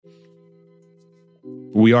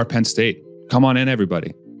We are Penn State. Come on in,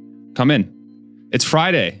 everybody. Come in. It's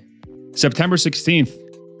Friday, September 16th,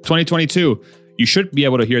 2022. You should be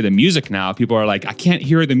able to hear the music now. People are like, I can't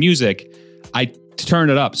hear the music. I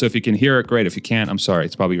turn it up. So if you can hear it, great. If you can't, I'm sorry.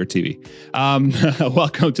 It's probably your TV.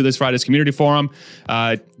 Welcome to this Friday's Community Forum.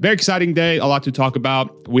 Very exciting day. A lot to talk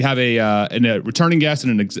about. We have a returning guest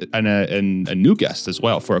and a new guest as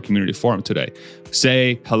well for our Community Forum today.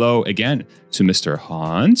 Say hello again to Mr.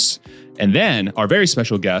 Hans. And then our very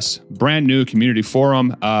special guest, brand new Community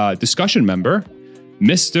Forum discussion member,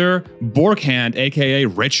 Mr. Borkhand, aka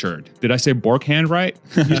Richard. Did I say Borkhand right?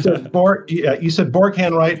 You said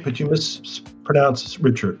Borkhand right, but you mispronounced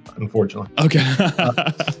Richard, unfortunately. Okay.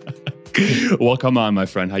 Well, come on, my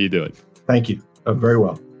friend. How you doing? Thank you. Very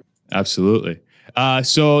well. Absolutely.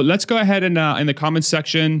 So let's go ahead and in the comments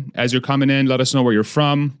section, as you're coming in, let us know where you're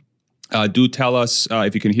from. Do tell us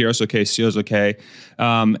if you can hear us okay, see us okay.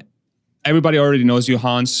 Everybody already knows you,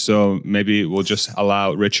 Hans, so maybe we'll just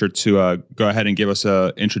allow Richard to go ahead and give us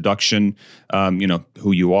an introduction,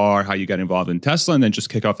 who you are, how you got involved in Tesla, and then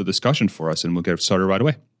just kick off the discussion for us, and we'll get started right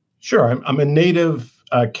away. Sure. I'm a native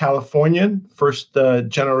Californian, first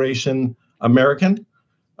generation American.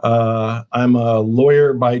 I'm a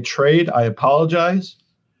lawyer by trade. I apologize.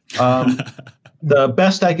 The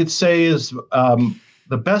best I could say is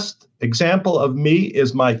the best example of me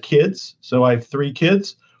is my kids. So I have 3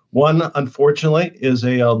 kids. One, unfortunately, is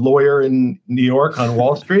a lawyer in New York on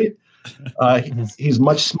Wall Street. He's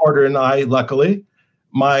much smarter than I, luckily.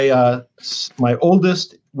 My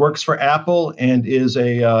oldest works for Apple and is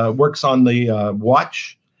works on the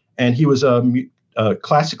watch. And he was a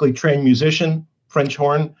classically trained musician, French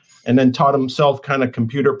horn, and then taught himself kind of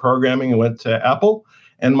computer programming and went to Apple.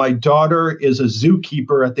 And my daughter is a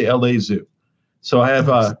zookeeper at the LA Zoo. So I have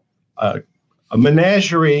a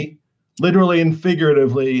menagerie, literally and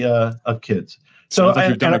figuratively, of kids. So sounds like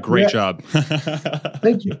you've done a great job.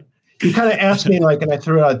 Thank you. You kind of asked me, and I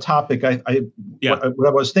threw out a topic. What I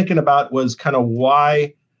was thinking about was kind of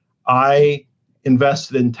why I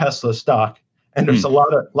invested in Tesla stock, and there's a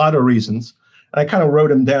lot of reasons. And I kind of wrote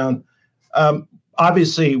them down.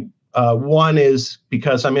 Obviously, one is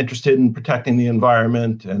because I'm interested in protecting the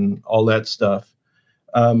environment and all that stuff.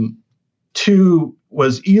 2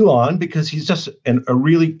 was Elon, because he's just a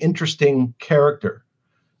really interesting character,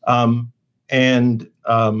 and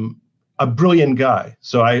a brilliant guy.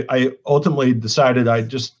 So I ultimately decided I'd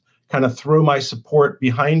just kind of throw my support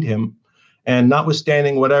behind him, and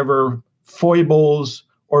notwithstanding whatever foibles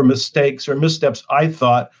or mistakes or missteps I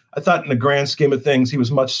thought in the grand scheme of things, he was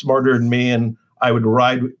much smarter than me, and I would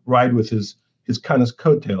ride with his kind of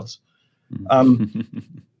coattails.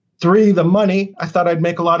 3, the money. I thought I'd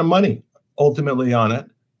make a lot of money ultimately on it.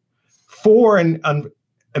 4, and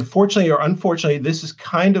unfortunately or unfortunately, this is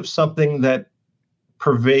kind of something that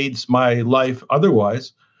pervades my life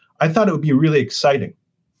otherwise. I thought it would be really exciting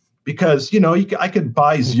because, I could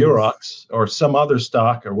buy Xerox or some other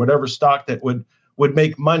stock or whatever stock that would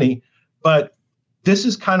make money. But this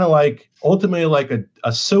is kind of like ultimately like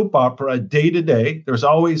a soap opera day to day. There's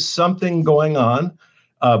always something going on,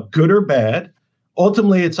 good or bad.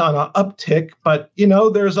 Ultimately, it's on an uptick, but,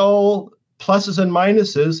 there's all pluses and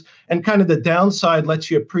minuses, and kind of the downside lets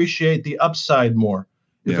you appreciate the upside more.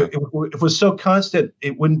 If it was so constant,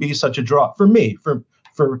 it wouldn't be such a draw for me. For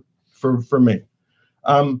me,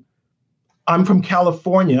 I'm from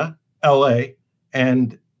California, LA,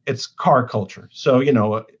 and it's car culture. So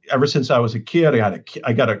ever since I was a kid, I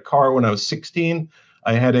got a car when I was 16.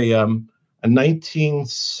 I had a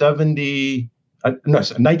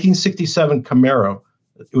 1967 Camaro.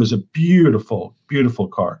 It was a beautiful, beautiful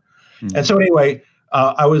car. Mm-hmm. And so anyway,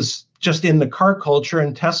 I was just in the car culture,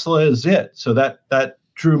 and Tesla is it. So that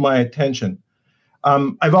drew my attention.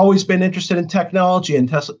 I've always been interested in technology, and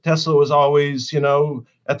Tesla was always,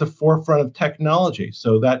 at the forefront of technology.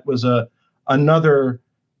 So that was another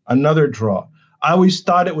draw. I always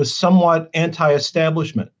thought it was somewhat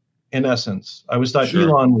anti-establishment, in essence. I always thought sure.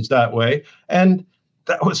 Elon was that way, and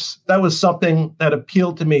that was something that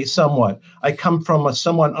appealed to me somewhat. I come from a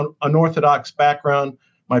somewhat unorthodox background.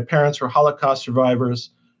 My parents were Holocaust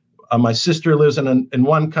survivors. My sister lives in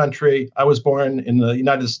one country. I was born in the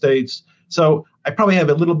United States. So I probably have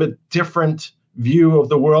a little bit different view of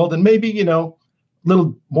the world, and maybe, a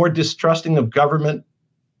little more distrusting of government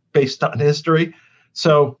based on history.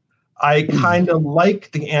 So I kind of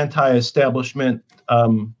like the anti-establishment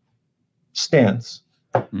stance.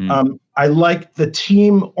 I like the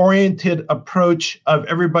team-oriented approach of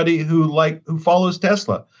everybody who follows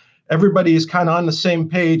Tesla. Everybody is kind of on the same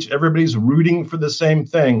page. Everybody's rooting for the same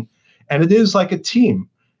thing. And it is like a team.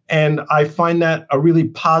 And I find that a really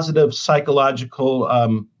positive psychological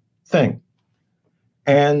thing.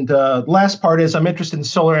 And last part is I'm interested in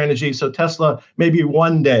solar energy. So Tesla, maybe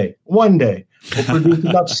one day will produce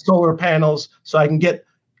enough solar panels so I can get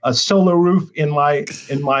a solar roof in my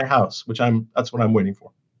house, that's what I'm waiting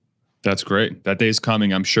for. That's great. That day's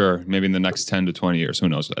coming, I'm sure. Maybe in the next 10 to 20 years. Who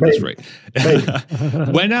knows at this rate?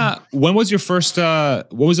 When was your first?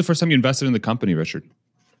 What was the first time you invested in the company, Richard?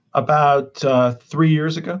 About 3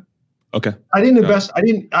 years ago. Okay. I didn't invest.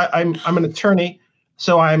 I'm an attorney,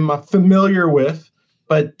 so I'm familiar with,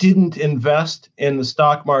 but didn't invest in the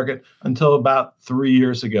stock market until about 3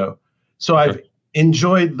 years ago. So I've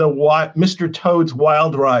enjoyed the Mr. Toad's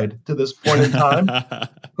wild ride to this point in time,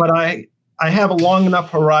 but I have a long enough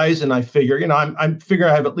horizon. I figure, I figure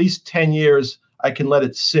I have at least 10 years. I can let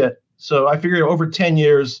it sit. So I figure over 10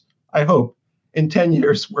 years, I hope in 10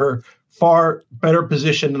 years, we're far better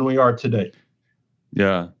positioned than we are today.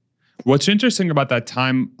 Yeah. What's interesting about that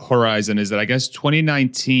time horizon is that I guess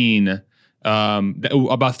 2019,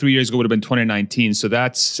 about 3 years ago would have been 2019. So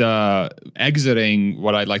that's exiting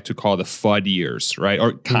what I'd like to call the FUD years, right?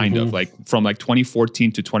 Or kind of like from like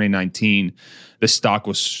 2014 to 2019, the stock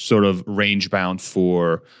was sort of range bound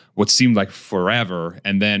for what seemed like forever.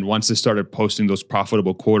 And then once it started posting those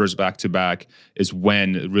profitable quarters back to back is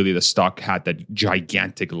when really the stock had that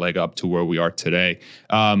gigantic leg up to where we are today.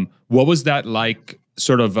 What was that like?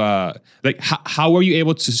 Sort of like how were you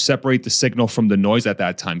able to separate the signal from the noise at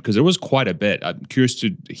that time? Because there was quite a bit. I'm curious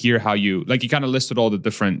to hear how you kind of listed all the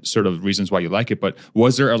different sort of reasons why you like it, but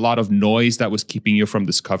was there a lot of noise that was keeping you from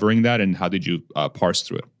discovering that, and how did you parse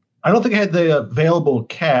through it? I don't think I had the available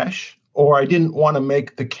cash, or I didn't want to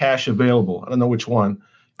make the cash available. I don't know which one,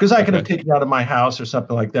 because I could have taken it out of my house or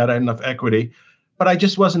something like that. I had enough equity, but I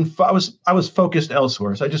just wasn't. I was focused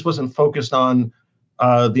elsewhere, so I just wasn't focused on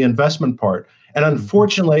the investment part. And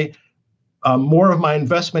unfortunately, more of my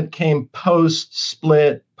investment came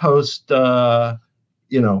post-split, post-high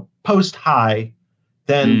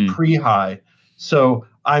than pre-high. So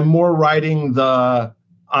I'm more riding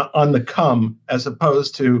on the come as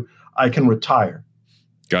opposed to I can retire.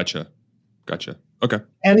 Gotcha. Okay.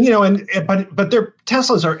 And but their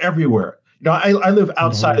Teslas are everywhere. I live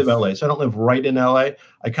outside of LA, so I don't live right in LA.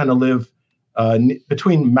 I kind of live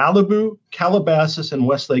between Malibu, Calabasas, and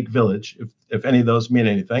Westlake Village, if any of those mean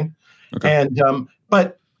anything. Okay. And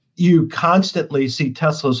but you constantly see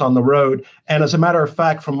Teslas on the road. And as a matter of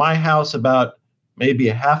fact, from my house about maybe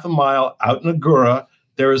a half a mile out in Agoura,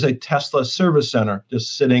 there is a Tesla service center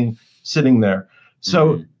just sitting there.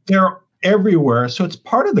 So they're everywhere. So it's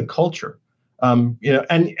part of the culture. And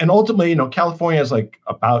ultimately, California has like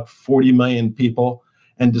about 40 million people.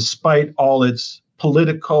 And despite all its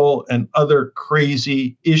political and other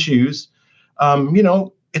crazy issues,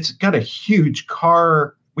 it's got a huge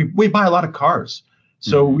car. We buy a lot of cars.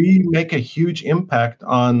 So we make a huge impact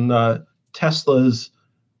on Tesla's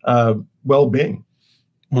well-being.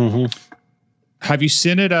 Have you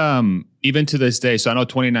seen it even to this day? So I know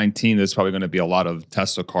 2019, there's probably going to be a lot of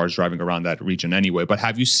Tesla cars driving around that region anyway, but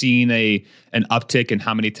have you seen an uptick in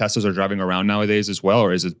how many Teslas are driving around nowadays as well,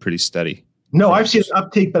 or is it pretty steady? No, I've seen an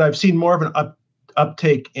uptick, but I've seen more of an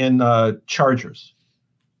uptake in chargers.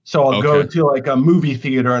 So I'll go to like a movie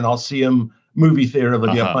theater and I'll see movie theater,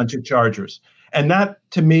 there'll be a bunch of chargers. And that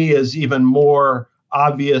to me is even more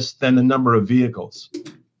obvious than the number of vehicles.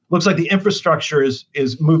 Looks like the infrastructure is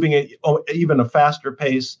moving at even a faster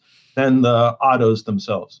pace than the autos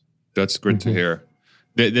themselves. That's good to hear.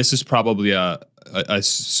 This is probably a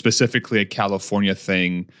specifically a California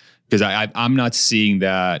thing, because I'm not seeing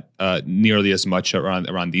that nearly as much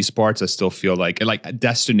around these parts. I still feel like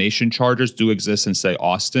destination chargers do exist in, say,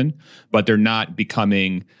 Austin, but they're not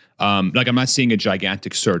becoming I'm not seeing a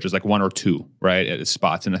gigantic surge. There's like one or two, right, at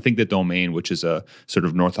spots. And I think the Domain, which is a sort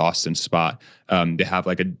of North Austin spot, they have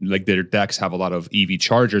their decks have a lot of EV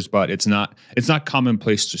chargers, but it's not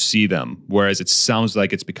commonplace to see them. Whereas it sounds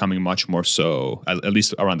like it's becoming much more so, at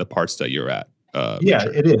least around the parts that you're at.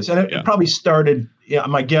 Richard. It is. And it probably started,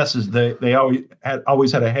 my guess is they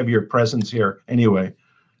always had a heavier presence here anyway.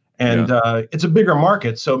 And it's a bigger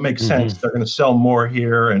market, so it makes sense. They're going to sell more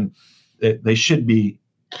here, and they should be,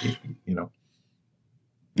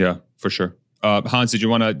 Yeah, for sure. Hans, did you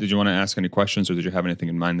want to ask any questions, or did you have anything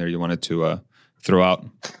in mind there you wanted to throw out?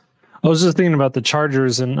 I was just thinking about the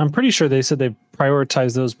chargers, and I'm pretty sure they said they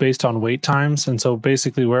prioritize those based on wait times. And so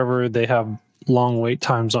basically wherever they have long wait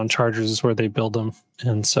times on chargers is where they build them.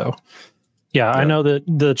 And so, I know that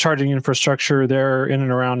the charging infrastructure there in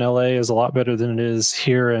and around LA is a lot better than it is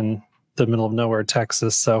here in the middle of nowhere,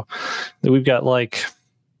 Texas. So we've got like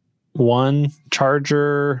one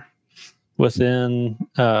charger within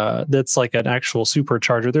that's like an actual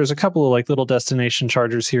supercharger. There's a couple of like little destination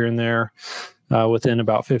chargers here and there within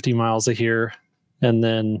about 50 miles of here, and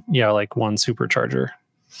then like one supercharger.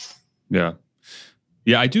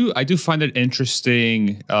 Yeah, I do find it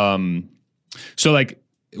interesting. So like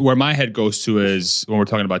where my head goes to is when we're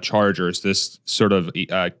talking about chargers, this sort of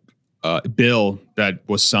bill that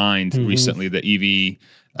was signed recently, the EV,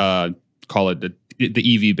 call it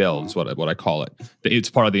the EV bill is what I call it.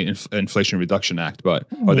 It's part of the Inflation Reduction Act,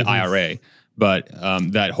 or the IRA. But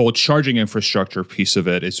that whole charging infrastructure piece of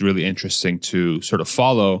it is really interesting to sort of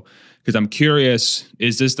follow, because I'm curious,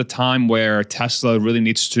 is this the time where Tesla really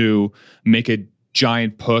needs to make a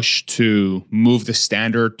giant push to move the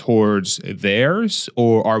standard towards theirs,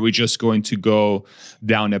 or are we just going to go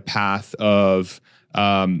down a path of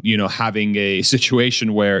having a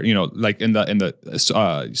situation where, like in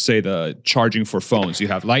the say the charging for phones, you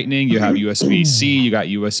have Lightning, you have USB-C, you got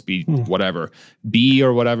USB whatever B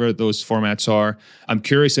or whatever those formats are. I'm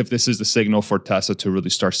curious if this is the signal for Tesla to really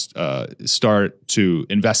start to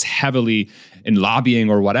invest heavily in lobbying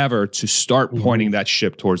or whatever to start pointing that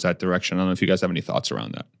ship towards that direction. I don't know if you guys have any thoughts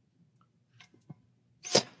around that.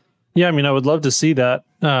 Yeah, I mean, I would love to see that.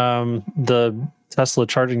 The Tesla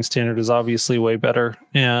charging standard is obviously way better.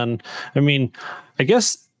 And I mean, I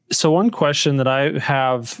guess, so one question that I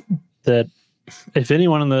have, that if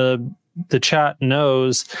anyone in the chat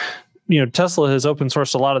knows, Tesla has open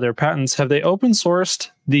sourced a lot of their patents. Have they open sourced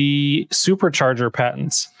the supercharger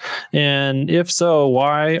patents? And if so,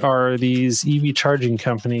 why are these EV charging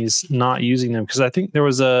companies not using them? Because I think there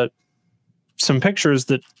was some pictures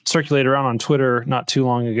that circulated around on Twitter not too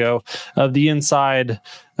long ago of the inside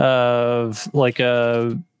of like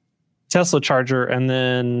a Tesla charger, and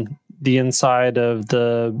then the inside of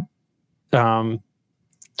the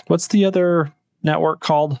what's the other network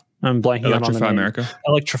called? I'm blanking out on the name. America.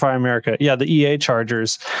 Electrify America. Yeah, the EA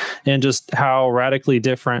chargers, and just how radically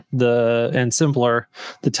different and simpler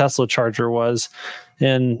the Tesla charger was.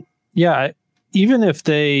 And yeah, even if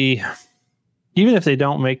they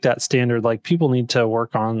don't make that standard, like, people need to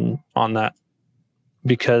work on that,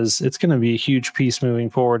 because it's going to be a huge piece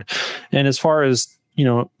moving forward. And as far as,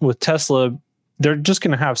 with Tesla, they're just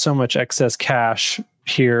going to have so much excess cash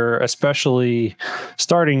here, especially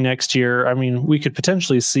starting next year. I mean, we could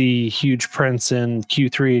potentially see huge prints in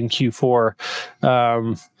Q3 and Q4,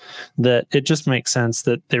 that it just makes sense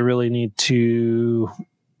that they really need to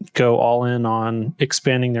go all in on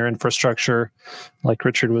expanding their infrastructure, like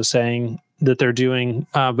Richard was saying that they're doing,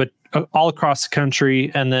 but all across the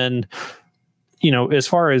country. And then, as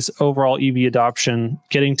far as overall EV adoption,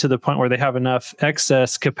 getting to the point where they have enough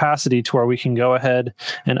excess capacity to where we can go ahead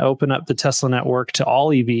and open up the Tesla network to all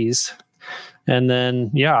EVs. And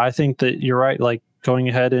then, I think that you're right, like going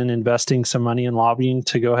ahead and investing some money in lobbying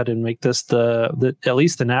to go ahead and make this the at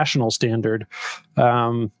least the national standard.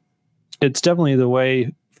 It's definitely the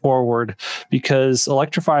way forward, because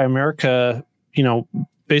Electrify America,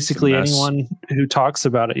 basically anyone who talks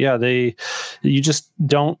about it,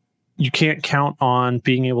 you can't count on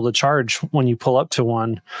being able to charge when you pull up to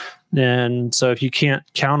one. And so if you can't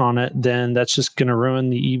count on it, then that's just going to ruin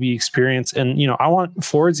the EV experience. And, I want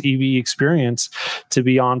Ford's EV experience to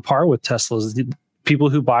be on par with Tesla's. The people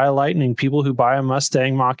who buy a Lightning, people who buy a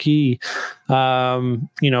Mustang Mach-E,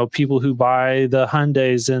 people who buy the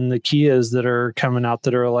Hyundais and the Kias that are coming out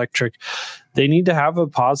that are electric, they need to have a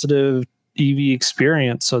positive EV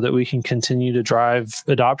experience so that we can continue to drive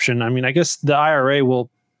adoption. I mean, I guess the IRA will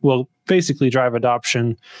basically drive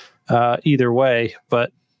adoption either way,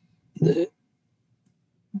 but it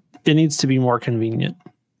needs to be more convenient.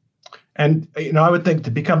 And, I would think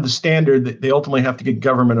to become the standard, that they ultimately have to get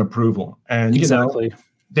government approval. And, exactly.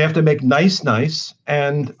 They have to make nice.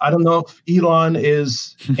 And I don't know if Elon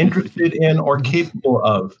is interested in or capable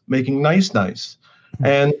of making nice.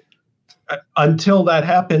 And until that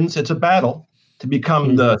happens, it's a battle to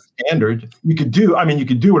become the standard. You could do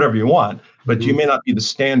whatever you want, but you may not be the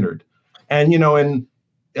standard. And, kind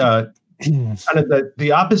of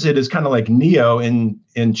the opposite is kind of like NIO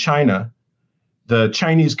in China. The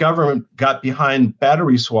Chinese government got behind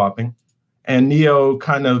battery swapping, and NIO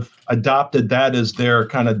kind of adopted that as their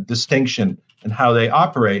kind of distinction in how they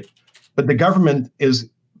operate. But the government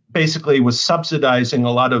was subsidizing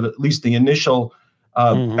a lot of, at least the initial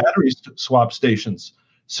battery swap stations.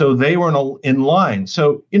 So they were in line.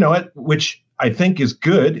 So, which I think is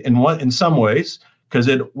good in some ways, because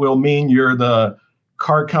it will mean you're the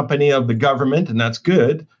car company of the government, and that's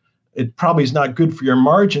good. It probably is not good for your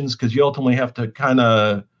margins, because you ultimately have to kind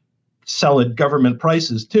of sell at government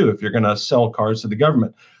prices too if you're going to sell cars to the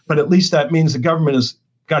government. But at least that means the government has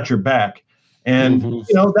got your back. And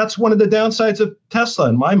that's one of the downsides of Tesla,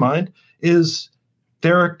 in my mind, is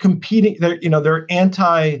they're competing. They're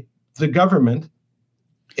anti the government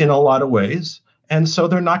in a lot of ways, and so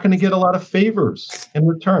they're not going to get a lot of favors in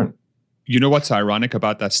return. You know what's ironic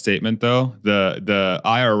about that statement, though? The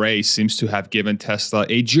IRA seems to have given Tesla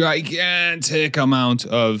a gigantic amount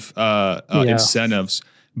of incentives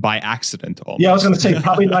by accident. Almost. Yeah, I was going to say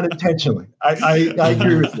probably not intentionally. I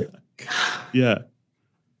agree with you. Yeah.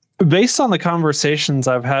 Based on the conversations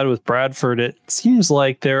I've had with Bradford, it seems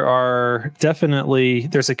like there's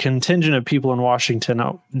a contingent of people in Washington.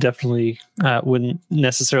 I definitely wouldn't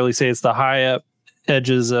necessarily say it's the high up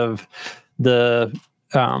edges of the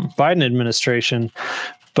Biden administration,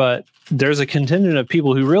 but there's a contingent of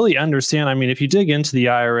people who really understand. I mean, if you dig into the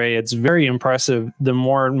IRA, it's very impressive. The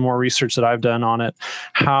more and more research that I've done on it,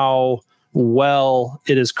 how well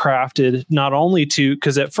it is crafted, not only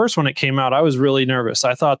because at first when it came out, I was really nervous.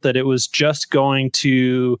 I thought that it was just going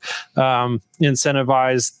to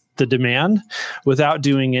incentivize the demand without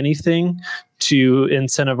doing anything to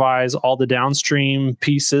incentivize all the downstream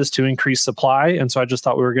pieces to increase supply. And so I just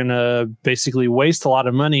thought we were going to basically waste a lot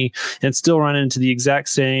of money and still run into the exact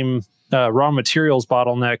same raw materials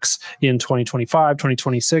bottlenecks in 2025,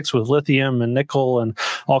 2026 with lithium and nickel and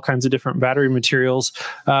all kinds of different battery materials.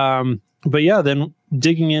 But yeah, then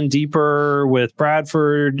digging in deeper with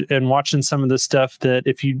Bradford and watching some of the stuff that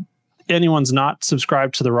anyone's not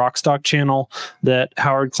subscribed to the Rockstock channel that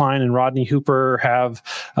Howard Klein and Rodney Hooper have,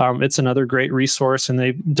 it's another great resource. And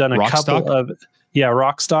they've done couple of,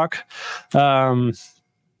 Rockstock.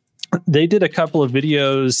 They did a couple of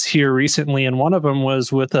videos here recently, and one of them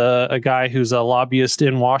was with a guy who's a lobbyist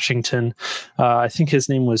in Washington. I think his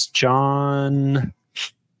name was John.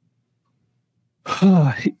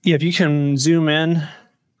 If you can zoom in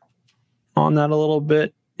on that a little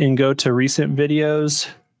bit and go to recent videos.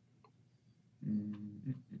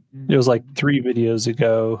 It was like 3 videos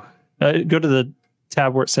ago. Go to the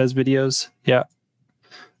tab where it says videos. Yeah.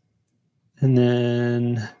 And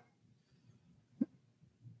then,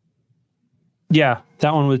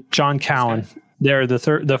 that one with John Cowan. There,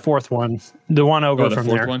 the fourth one. The one over from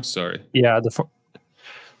there. The fourth one? Sorry. Yeah.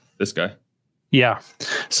 This guy. Yeah.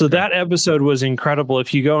 So that episode was incredible.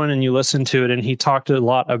 If you go in and you listen to it, and he talked a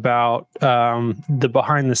lot about the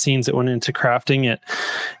behind the scenes that went into crafting it.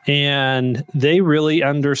 And they really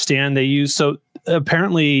understand. So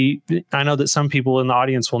apparently, I know that some people in the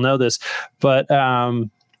audience will know this, but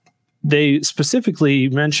they specifically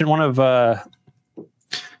mentioned, one of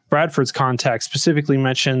Bradford's contacts specifically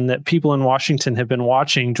mentioned that people in Washington have been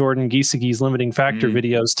watching Jordan Giesege's limiting factor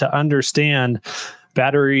videos to understand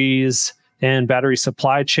batteries and battery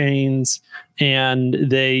supply chains. And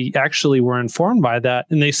they actually were informed by that.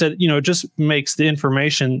 And they said, it just makes the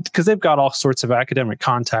information, because they've got all sorts of academic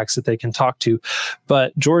contacts that they can talk to.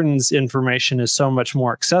 But Jordan's information is so much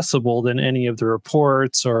more accessible than any of the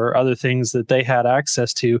reports or other things that they had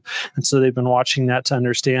access to. And so they've been watching that to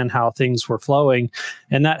understand how things were flowing.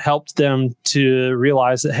 And that helped them to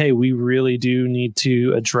realize that, hey, we really do need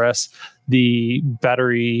to address the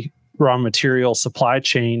battery raw material supply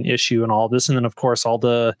chain issue and all this. And then, of course, all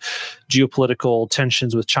the geopolitical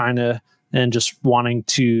tensions with China and just wanting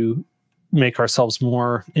to make ourselves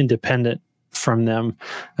more independent from them.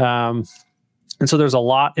 And so there's a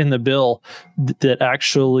lot in the bill that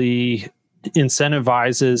actually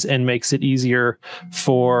incentivizes and makes it easier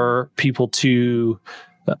for people to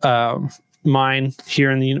mine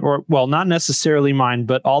here not necessarily mine,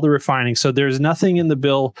 but all the refining. So there's nothing in the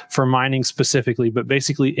bill for mining specifically, but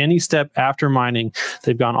basically any step after mining,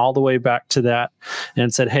 they've gone all the way back to that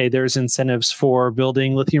and said, hey, there's incentives for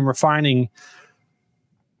building lithium refining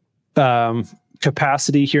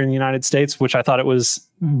capacity here in the United States, which I thought it was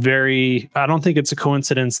I don't think it's a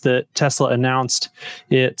coincidence that Tesla announced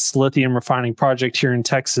its lithium refining project here in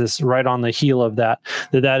Texas right on the heel of that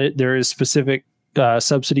there is specific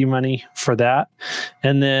subsidy money for that.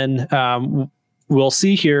 And then we'll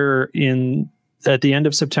see here at the end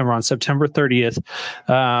of September, on September 30th,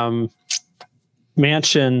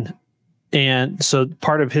 Manchin. And so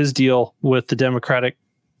part of his deal with the Democratic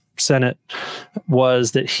Senate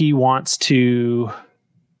was that he wants to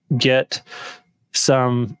get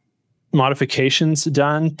some modifications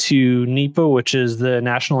done to NEPA, which is the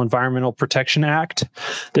National Environmental Protection Act,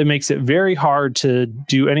 that makes it very hard to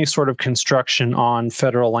do any sort of construction on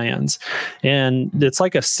federal lands. And it's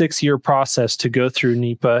like a 6-year process to go through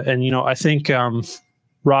NEPA. And, I think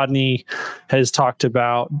Rodney has talked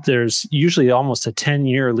about there's usually almost a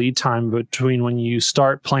 10-year lead time between when you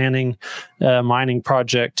start planning mining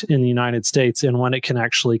project in the United States and when it can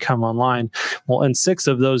actually come online. Well, and 6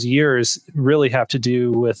 of those years really have to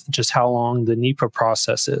do with just how long the NEPA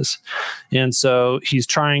process is. And so he's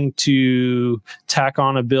trying to tack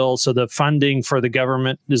on a bill. So the funding for the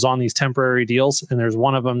government is on these temporary deals, and there's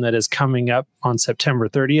one of them that is coming up on September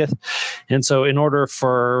 30th. And so in order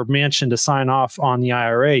for Manchin to sign off on the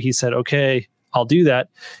IRA, he said, okay, I'll do that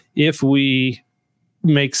if we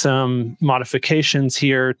make some modifications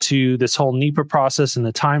here to this whole NEPA process and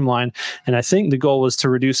the timeline. And I think the goal was to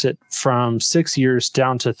reduce it from 6 years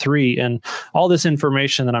down to 3. And all this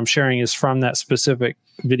information that I'm sharing is from that specific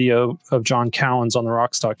video of John Cowan's on the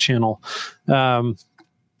Rockstock channel.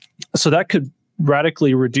 So that could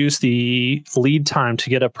radically reduce the lead time to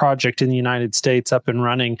get a project in the United States up and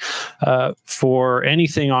running for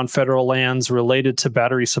anything on federal lands related to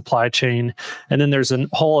battery supply chain. And then there's a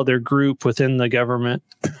whole other group within the government.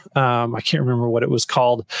 I can't remember what it was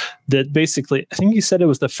called, that basically, I think he said it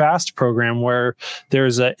was the FAST program, where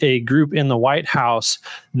there's a group in the White House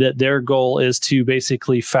that their goal is to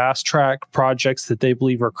basically fast track projects that they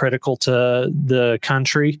believe are critical to the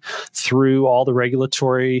country through all the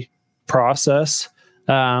regulatory process.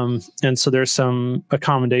 And so there's some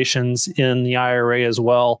accommodations in the IRA as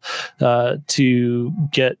well to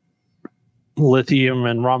get lithium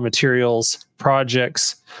and raw materials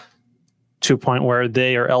projects to a point where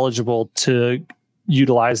they are eligible to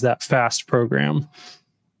utilize that FAST program.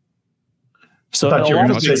 So I thought you were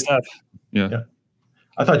going to say stuff. Yeah.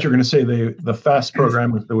 I thought you were going to say the FAST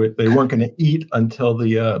program was they weren't going to eat until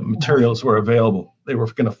the materials were available. They were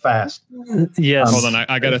going to fast. Yes. Hold on,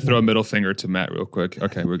 I got to throw a middle finger to Matt real quick.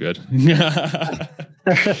 Okay, we're good.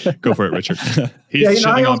 Go for it, Richard. He's I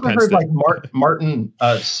shitting also on Penn heard State. like Martin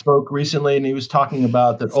spoke recently, and he was talking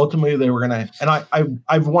about that ultimately they were going to. And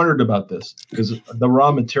I've wondered about this because the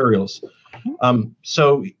raw materials.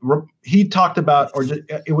 So he talked about, or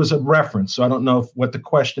it was a reference. So I don't know what the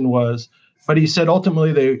question was. But he said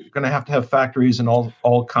ultimately they're going to have factories in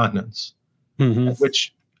all continents,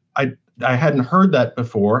 which I hadn't heard that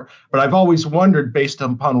before. But I've always wondered, based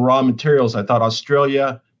upon raw materials, I thought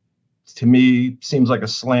Australia, to me, seems like a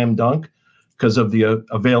slam dunk because of the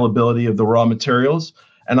availability of the raw materials.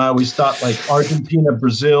 And I always thought like Argentina,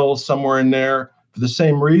 Brazil, somewhere in there, for the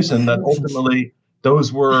same reason that ultimately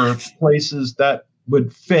those were places that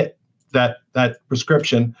would fit that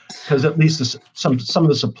prescription, because at least some of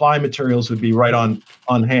the supply materials would be right on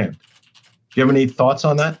hand. Do you have any thoughts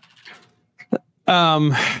on that?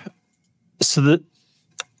 So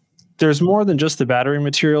there's more than just the battery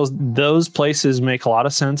materials. Those places make a lot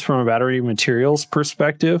of sense from a battery materials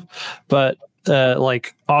perspective, but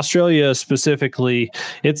like Australia specifically,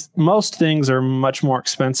 most things are much more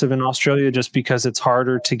expensive in Australia just because it's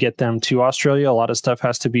harder to get them to Australia. A lot of stuff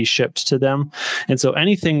has to be shipped to them. And so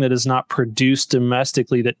anything that is not produced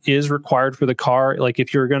domestically that is required for the car, like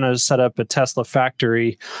if you're going to set up a Tesla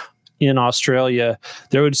factory in Australia,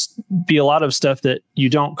 there would be a lot of stuff that you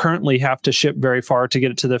don't currently have to ship very far to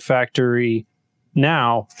get it to the factory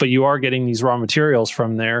now, but you are getting these raw materials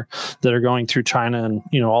from there that are going through China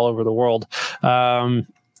and all over the world. So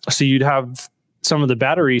you'd have some of the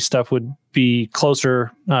battery stuff would be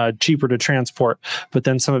closer, cheaper to transport, but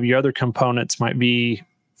then some of your other components might be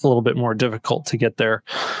a little bit more difficult to get there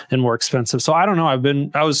and more expensive. So I don't know.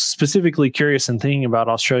 I was specifically curious in thinking about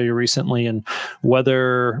Australia recently and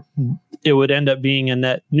whether it would end up being a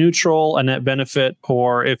net neutral, a net benefit,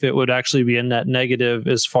 or if it would actually be a net negative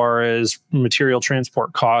as far as material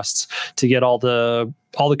transport costs to get all the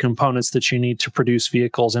components that you need to produce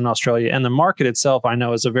vehicles in Australia. And the market itself, I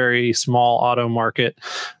know, is a very small auto market.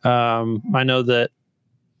 I know that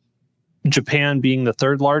Japan being the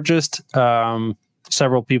third largest,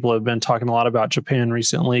 several people have been talking a lot about Japan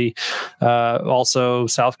recently. Also,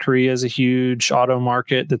 South Korea is a huge auto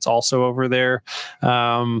market that's also over there.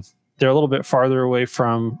 They're a little bit farther away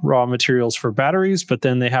from raw materials for batteries, but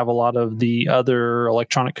then they have a lot of the other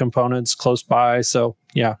electronic components close by. So,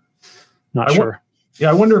 yeah, not sure.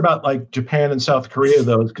 I wonder about like Japan and South Korea,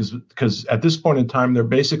 though, because at this point in time, they're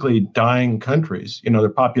basically dying countries. Their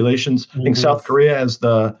populations. I think South Korea has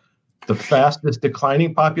the fastest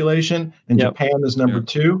declining population, and Japan is number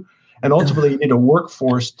 2. And ultimately, you need a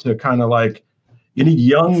workforce to kind of like, you need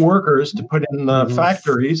young workers to put in the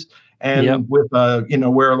factories. And with,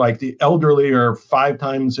 where like the elderly are 5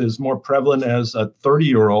 times as more prevalent as a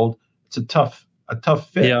 30-year-old, it's a tough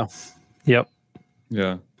fit. Yeah. Yep.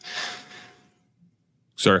 Yeah.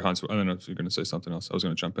 Sorry, Hans. I don't know if you're going to say something else. I was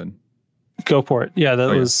going to jump in. Go for it. Yeah, that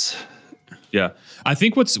was... Yeah. I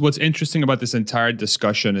think what's interesting about this entire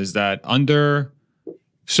discussion is that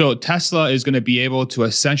so Tesla is going to be able to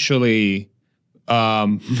essentially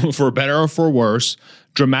for better or for worse,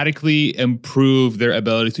 dramatically improve their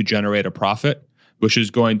ability to generate a profit, which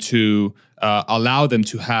is going to allow them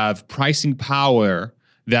to have pricing power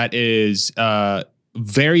that is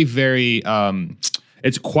very, very,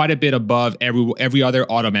 it's quite a bit above every other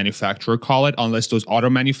auto manufacturer, call it, unless those auto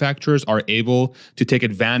manufacturers are able to take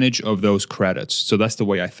advantage of those credits. So that's the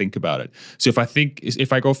way I think about it. So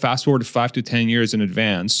if I go fast forward 5 to 10 years in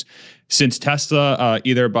advance, since Tesla,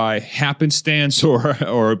 either by happenstance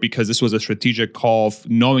or because this was a strategic call,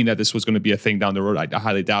 knowing that this was going to be a thing down the road, I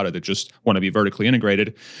highly doubt it. They just want to be vertically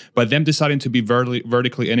integrated. But them deciding to be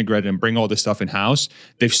vertically integrated and bring all this stuff in-house,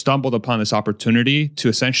 they've stumbled upon this opportunity to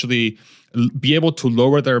essentially be able to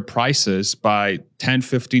lower their prices by 10,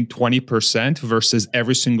 15, 20% versus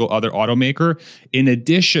every single other automaker, in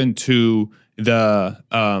addition to the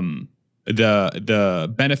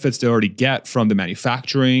benefits they already get from the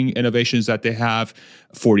manufacturing innovations that they have,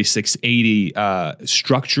 4680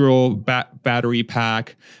 structural battery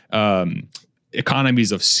pack,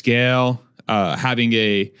 economies of scale, having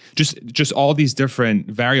just all these different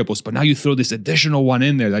variables. But now you throw this additional one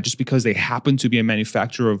in there that just because they happen to be a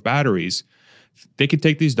manufacturer of batteries, they could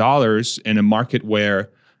take these dollars in a market where,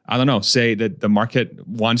 I don't know, say that the market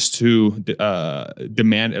wants to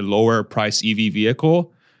demand a lower price EV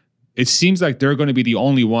vehicle. It seems like they're going to be the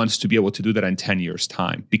only ones to be able to do that in 10 years'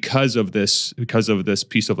 time because of this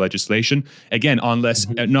piece of legislation. Again, unless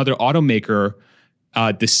another automaker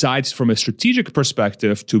decides from a strategic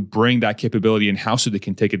perspective to bring that capability in-house so they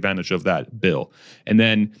can take advantage of that bill. And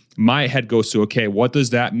then my head goes to, okay, what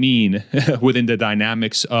does that mean within the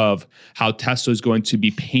dynamics of how Tesla is going to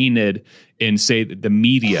be painted in, say, the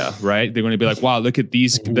media, right? They're going to be like, wow, look at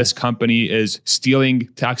this company is stealing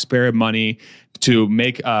taxpayer money to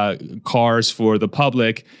make cars for the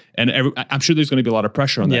public. And I'm sure there's going to be a lot of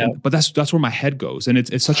pressure on that. Yeah. But that's where my head goes. And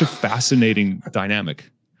it's such a fascinating dynamic.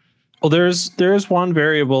 Well, there's one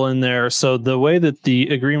variable in there. So the way that the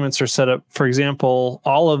agreements are set up, for example,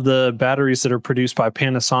 all of the batteries that are produced by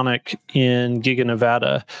Panasonic in Giga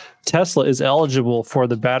Nevada, Tesla is eligible for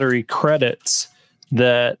the battery credits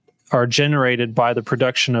that are generated by the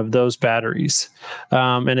production of those batteries.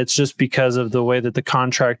 And it's just because of the way that the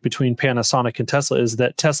contract between Panasonic and Tesla is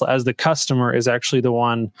that Tesla, as the customer, is actually the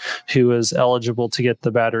one who is eligible to get the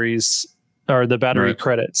batteries or the battery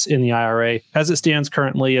credits in the IRA. As it stands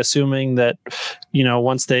currently, assuming that,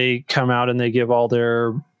 once they come out and they give all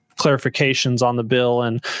their clarifications on the bill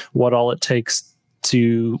and what all it takes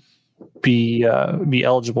to be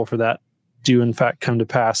eligible for that do in fact come to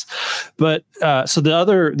pass. But so the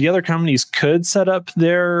other companies could set up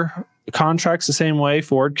their contracts the same way.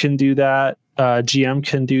 Ford can do that. GM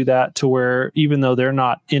can do that, to where even though they're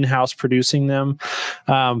not in-house producing them,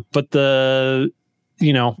 but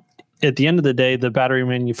at the end of the day, the battery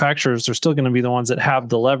manufacturers are still going to be the ones that have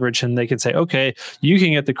the leverage, and they can say, okay, you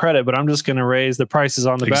can get the credit, but I'm just going to raise the prices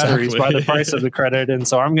on the batteries by the price of the credit. And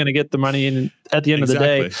so I'm going to get the money in at the end of the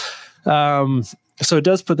day. So it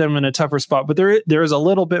does put them in a tougher spot, but there is a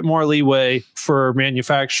little bit more leeway for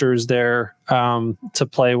manufacturers there to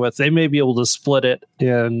play with. They may be able to split it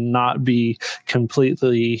and not be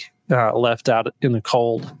completely left out in the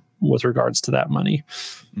cold with regards to that money.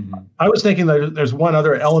 I was thinking that there's one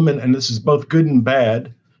other element, and this is both good and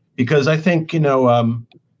bad, because I think,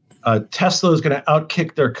 Tesla is going to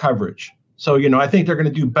outkick their coverage. So, I think they're going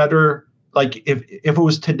to do better. Like if it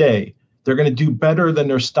was today, they're going to do better than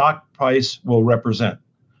their stock price will represent.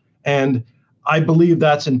 And I believe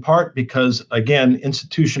that's in part because, again,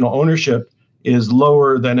 institutional ownership is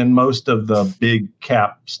lower than in most of the big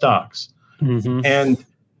cap stocks. And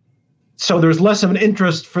so there's less of an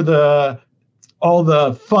interest for all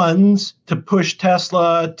the funds to push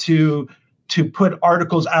Tesla to put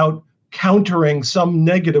articles out countering some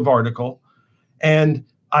negative article. And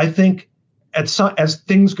I think as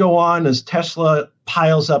things go on, as Tesla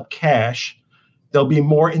piles up cash, there'll be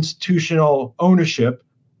more institutional ownership,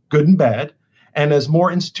 good and bad. And as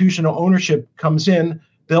more institutional ownership comes in,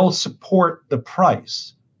 they'll support the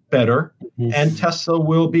price better. And Tesla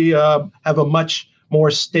will be have a much more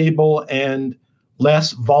stable and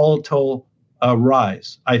less volatile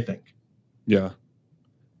rise, I think. Yeah.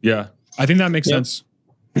 I think that makes sense.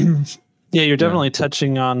 Yeah, you're definitely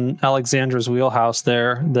touching on Alexandra's wheelhouse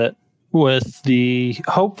there, that with the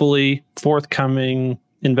hopefully forthcoming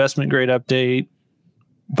investment grade update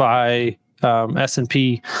by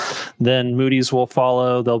S&P, then Moody's will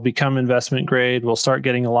follow. They'll become investment grade. We'll start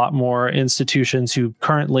getting a lot more institutions who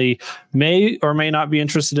currently may or may not be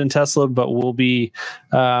interested in Tesla, but will be,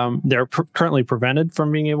 they're currently prevented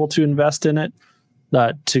from being able to invest in it.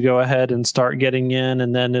 to go ahead and start getting in,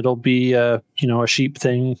 and then it'll be a sheep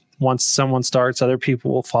thing. Once someone starts, other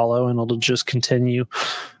people will follow, and it'll just continue.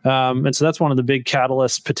 And so that's one of the big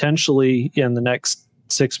catalysts potentially in the next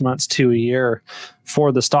 6 months to a year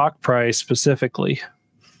for the stock price specifically.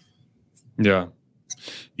 Yeah.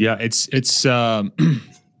 It's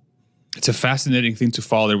a fascinating thing to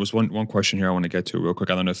follow. There was one question here I want to get to real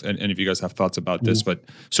quick. I don't know if any of you guys have thoughts about this, but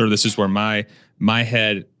sort of this is where my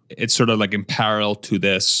head, it's sort of like in parallel to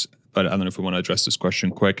this, but I don't know if we want to address this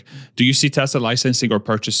question quick. Do you see Tesla licensing or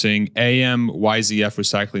purchasing YZF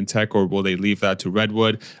recycling tech, or will they leave that to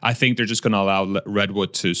Redwood? I think they're just going to allow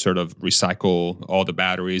Redwood to sort of recycle all the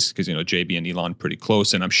batteries because, JB and Elon pretty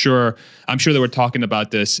close. And I'm sure they were talking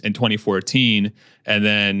about this in 2014. And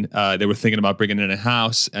then they were thinking about bringing it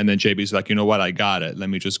in-house. And then JB's like, you know what? I got it.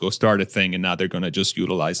 Let me just go start a thing. And now they're going to just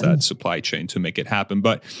utilize that supply chain to make it happen.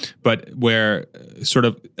 But where sort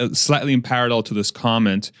of slightly in parallel to this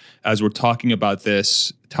comment, as we're talking about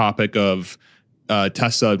this topic of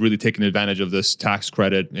Tesla really taking advantage of this tax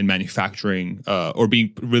credit in manufacturing or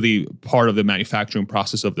being really part of the manufacturing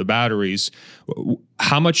process of the batteries,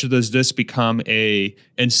 how much does this become a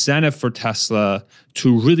incentive for Tesla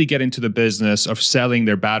to really get into the business of selling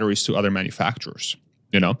their batteries to other manufacturers?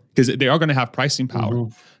 Because they are going to have pricing power.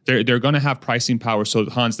 Mm-hmm. They're going to have pricing power. So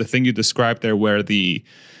Hans, the thing you described there, where the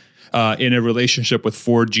in a relationship with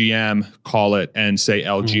Ford, GM, call it, and say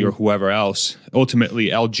LG or whoever else, ultimately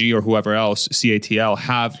LG or whoever else, CATL,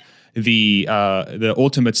 have the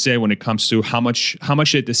ultimate say when it comes to how much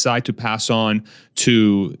they decide to pass on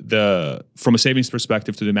to from a savings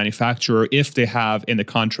perspective to the manufacturer, if they have in the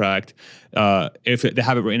contract, if they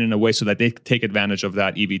have it written in a way so that they take advantage of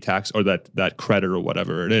that EV tax or that credit or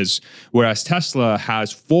whatever it is. Whereas Tesla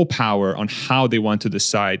has full power on how they want to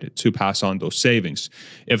decide to pass on those savings.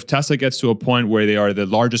 If Tesla gets to a point where they are the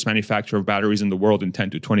largest manufacturer of batteries in the world in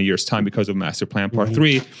 10 to 20 years' time because of Master Plan Part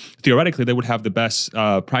 3, theoretically, they would have the best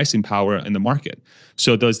pricing power in the market.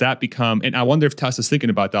 So does that become, and I wonder if Tesla's thinking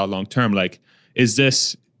about that long term, like, does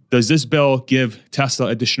this bill give Tesla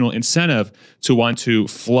additional incentive to want to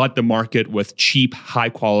flood the market with cheap, high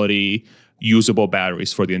quality, usable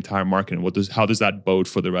batteries for the entire market? And how does that bode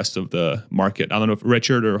for the rest of the market? I don't know if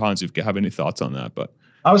Richard or Hans, if you have any thoughts on that, but.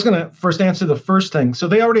 I was going to first answer the first thing. So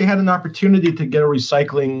they already had an opportunity to get a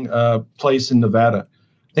recycling place in Nevada.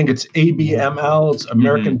 I think it's ABML, it's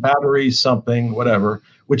American Battery something, whatever,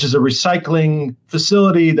 which is a recycling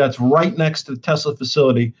facility that's right next to the Tesla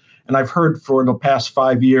facility. And I've heard for the past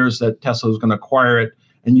 5 years that Tesla was going to acquire it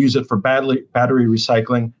and use it for battery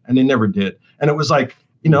recycling, and they never did. And it was like,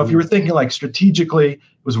 if you were thinking like strategically, it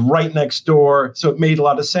was right next door, so it made a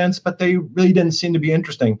lot of sense, but they really didn't seem to be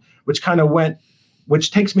interesting, which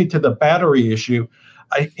takes me to the battery issue.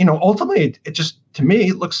 Ultimately, it just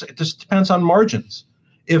depends on margins.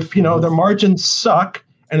 If, their margins suck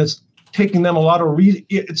and it's taking them a lot of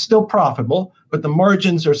it's still profitable, but the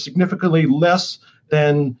margins are significantly less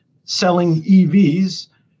than selling EVs,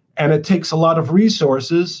 and it takes a lot of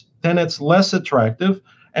resources, then it's less attractive.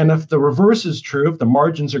 And if the reverse is true, if the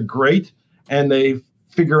margins are great and they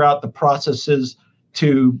figure out the processes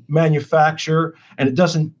to manufacture and it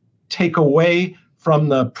doesn't take away from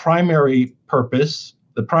the primary purpose,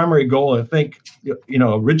 the primary goal, I think, at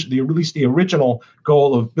least the original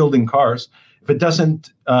goal of building cars, if it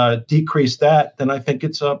doesn't decrease that, then I think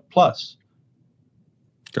it's a plus.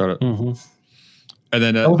 Got it. Mm-hmm. And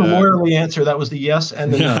then that was a lawyerly answer. That was the yes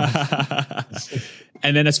and the no.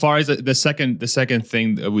 And then as far as the second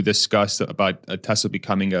thing that we discussed about Tesla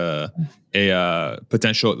becoming a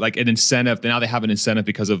potential, like an incentive. Now they have an incentive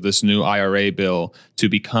because of this new IRA bill to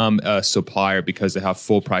become a supplier because they have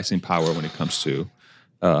full pricing power when it comes to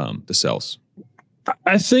the cells.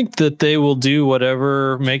 I think that they will do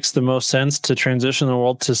whatever makes the most sense to transition the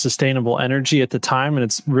world to sustainable energy at the time. And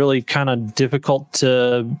it's really kind of difficult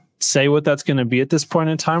to say what that's going to be at this point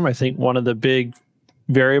in time. I think one of the big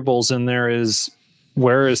variables in there is,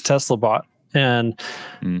 where is Tesla bought? And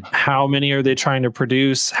how many are they trying to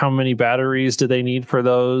produce? How many batteries do they need for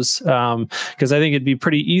those? Because I think it'd be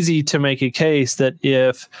pretty easy to make a case that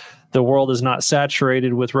if the world is not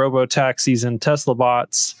saturated with robo-taxis and Tesla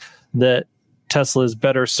bots, that Tesla is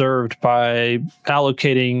better served by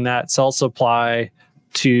allocating that cell supply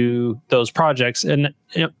to those projects. And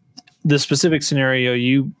the specific scenario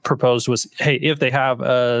you proposed was, hey, if they have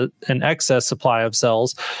an excess supply of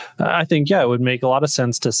cells, I think, it would make a lot of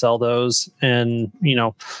sense to sell those and,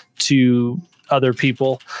 to other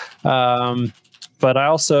people. But I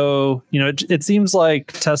also, it seems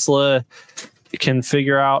like Tesla can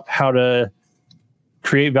figure out how to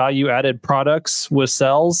create value added products with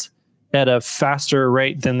cells at a faster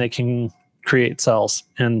rate than they can create cells.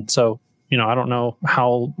 And so, I don't know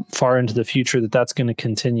how far into the future that's going to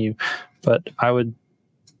continue, but I would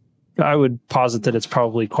posit that it's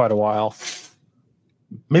probably quite a while.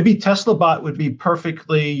 Maybe Tesla bot would be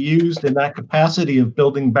perfectly used in that capacity of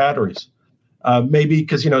building batteries. Maybe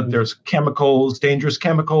because, there's chemicals, dangerous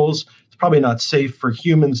chemicals. It's probably not safe for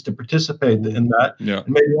humans to participate in that. Yeah. And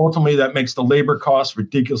maybe ultimately that makes the labor costs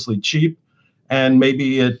ridiculously cheap. And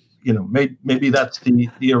maybe maybe that's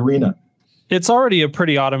the arena. It's already a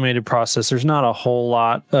pretty automated process. There's not a whole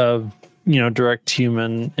lot of, direct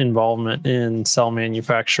human involvement in cell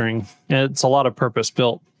manufacturing. It's a lot of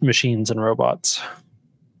purpose-built machines and robots.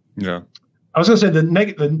 Yeah. I was going to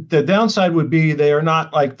say the downside would be they are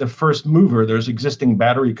not like the first mover. There's existing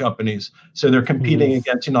battery companies, so they're competing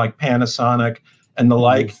against like Panasonic and the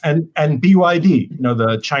like, and BYD.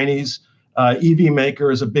 The Chinese EV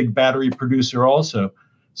maker is a big battery producer also.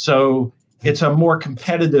 So it's a more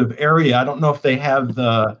competitive area. I don't know if they have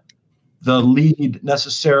the lead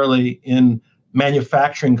necessarily in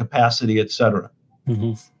manufacturing capacity, et cetera.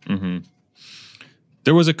 Mm-hmm. Mm-hmm.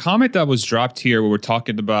 There was a comment that was dropped here where we're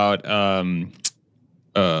talking about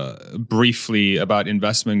briefly about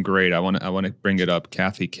investment grade. I want to bring it up.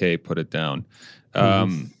 Kathy K put it down.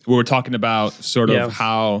 We were talking about sort of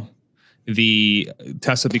how the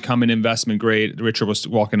Tesla become an investment grade. Richard was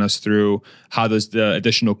walking us through how does the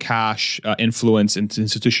additional cash influence into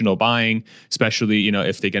institutional buying, especially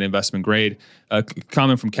if they get investment grade.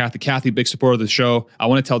 Comment from Kathy. Kathy, big supporter of the show. I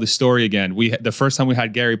want to tell this story again. The first time we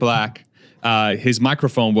had Gary Black, his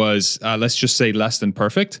microphone was, let's just say, less than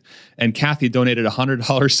perfect. And Kathy donated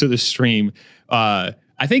 $100 to the stream.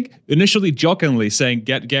 I think initially jokingly saying,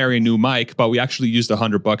 get Gary a new mic, but we actually used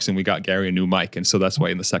 $100 and we got Gary a new mic. And so that's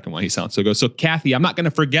why in the second one he sounds so good. So Kathy, I'm not going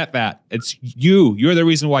to forget that. It's you. You're the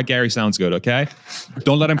reason why Gary sounds good, okay?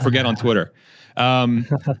 Don't let him forget on Twitter.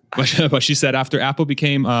 But she said after Apple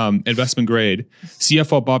became investment grade,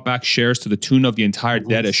 CFO bought back shares to the tune of the entire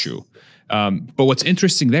debt issue. But what's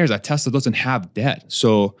interesting there is that Tesla doesn't have debt.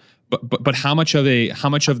 So, but how much of a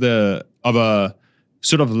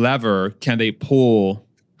sort of lever can they pull?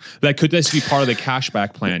 Like, could this be part of the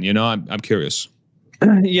cashback plan? I'm curious.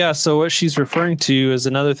 Yeah. So what she's referring to is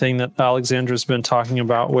another thing that Alexandra's been talking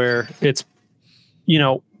about, where it's,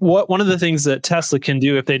 one of the things that Tesla can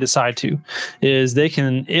do if they decide to is they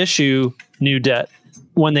can issue new debt.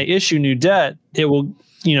 When they issue new debt, it will,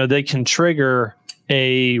 they can trigger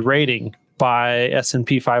a rating by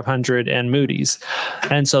S&P 500 and Moody's.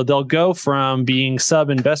 And so they'll go from being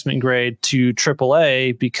sub-investment grade to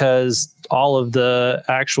AAA because all of the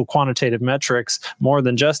actual quantitative metrics more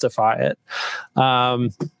than justify it.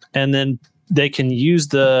 And then they can use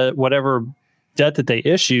the whatever debt that they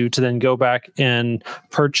issue to then go back and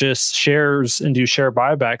purchase shares and do share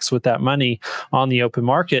buybacks with that money on the open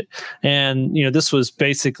market. And, this was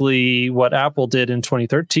basically what Apple did in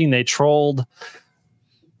 2013. They trolled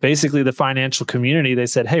basically the financial community. They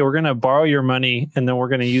said, hey, we're going to borrow your money and then we're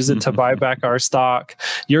going to use it to buy back our stock.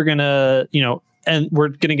 You're going to, and we're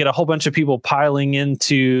going to get a whole bunch of people piling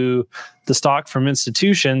into the stock from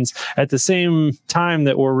institutions at the same time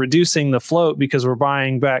that we're reducing the float because we're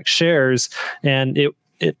buying back shares. And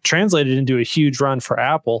it translated into a huge run for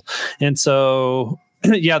Apple. And so,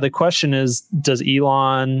 the question is, does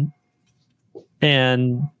Elon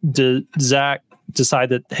and Zach decide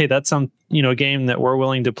that, hey, that's a game that we're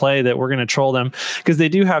willing to play, that we're going to troll them, because they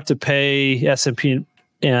do have to pay S&P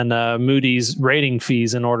and Moody's rating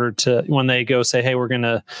fees in order to, when they go say, hey, we're going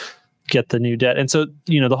to get the new debt. And so,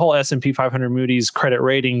 the whole S&P 500 Moody's credit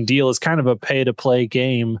rating deal is kind of a pay to play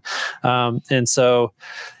game. And so,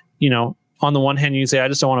 on the one hand, you say, I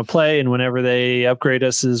just don't want to play. And whenever they upgrade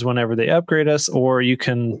us is whenever they upgrade us, or you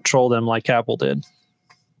can troll them like Apple did.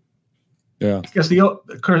 Yeah. Because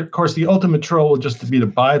of course, the ultimate troll will just be to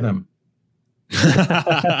buy them.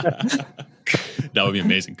 That would be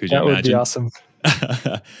amazing. Could you imagine? That would be awesome.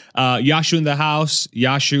 Yashu in the house.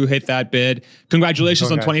 Yashu hit that bid.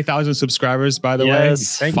 Congratulations on 20,000 subscribers, by the way.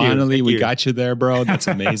 Thank Finally, you. we got you there, bro. That's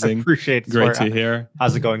amazing. Appreciate it. Great to hear.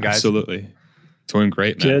 How's it going, guys? Absolutely. It's going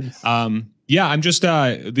great, man. Good. I'm just,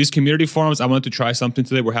 these community forums, I wanted to try something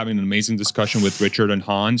today. We're having an amazing discussion with Richard and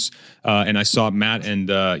Hans. And I saw Matt and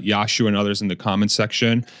Yashu and others in the comments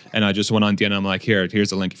section. And I just went on and I'm like, here's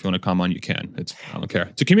the link. If you want to come on, you can. I don't care.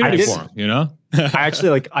 It's a community forum, I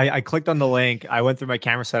actually I clicked on the link. I went through my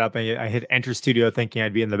camera setup and I hit enter studio thinking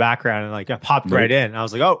I'd be in the background, and I popped right in. I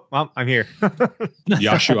was like, oh, well, I'm here.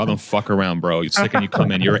 Yashu, I don't fuck around, bro. It's like when you come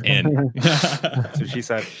in, you're in. That's what she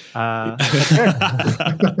said.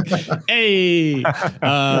 Hey.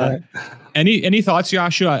 Any thoughts,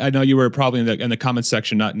 Yashu? I know you were probably in the comment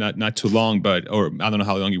section, not too long, or I don't know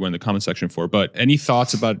how long you were in the comment section for. But any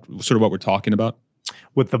thoughts about sort of what we're talking about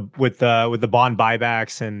with the bond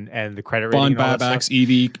buybacks and the credit bond rating,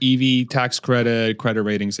 buybacks, EV tax credit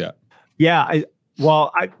ratings? Yeah.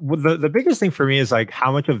 The biggest thing for me is like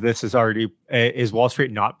how much of this is already is Wall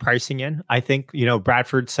Street not pricing in. I think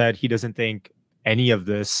Bradford said he doesn't think any of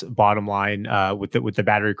this bottom line with the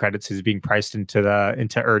battery credits is being priced into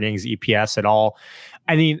earnings, EPS at all.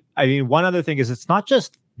 I mean, one other thing is it's not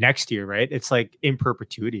just next year, right? It's like in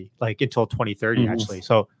perpetuity, like until 2030 actually.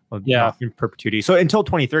 So not in perpetuity. So until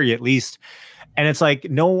 2030 at least. And it's like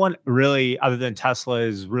no one really, other than Tesla,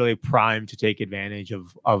 is really primed to take advantage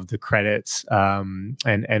of the credits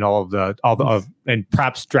and all the and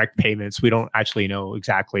perhaps direct payments. We don't actually know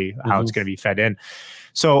exactly how it's going to be fed in.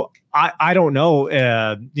 So I don't know.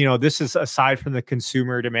 This is aside from the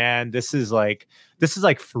consumer demand. This is like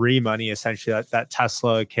free money essentially that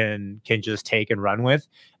Tesla can just take and run with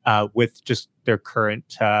just their current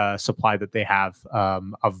supply that they have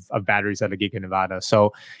of batteries at a Giga Nevada.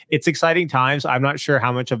 So it's exciting times. I'm not sure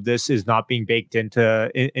how much of this is not being baked into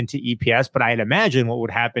EPS, but I'd imagine what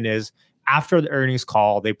would happen is after the earnings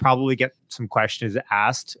call, they probably get some questions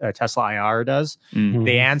asked. Tesla IR does. Mm-hmm.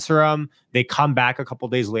 They answer them. They come back a couple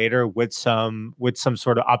of days later with some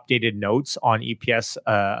sort of updated notes on EPS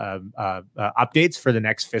updates for the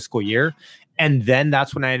next fiscal year. And then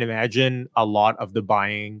that's when I'd imagine a lot of the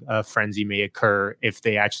buying frenzy may occur if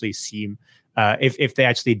they actually if they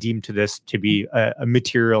actually deem to this to be a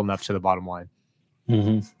material enough to the bottom line.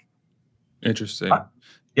 Mm-hmm. Interesting.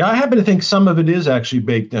 I happen to think some of it is actually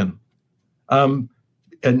baked in.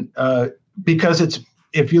 Because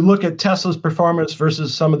if you look at Tesla's performance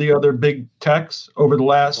versus some of the other big techs over the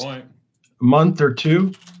last month or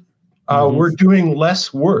two, we're doing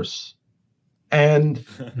less worse. And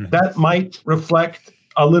that might reflect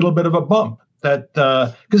a little bit of a bump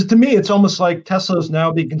because to me, it's almost like Tesla is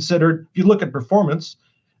now being considered, if you look at performance,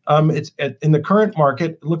 in the current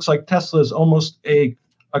market, it looks like Tesla is almost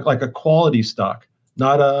like a quality stock,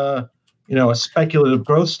 not a speculative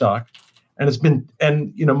growth stock. And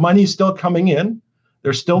money's still coming in.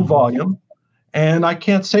 There's still volume. And I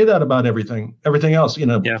can't say that about everything else,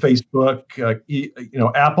 Facebook,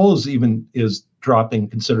 Apple is dropping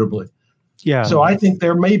considerably. Yeah. So I think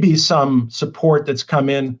there may be some support that's come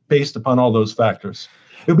in based upon all those factors.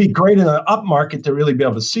 It would be great in an up market to really be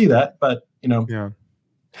able to see that, but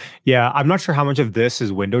Yeah, I'm not sure how much of this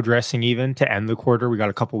is window dressing even to end the quarter. We got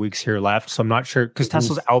a couple weeks here left. So I'm not sure because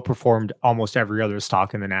Tesla's outperformed almost every other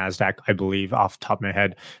stock in the NASDAQ, I believe, off the top of my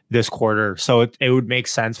head this quarter. So it would make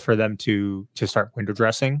sense for them to start window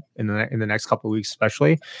dressing in the next couple of weeks,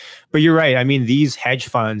 especially. But you're right. I mean, these hedge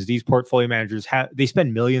funds, these portfolio managers, they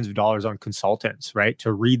spend millions of dollars on consultants, right?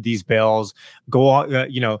 To read these bills, go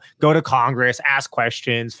to Congress, ask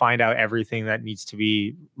questions, find out everything that needs to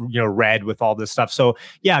be, read with all this stuff. So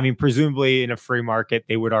yeah, I mean, presumably in a free market,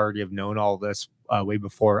 they would already have known all this way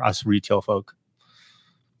before us retail folk.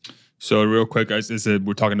 So real quick, guys,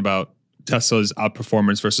 we're talking about Tesla's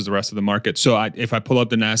outperformance versus the rest of the market. So if I pull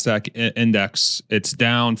up the NASDAQ index, it's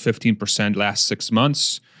down 15% last 6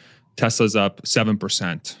 months. Tesla's up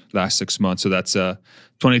 7% last 6 months. So that's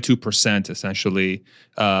 22% essentially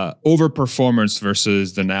overperformance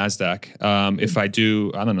versus the NASDAQ. If I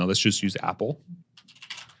do, I don't know, let's just use Apple,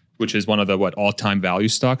 which is one of the all-time value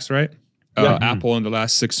stocks, right? Yeah. Apple in the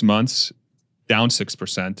last 6 months, down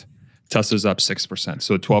 6%. Tesla's up 6%.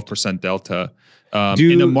 So a 12% delta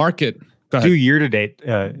in the market. Go ahead. Do year to date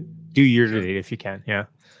if you can. Yeah.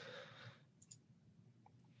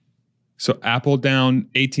 So Apple down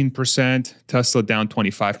 18%, Tesla down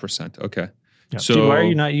 25%. Okay. Yeah. So dude, why are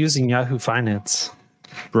you not using Yahoo Finance?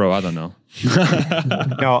 Bro, I don't know.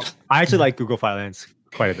 No, I actually like Google Finance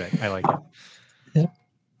quite a bit. I like it.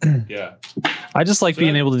 Yeah. I just like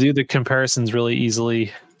being able to do the comparisons really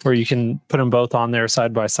easily where you can put them both on there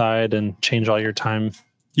side by side and change all your time.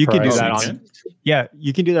 You can do that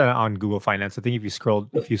you can do that on Google Finance. I think if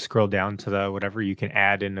you scroll down to the whatever, you can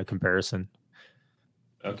add in a comparison.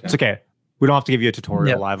 Okay. It's okay. We don't have to give you a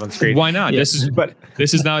tutorial live on screen. Why not? Yeah.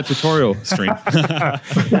 This is not a tutorial stream.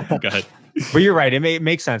 Go ahead. But you're right. It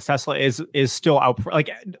makes sense. Tesla is still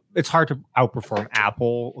it's hard to outperform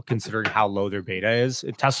Apple considering how low their beta is.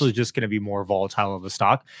 Tesla is just going to be more volatile of a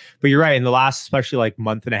stock. But you're right. In the last, especially like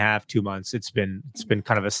month and a half, 2 months, it's been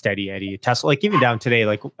kind of a steady eddy. Tesla, like even down today,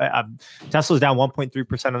 Tesla's down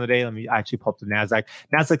 1.3% on the day. Let me actually pull up the NASDAQ.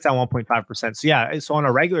 NASDAQ's down 1.5%. So yeah, so on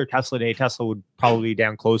a regular Tesla day, Tesla would probably be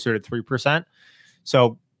down closer to 3%.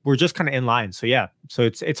 So we're just kind of in line. So yeah, so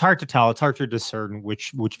it's hard to tell. It's hard to discern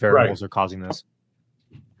which variables are causing this.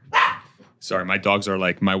 Sorry, my dogs are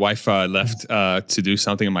like, my wife left to do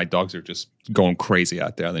something and my dogs are just going crazy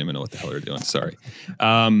out there. I don't even know what the hell they're doing. Sorry.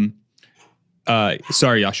 Sorry,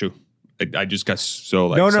 Yashu. I just got so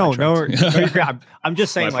like. No. I'm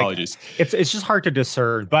just saying, my apologies. Like, it's just hard to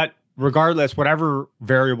discern, but regardless, whatever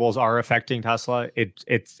variables are affecting Tesla,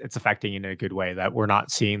 it's affecting in a good way that we're not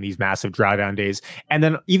seeing these massive drawdown days. And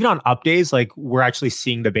then even on up days, like we're actually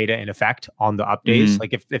seeing the beta in effect on the up days.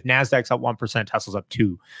 Like if NASDAQ's up 1%, Tesla's up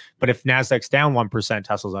 2%. But if NASDAQ's down 1%,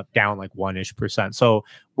 Tesla's up down like 1-ish%. So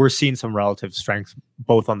we're seeing some relative strength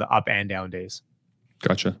both on the up and down days.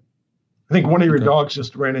 Gotcha. I think one of your dogs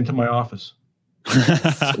just ran into my office.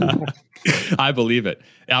 I believe it.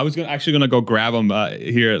 I was actually going to go grab him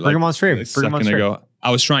here. Bring him on stream. Bring him on stream. Ago. I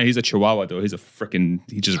was trying. He's a Chihuahua though. He's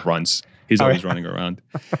he just runs. He's always running around.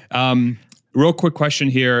 Real quick question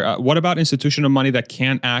here. What about institutional money that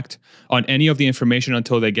can't act on any of the information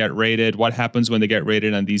until they get rated? What happens when they get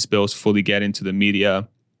rated and these bills fully get into the media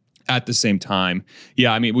at the same time?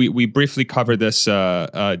 Yeah, I mean, we briefly covered this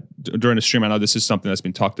during the stream. I know this is something that's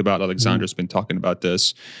been talked about. Alexandra's been talking about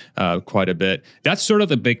this quite a bit. That's sort of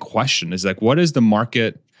the big question is like, what is the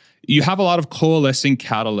market? You have a lot of coalescing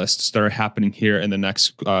catalysts that are happening here in the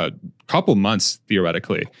next couple months,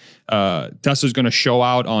 theoretically. Tesla's going to show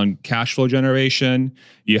out on cash flow generation.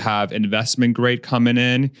 You have investment grade coming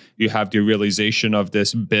in. You have the realization of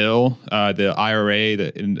this bill, the IRA,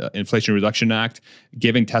 the Inflation Reduction Act,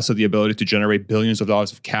 giving Tesla the ability to generate billions of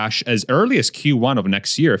dollars of cash as early as Q1 of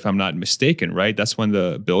next year, if I'm not mistaken, right? That's when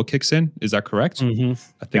the bill kicks in. Is that correct? Mm-hmm.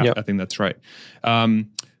 I think that's right.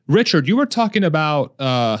 Richard, you were talking about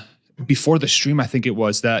before the stream, I think it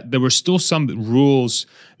was, that there were still some rules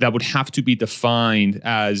that would have to be defined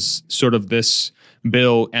as sort of this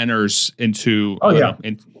bill enters into.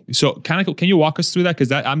 So can you walk us through that?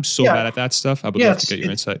 Because I'm so bad at that stuff. I would love to get your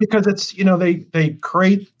insight. Because it's, they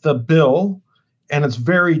create the bill and it's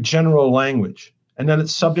very general language and then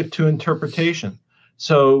it's subject to interpretation.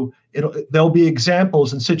 So there'll be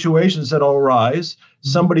examples and situations that'll arise.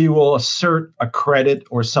 Somebody will assert a credit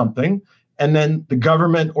or something, and then the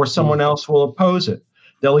government or someone else will oppose it.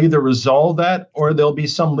 They'll either resolve that or there'll be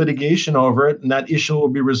some litigation over it, and that issue will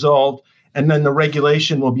be resolved, and then the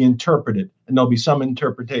regulation will be interpreted, and there'll be some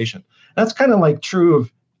interpretation. That's kind of like true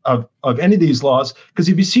of any of these laws, because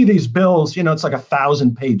if you see these bills, it's like a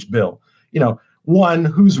 1,000-page bill. One,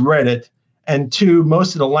 who's read it? And two,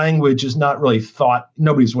 most of the language is not really thought.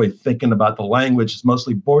 Nobody's really thinking about the language. It's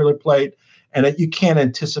mostly boilerplate, and you can't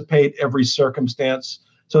anticipate every circumstance.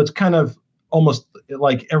 So it's kind of almost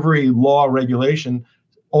like every law regulation,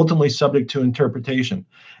 ultimately subject to interpretation.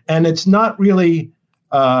 And it's not really,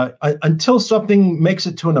 until something makes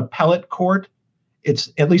it to an appellate court,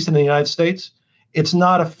 it's, at least in the United States, it's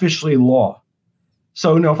not officially law.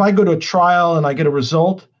 So, if I go to a trial and I get a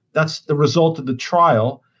result, that's the result of the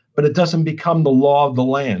trial, but it doesn't become the law of the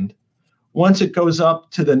land. Once it goes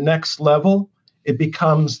up to the next level, it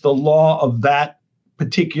becomes the law of that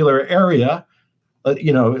particular area.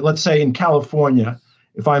 Let's say in California,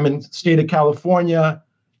 if I'm in the state of California,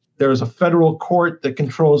 there's a federal court that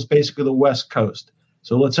controls basically the West Coast.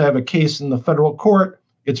 So let's say I have a case in the federal court,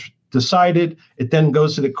 it's decided, it then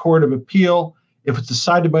goes to the Court of Appeal. If it's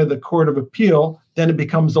decided by the Court of Appeal, then it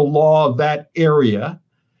becomes the law of that area.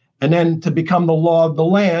 And then to become the law of the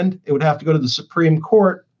land, it would have to go to the Supreme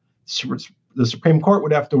Court. The Supreme Court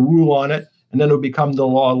would have to rule on it, and then it would become the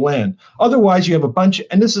law of land. Otherwise, you have a bunch,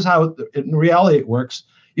 and this is how in reality it works,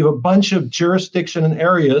 you have a bunch of jurisdiction and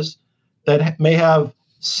areas that may have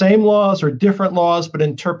same laws or different laws, but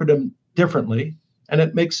interpret them differently, and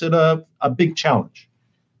it makes it a big challenge.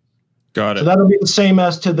 Got it. So that'll be the same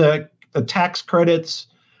as to the tax credits.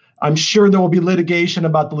 I'm sure there will be litigation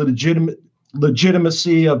about the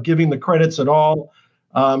legitimacy of giving the credits at all.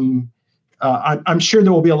 I'm sure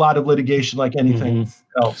there will be a lot of litigation like anything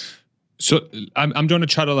else. So I'm going to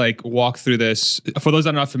try to walk through this. For those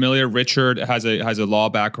that are not familiar, Richard has a law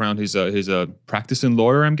background. He's a practicing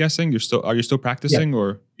lawyer. I'm guessing are you still practicing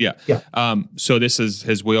or yeah. So this is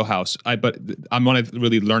his wheelhouse. But I want to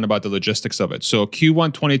really learn about the logistics of it. So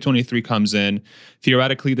Q1 2023 comes in.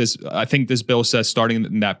 Theoretically, I think this bill says starting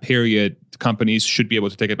in that period, companies should be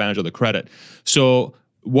able to take advantage of the credit. So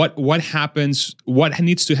what happens? What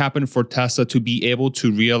needs to happen for Tesla to be able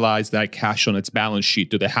to realize that cash on its balance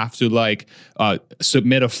sheet? Do they have to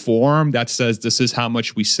submit a form that says this is how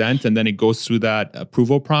much we sent, and then it goes through that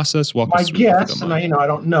approval process? My guess, and I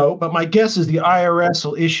don't know, but my guess is the IRS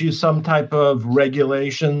will issue some type of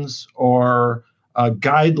regulations or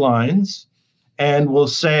guidelines, and will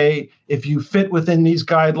say if you fit within these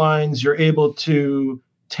guidelines, you're able to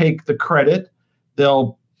take the credit.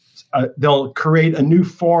 They'll create a new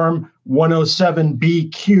form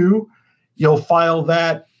 107BQ. You'll file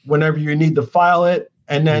that whenever you need to file it.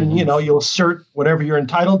 And then, you'll assert whatever you're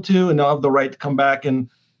entitled to, and they'll have the right to come back and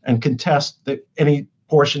contest any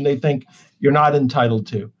portion they think you're not entitled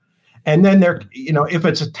to. And then if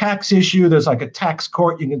it's a tax issue, there's like a tax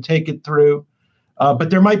court you can take it through. But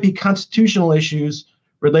there might be constitutional issues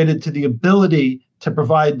related to the ability to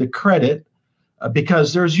provide the credit,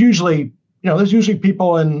 because there's usually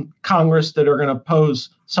people in Congress that are going to oppose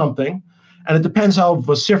something. And it depends how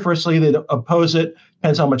vociferously they oppose it,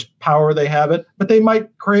 depends how much power they have it. But they might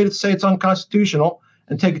say it's unconstitutional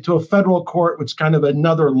and take it to a federal court, which is kind of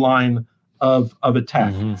another line of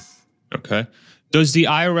attack. Okay. Does the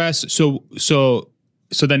IRS,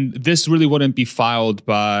 so then this really wouldn't be filed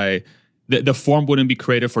by, the form wouldn't be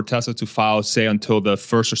created for Tesla to file, say, until the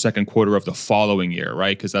first or second quarter of the following year,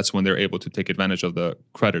 right? Because that's when they're able to take advantage of the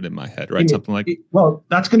credit, in my head, right? Something like. Well,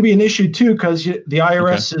 that's going to be an issue too, because the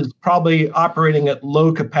IRS is probably operating at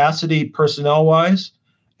low capacity personnel-wise,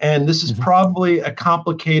 and this is probably a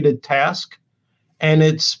complicated task. And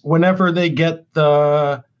it's whenever they get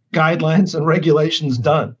the guidelines and regulations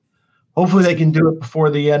done. Hopefully they can do it before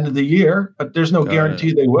the end of the year, but there's no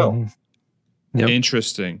guarantee they will. Yep.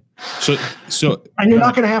 Interesting. So, and you're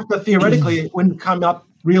not going to have to, theoretically, it wouldn't come up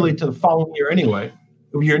really to the following year anyway. It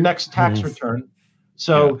would be your next tax return.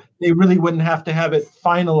 So they really wouldn't have to have it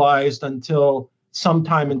finalized until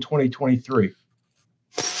sometime in 2023.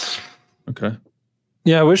 Okay.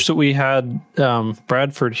 Yeah, I wish that we had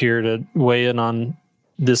Bradford here to weigh in on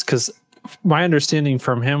this, because my understanding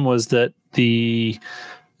from him was that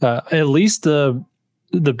at least the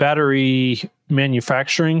battery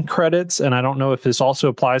manufacturing credits, and I don't know if this also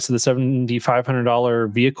applies to the $7,500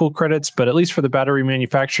 vehicle credits, but at least for the battery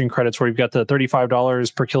manufacturing credits, where you've got the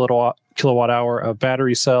 $35 per kilowatt hour of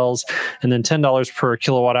battery cells, and then $10 per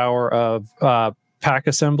kilowatt hour of pack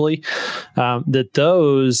assembly,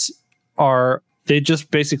 that they just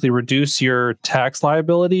basically reduce your tax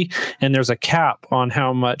liability, and there's a cap on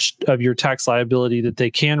how much of your tax liability that they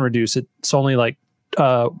can reduce. It's only like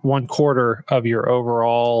 1/4 of your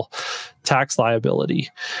overall tax liability.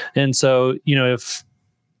 And so, if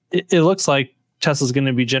it looks like Tesla's going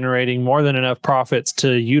to be generating more than enough profits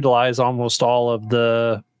to utilize almost all of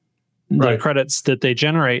the credits that they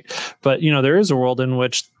generate. But, there is a world in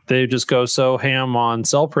which they just go so ham on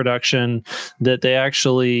cell production that they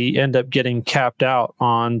actually end up getting capped out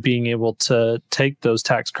on being able to take those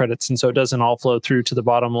tax credits. And so it doesn't all flow through to the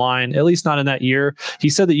bottom line, at least not in that year. He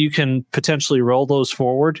said that you can potentially roll those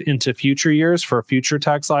forward into future years for future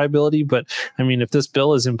tax liability. But I mean, if this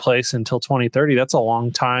bill is in place until 2030, that's a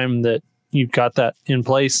long time that you've got that in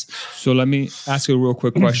place. So let me ask you a real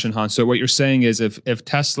quick question, Hans. So what you're saying is if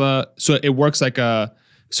Tesla, so it works like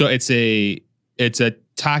it's a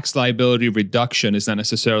tax liability reduction, is not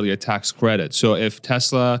necessarily a tax credit. So if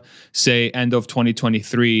Tesla, say end of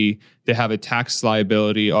 2023, they have a tax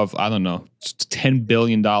liability of, I don't know, $10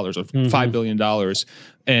 billion or $5 billion,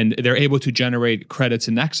 and they're able to generate credits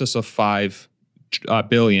in excess of $5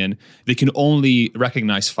 billion, they can only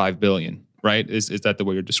recognize $5 billion, right? Is that the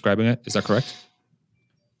way you're describing it? Is that correct?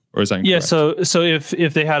 Or is that incorrect? Yeah, so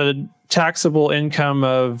if they had a taxable income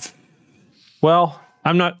of,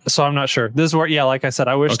 I'm not sure. This is where, like I said,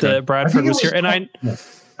 I wish that Bradford was here. And I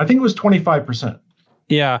think it was 25%.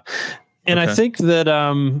 Yeah. And I think that,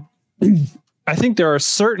 I think there are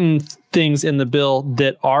certain things in the bill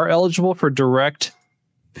that are eligible for direct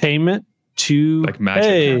payment to, like magic.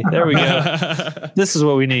 Hey, there we go. This is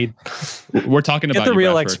what we need. We're talking about Get the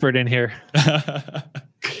real Bradford. expert in here.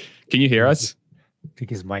 Can you hear us? I think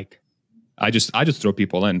his mic. I just throw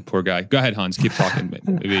people in. Poor guy. Go ahead, Hans. Keep talking.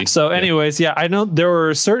 Maybe. So anyways, I know there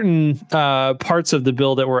were certain parts of the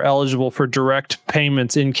bill that were eligible for direct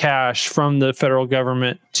payments in cash from the federal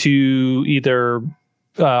government to either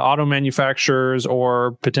auto manufacturers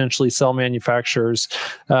or potentially cell manufacturers.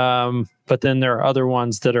 But then there are other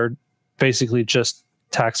ones that are basically just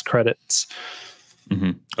tax credits.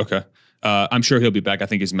 Mm-hmm. Okay. I'm sure he'll be back. I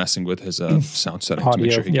think he's messing with his sound setting to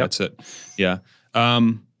make sure he gets it. Yeah.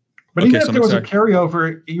 But even if there was a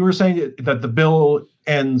carryover, you were saying that the bill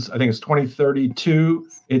ends, I think it's 2032,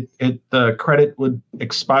 the credit would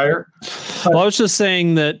expire. Well, I was just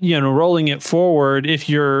saying that, rolling it forward, if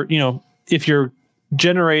you're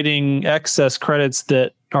generating excess credits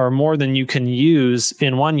that are more than you can use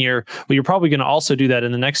in one year, well, you're probably going to also do that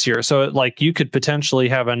in the next year. So you could potentially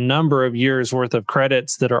have a number of years worth of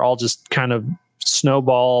credits that are all just kind of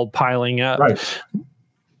snowball piling up. Right.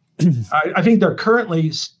 I think they're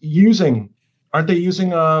currently aren't they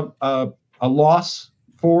using a loss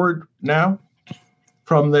forward now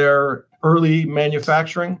from their early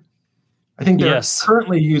manufacturing? I think they're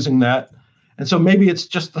currently using that. And so maybe it's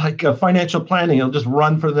just like a financial planning. It'll just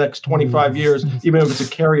run for the next 25 years, even if it's a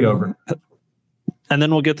carryover. And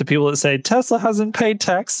then we'll get the people that say Tesla hasn't paid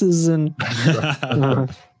taxes and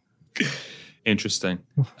Interesting.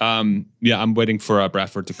 Yeah, I'm waiting for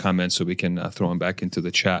Bradford to come in so we can throw him back into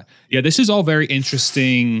the chat. Yeah, this is all very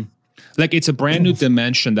interesting. Like, it's a brand new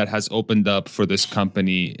dimension that has opened up for this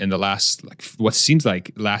company in the last, like, what seems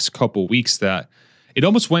like last couple weeks, that it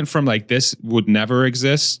almost went from like this would never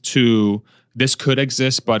exist to this could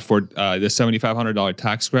exist, but for the $7,500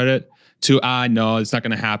 tax credit, to no, it's not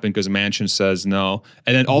going to happen because Manchin says no.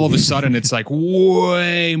 And then all of a sudden it's like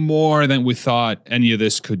way more than we thought any of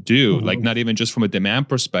this could do. Like, not even just from a demand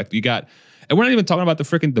perspective. And we're not even talking about the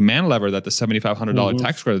freaking demand lever that the $7,500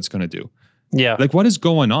 tax credit's going to do. Yeah. Like, what is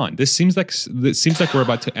going on? This seems like we're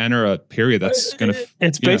about to enter a period that's going to...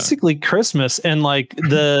 It's basically Christmas. And like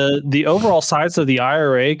the overall size of the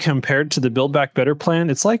IRA compared to the Build Back Better plan,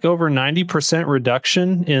 it's like over 90%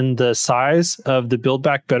 reduction in the size of the Build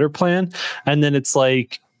Back Better plan. And then it's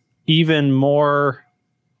like even more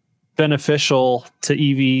beneficial to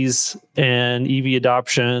EVs and EV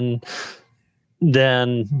adoption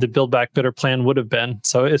than the Build Back Better plan would have been.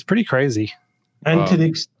 So it's pretty crazy. And to the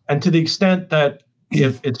extent that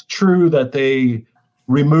if it's true that they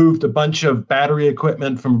removed a bunch of battery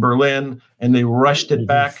equipment from Berlin and they rushed it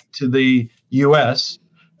back to the U.S.,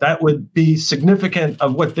 that would be significant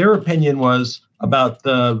of what their opinion was about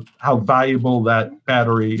how valuable that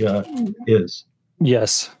battery is.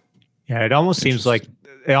 Yes. Yeah, it almost seems like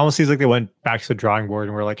they went back to the drawing board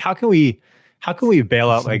and were like, how can we bail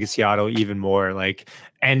out legacy auto even more? Like,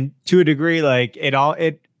 and to a degree, like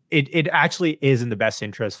it actually is in the best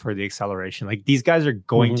interest for the acceleration. Like, these guys are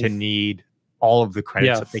going to need all of the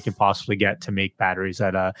credits that they can possibly get to make batteries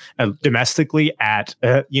at domestically at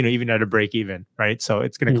even at a break even, right? So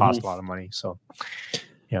it's going to cost a lot of money. So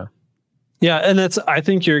yeah, and I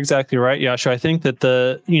think you're exactly right, Yashu. I think that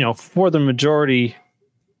for the majority,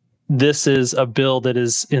 this is a bill that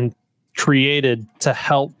is created to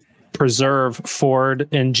help preserve Ford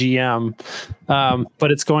and GM,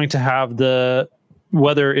 but it's going to have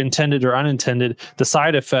whether intended or unintended, the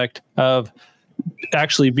side effect of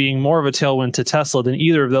actually being more of a tailwind to Tesla than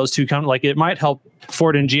either of those two companies. Like, it might help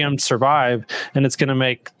Ford and GM survive, and it's going to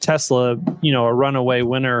make Tesla, a runaway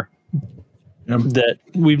winner that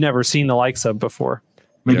we've never seen the likes of before.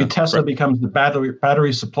 Maybe Tesla becomes the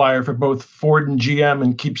battery supplier for both Ford and GM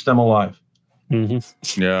and keeps them alive.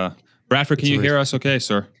 Yeah. Bradford, can you hear us okay,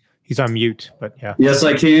 sir? He's on mute, but yeah. Yes,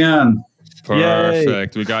 I can.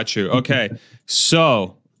 Perfect. Yay. We got you. Okay.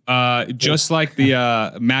 So, just like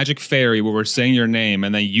the Magic Fairy, where we're saying your name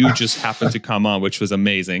and then you just happened to come on, which was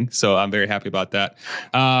amazing. So I'm very happy about that.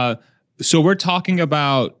 So we're talking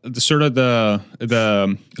about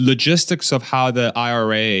the logistics of how the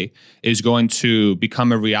IRA is going to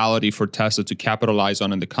become a reality for Tesla to capitalize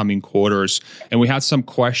on in the coming quarters. And we had some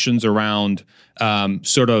questions around how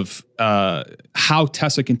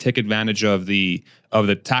Tesla can take advantage of the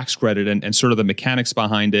tax credit and sort of the mechanics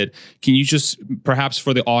behind it. Can you just, perhaps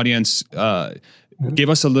for the audience,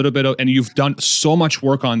 give us a little bit of, and you've done so much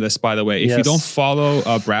work on this, by the way. If you don't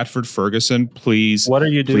follow Bradford Ferguson, please. What are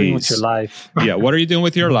you doing with your life? Yeah, what are you doing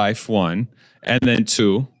with your life, one? And then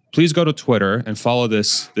two, please go to Twitter and follow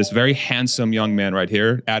this very handsome young man right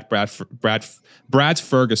here at Brad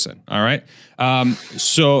Ferguson. All right.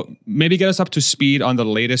 So maybe get us up to speed on the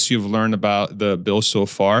latest you've learned about the bill so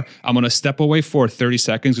far. I'm going to step away for 30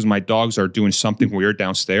 seconds because my dogs are doing something weird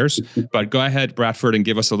downstairs. But go ahead, Bradford, and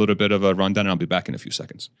give us a little bit of a rundown, and I'll be back in a few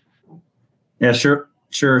seconds. Yeah, sure.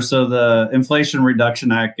 So the Inflation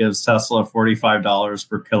Reduction Act gives Tesla $45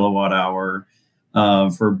 per kilowatt hour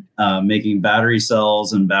for making battery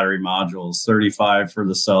cells and battery modules, 35 for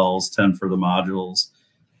the cells, 10 for the modules.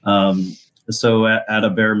 So at a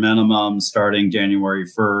bare minimum, starting January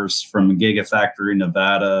 1st from Gigafactory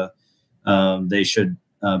Nevada, they should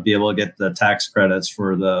be able to get the tax credits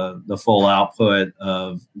for the full output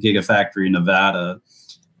of Gigafactory Nevada.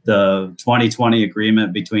 The 2020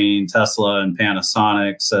 agreement between Tesla and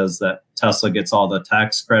Panasonic says that Tesla gets all the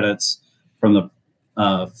tax credits from the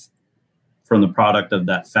product of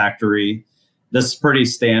that factory. This is pretty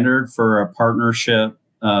standard for a partnership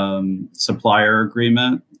supplier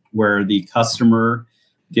agreement where the customer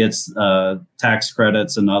gets tax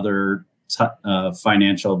credits and other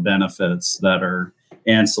financial benefits that are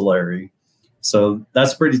ancillary. So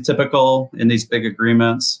that's pretty typical in these big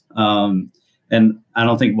agreements. And I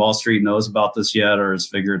don't think Wall Street knows about this yet or has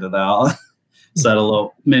figured it out. Said a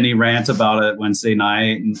little mini rant about it Wednesday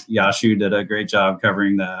night, and Yashu did a great job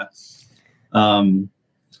covering that.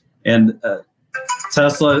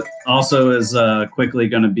 Tesla also is quickly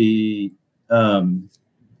going to be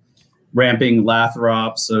ramping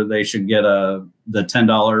Lathrop, so they should get the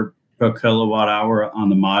 $10 per kilowatt hour on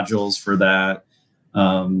the modules for that.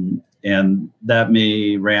 And that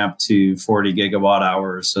may ramp to 40 gigawatt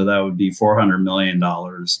hours. So that would be $400 million.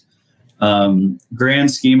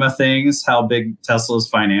 Grand scheme of things, how big Tesla's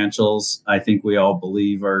financials, I think we all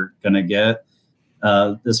believe are going to get.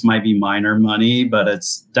 This might be minor money, but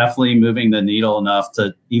it's definitely moving the needle enough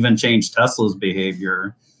to even change Tesla's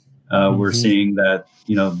behavior. We're seeing that,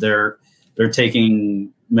 they're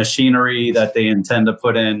taking machinery that they intend to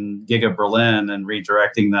put in Giga Berlin and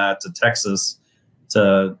redirecting that to Texas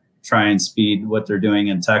to try and speed what they're doing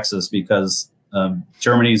in Texas, because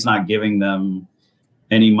Germany's not giving them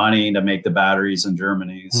any money to make the batteries in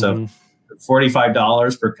Germany. So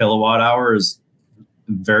 $45 per kilowatt hour is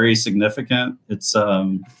very significant. It's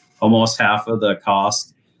almost half of the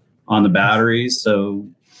cost on the batteries. So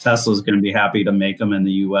Tesla's going to be happy to make them in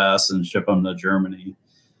the US and ship them to Germany.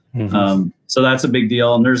 So that's a big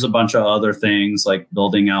deal. And there's a bunch of other things like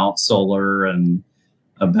building out solar and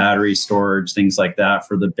battery storage, things like that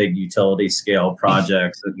for the big utility scale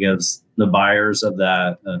projects. It gives the buyers of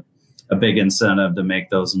that a big incentive to make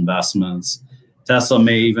those investments. Tesla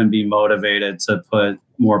may even be motivated to put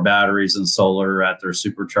more batteries and solar at their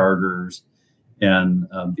superchargers and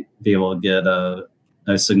be able to get a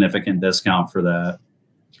significant discount for that.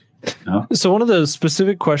 So one of the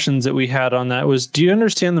specific questions that we had on that was, do you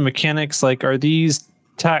understand the mechanics? Like, are these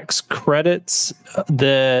tax credits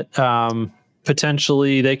that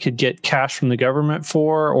potentially they could get cash from the government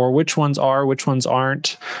for, or which ones are, which ones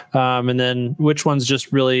aren't? And then which ones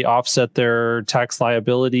just really offset their tax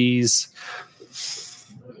liabilities?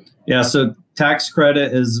 Yeah, so tax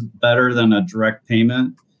credit is better than a direct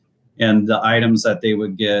payment. And the items that they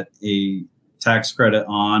would get a tax credit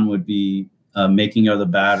on would be making of the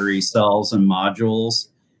battery cells and modules,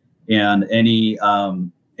 and any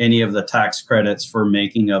of the tax credits for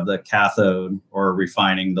making of the cathode or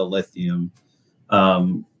refining the lithium.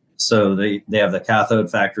 So they have the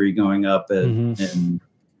cathode factory going up in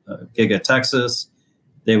Giga, Texas.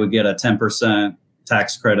 They would get a 10%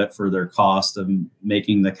 tax credit for their cost of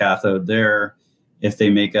making the cathode there. If they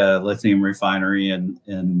make a lithium refinery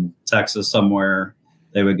in Texas somewhere,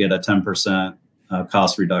 they would get a 10%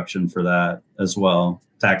 cost reduction for that as well,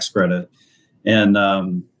 tax credit.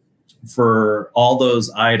 And for all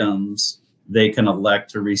those items, they can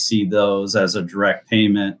elect to receive those as a direct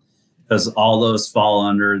payment, because all those fall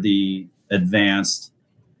under the advanced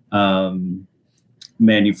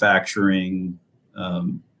manufacturing,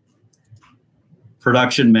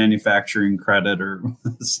 production manufacturing credit, or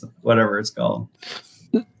whatever it's called.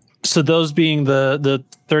 So those being the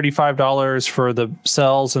 $35 for the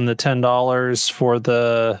cells and the $10 for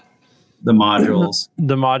the modules.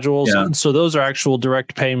 The modules. Yeah. So those are actual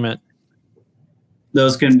direct payment.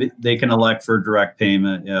 Those they can elect for direct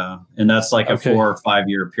payment, yeah, and that's like a 4 or 5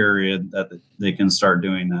 year period that they can start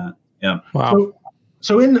doing that. Yeah. Wow.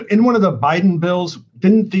 So in one of the Biden bills,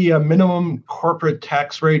 didn't the minimum corporate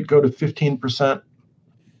tax rate go to 15%?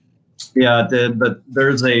 Yeah, it did, but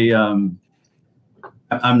there's I'm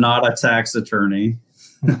not a tax attorney,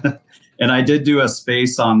 and I did do a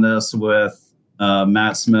space on this with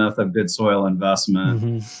Matt Smith of Good Soil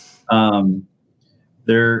Investment. Let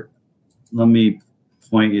me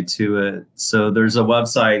point you to it. So there's a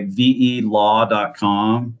website,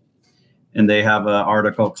 velaw.com, and they have an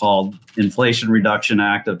article called Inflation Reduction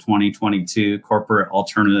Act of 2022, Corporate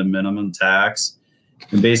Alternative Minimum Tax.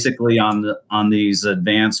 And basically on these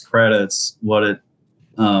advanced credits, what it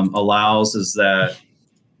allows is that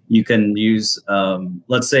you can use,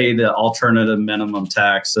 let's say the alternative minimum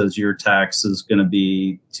tax says your tax is going to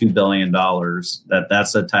be $2 billion,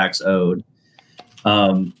 that's a tax owed.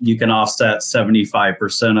 You can offset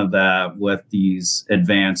 75% of that with these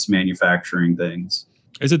advanced manufacturing things.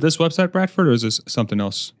 Is it this website, Bradford, or is this something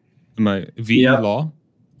else? Am I VE Law?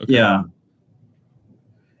 Okay. Yeah.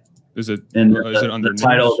 Is it under the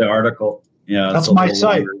title of the article? Yeah, that's my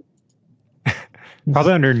site.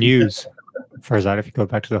 Probably under news. For that, if you go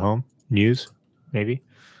back to the home, news, maybe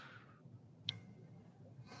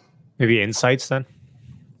insights then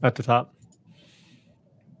at the top.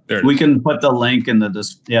 We can put the link in the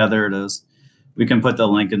there it is. We can put the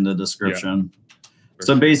link in the description. Yeah.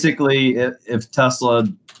 So basically, if Tesla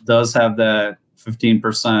does have that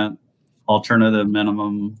 15% alternative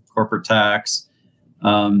minimum corporate tax,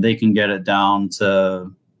 they can get it down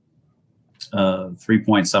to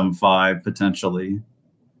 3.75 potentially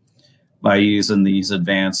by using these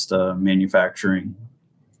advanced manufacturing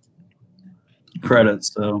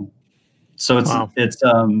credits. So So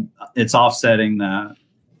it's offsetting that.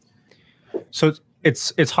 So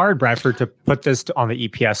it's hard, Bradford, to put this on the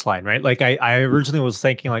EPS line, right? Like I originally was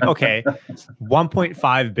thinking like, okay,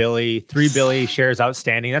 1.5 billion, 3 billion shares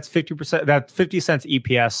outstanding. That's 50%. That's 50 cents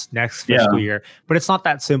EPS next fiscal year. But it's not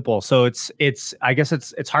that simple. So I guess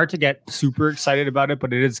it's hard to get super excited about it,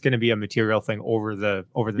 but it is going to be a material thing over the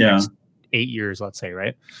next 8 years, let's say,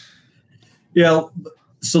 right? Yeah.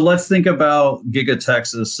 So let's think about Giga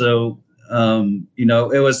Texas. So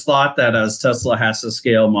it was thought that as Tesla has to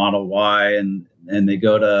scale Model Y and they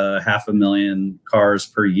go to 500,000 cars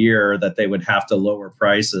per year, that they would have to lower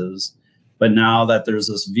prices. But now that there's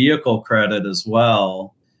this vehicle credit as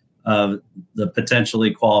well, the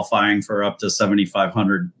potentially qualifying for up to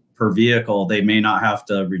 7,500 per vehicle, they may not have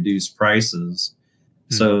to reduce prices.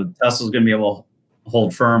 Mm-hmm. So Tesla's going to be able to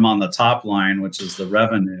hold firm on the top line, which is the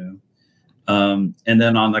revenue. And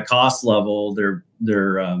then on the cost level, their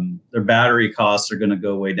battery costs are going to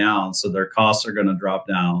go way down. So their costs are going to drop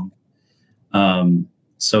down.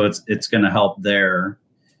 So it's going to help there.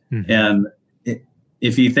 Mm-hmm. And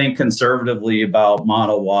if you think conservatively about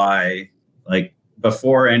Model Y, like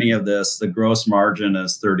before any of this, the gross margin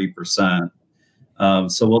is 30%.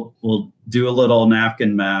 So we'll do a little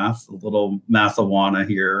napkin math, a little mathawana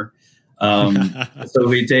here. So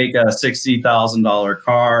we take a $60,000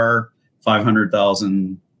 car,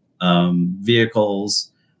 500,000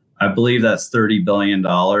 vehicles. I believe that's $30 billion.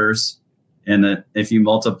 And if you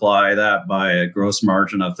multiply that by a gross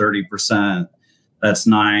margin of 30%, that's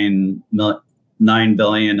 $9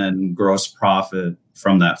 billion in gross profit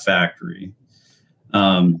from that factory.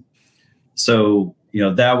 So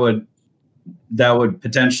that would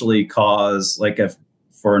potentially cause, like, if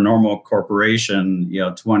for a normal corporation,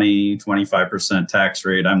 20-25% tax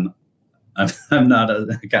rate. I'm not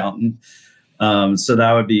an accountant. So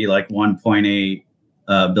that would be like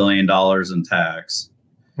 $1.8 billion in tax.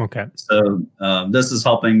 Okay. So this is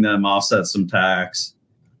helping them offset some tax.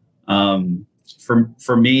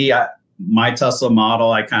 For me, my Tesla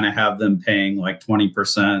model, I kind of have them paying like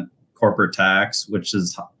 20% corporate tax, which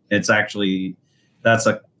is, that's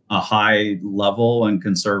a high level and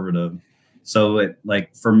conservative. So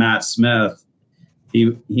for Matt Smith,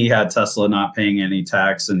 he had Tesla not paying any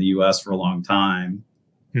tax in the U.S. for a long time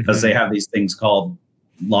because they have these things called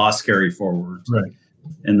loss carry forwards. Right.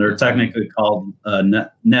 And they're technically called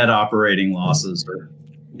net operating losses, or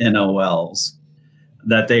NOLs,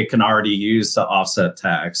 that they can already use to offset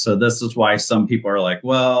tax. So this is why some people are like,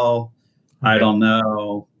 well, I don't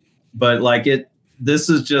know. But it's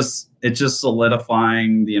just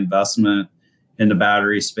solidifying the investment in the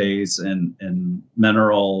battery space and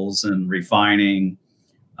minerals and refining.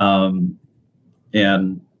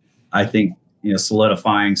 And I think,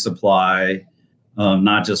 solidifying supply,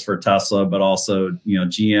 not just for Tesla, but also,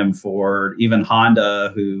 GM, Ford, even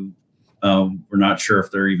Honda, who we're not sure if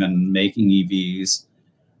they're even making EVs.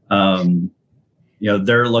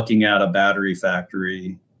 They're looking at a battery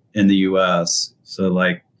factory in the US. So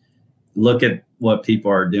look at what people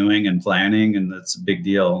are doing and planning, and that's a big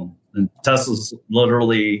deal. And Tesla's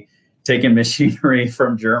literally taking machinery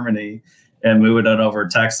from Germany and moving it over to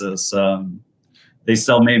Texas. They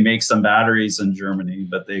still may make some batteries in Germany,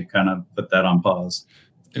 but they kind of put that on pause.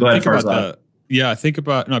 Go ahead, Farzad.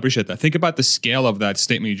 I appreciate that. Think about the scale of that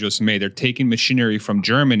statement you just made. They're taking machinery from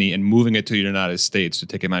Germany and moving it to the United States to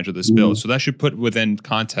take advantage of this bill. So that should put within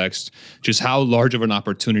context just how large of an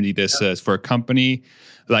opportunity this is for a company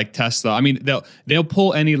like Tesla. I mean, they'll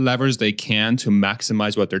pull any levers they can to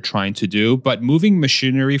maximize what they're trying to do, but moving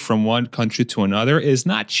machinery from one country to another is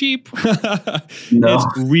not cheap.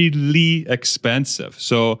 It's really expensive.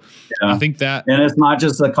 So I think that, and it's not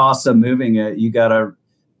just the cost of moving it. You got to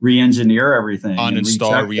re-engineer everything,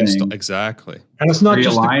 reinstall. Exactly. And it's not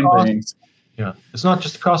just the cost. Things. Yeah, it's not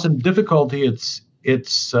just the cost and difficulty.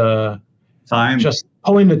 It's time. Just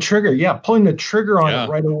pulling the trigger. Yeah, pulling the trigger on it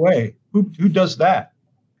right away. Who does that?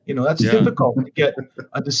 That's difficult to get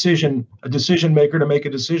a decision maker to make a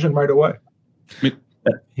decision right away.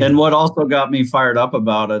 And what also got me fired up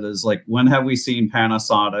about it is, when have we seen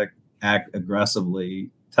Panasonic act aggressively?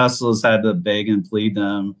 Tesla's had to beg and plead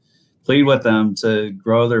with them to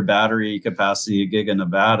grow their battery capacity at Giga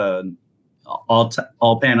Nevada. And all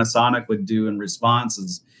Panasonic would do in response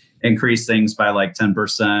is increase things by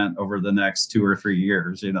 10% over the next 2 or 3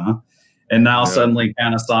 years, And now suddenly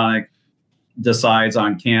Panasonic decides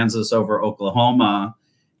on Kansas over Oklahoma,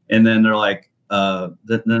 and then they're like, then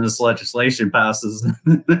this legislation passes.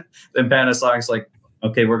 Then Panasonic's like,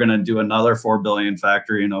 okay, we're going to do another $4 billion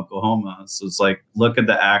factory in Oklahoma. So it's look at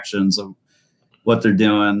the actions of what they're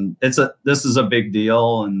doing. This is a big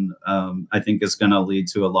deal, and I think it's going to lead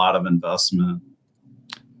to a lot of investment.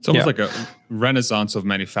 It's almost like a renaissance of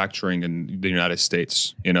manufacturing in the United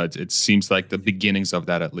States. You know, it seems like the beginnings of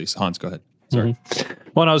that, at least. Hans, go ahead. Sorry.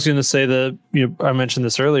 Well, I was going to say I mentioned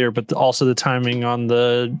this earlier, but also the timing on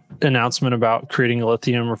the announcement about creating a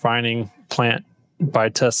lithium refining plant by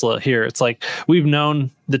Tesla here. It's like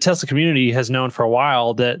the Tesla community has known for a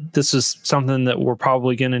while that this is something that we're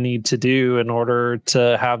probably going to need to do in order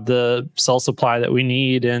to have the cell supply that we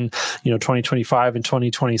need in 2025 and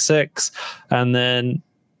 2026. And then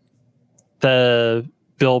the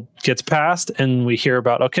bill gets passed and we hear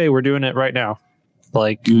about, okay, we're doing it right now.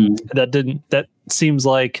 Like that seems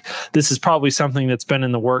like this is probably something that's been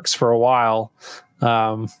in the works for a while.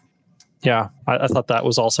 I thought that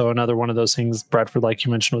was also another one of those things, Bradford, like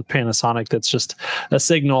you mentioned with Panasonic, that's just a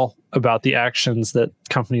signal about the actions that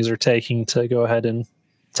companies are taking to go ahead and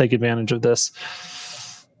take advantage of this.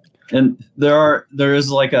 And there is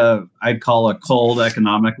like I'd call a cold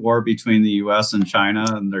economic war between the US and China,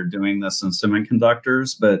 and they're doing this in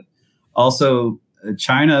semiconductors. But also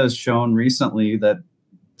China has shown recently that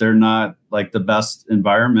they're not like the best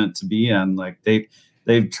environment to be in. Like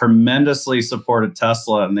they've tremendously supported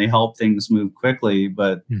Tesla and they help things move quickly,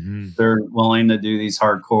 but they're willing to do these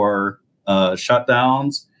hardcore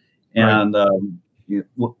shutdowns. And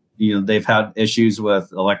they've had issues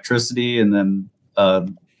with electricity, and then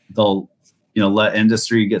they'll let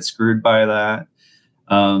industry get screwed by that.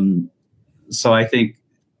 So I think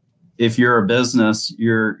if you're a business,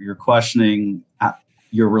 you're questioning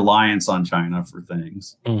your reliance on China for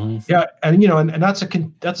things. Yeah, and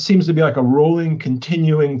that seems to be like a rolling,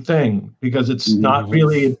 continuing thing, because it's not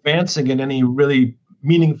really advancing in any really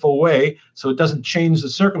meaningful way, so it doesn't change the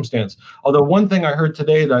circumstance. Although one thing I heard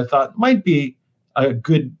today that I thought might be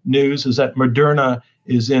good news is that Moderna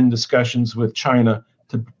is in discussions with China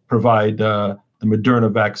to provide the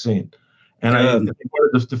Moderna vaccine. And I think one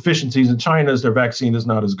of the deficiencies in China is their vaccine is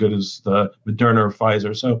not as good as the Moderna or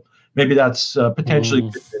Pfizer. So maybe that's potentially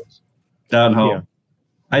good news. That hope. Yeah.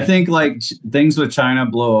 I think like things with China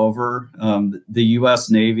blow over. The U.S.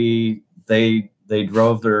 Navy, they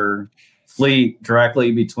drove their fleet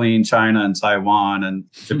directly between China and Taiwan,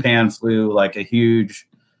 and Japan flew like a huge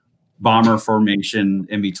bomber formation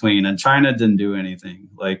in between, and China didn't do anything.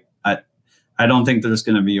 Like I don't think there's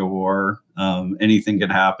going to be a war. Anything can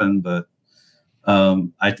happen, but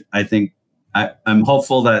I think I'm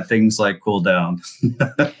hopeful that things like cool down.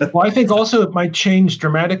 Well, I think also it might change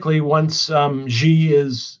dramatically once Xi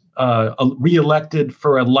is reelected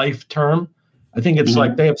for a life term. I think it's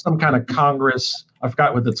like they have some kind of Congress. I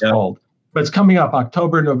forgot what it's called, but it's coming up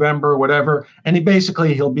October, November, whatever. And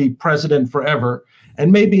he'll be president forever.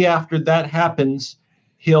 And maybe after that happens,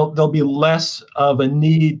 there'll be less of a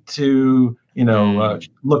need to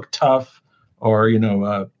look tough or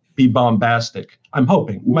be bombastic. I'm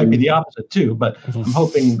hoping. It might be the opposite too, but I'm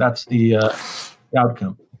hoping that's the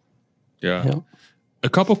outcome. Yeah. A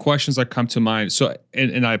couple questions that come to mind. So,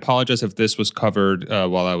 and I apologize if this was covered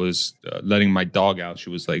while I was letting my dog out. She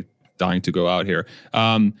was like dying to go out here.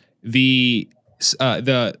 The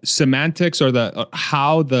semantics or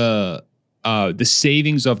how the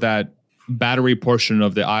savings of that battery portion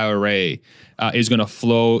of the IRA is going to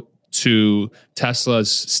flow to Tesla's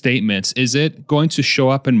statements. Is it going to show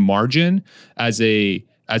up in margin as a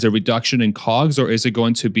reduction in COGS, or is it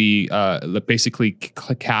going to be basically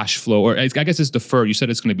cash flow? Or I guess it's deferred. You said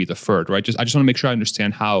it's going to be deferred, right? I just want to make sure I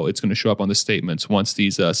understand how it's going to show up on the statements once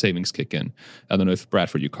these savings kick in. I don't know if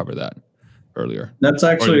Bradford, you covered that earlier. That's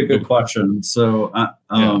actually a good question. So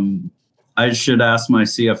I should ask my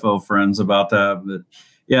CFO friends about that. But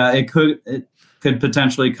yeah, it could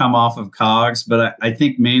potentially come off of COGS, but I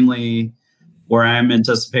think mainly where I'm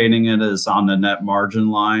anticipating it is on the net margin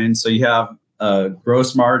line. So you have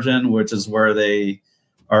gross margin, which is where they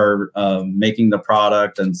are making the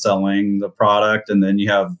product and selling the product. And then you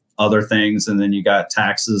have other things, and then you got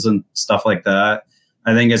taxes and stuff like that.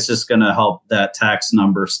 I think it's just going to help that tax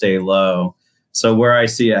number stay low. So where I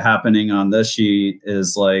see it happening on this sheet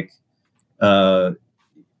is like after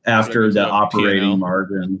the operating P&L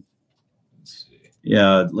margin.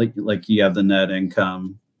 Yeah, like you have the net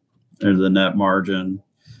income or the net margin.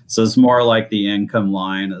 So it's more like the income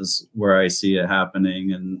line is where I see it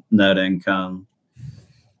happening, and net income.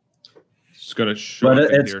 It's gonna show.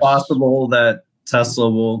 But it's possible that Tesla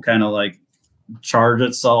will kind of like charge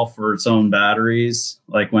itself for its own batteries,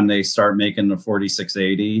 like when they start making the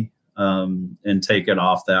 4680, and take it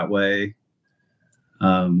off that way.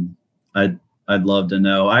 I'd love to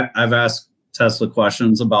know. I've asked Tesla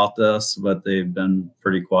questions about this, but they've been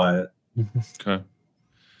pretty quiet. Okay.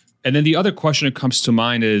 And then the other question that comes to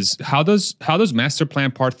mind is how does Master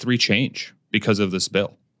Plan Part 3 change because of this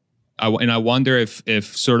bill? And I wonder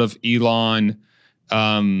if sort of Elon,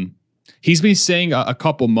 he's been saying a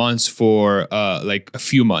couple months for like a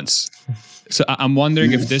few months. So I'm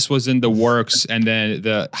wondering if this was in the works, and then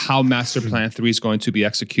how Master Plan 3 is going to be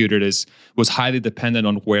executed was highly dependent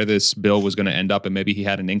on where this bill was going to end up, and maybe he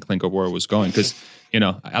had an inkling of where it was going. Because I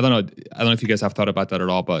don't know if you guys have thought about that at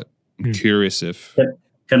all, but I'm curious if.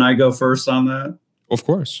 Can I go first on that? Of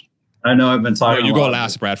course. I know I've been talking. You go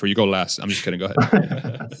last, Bradford. You go last. I'm just kidding. Go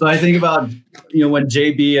ahead. So I think about when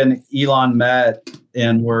JB and Elon met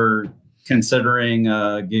and were considering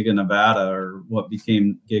Giga Nevada, or what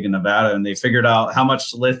became Giga Nevada, and they figured out how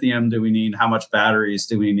much lithium do we need, how much batteries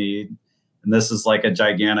do we need, and this is like a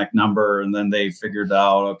gigantic number. And then they figured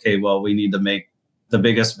out, okay, well, we need to make the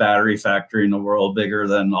biggest battery factory in the world, bigger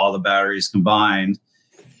than all the batteries combined,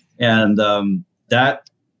 and that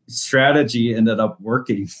strategy ended up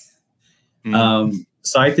working.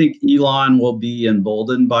 So I think Elon will be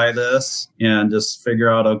emboldened by this and just figure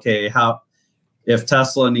out, okay, if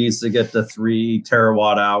Tesla needs to get to 3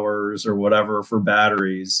 terawatt hours or whatever for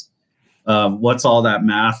batteries, what's all that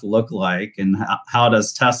math look like, and how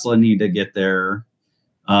does Tesla need to get there?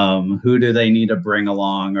 Who do they need to bring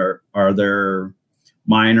along? Or are there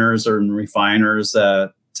miners or refiners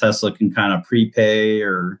that Tesla can kind of prepay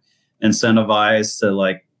or incentivize to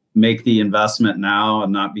like make the investment now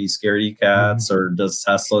and not be scaredy cats? Or does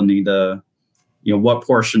Tesla need to, what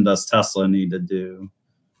portion does Tesla need to do?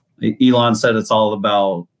 Elon said it's all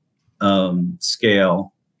about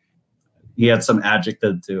scale. He had some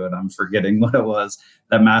adjective to it. I'm forgetting what it was.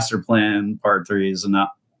 That Master Plan Part 3 is not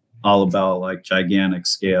all about like gigantic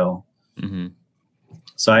scale. Mm-hmm.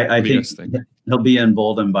 So I think he'll be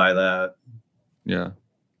emboldened by that. Yeah.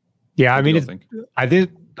 Yeah. I mean, I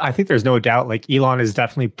think there's no doubt, like Elon is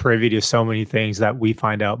definitely privy to so many things that we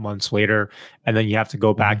find out months later. And then you have to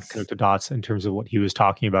go back and connect the dots in terms of what he was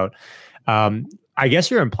talking about. I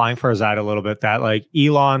guess you're implying for Azad a little bit that like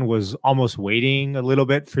Elon was almost waiting a little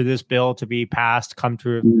bit for this bill to be passed, come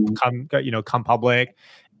public.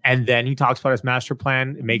 And then he talks about his master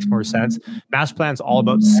plan. It makes more sense. Master plan is all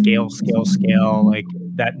about scale, like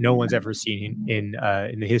that no one's ever seen in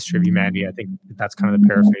the history of humanity. I think that's kind of the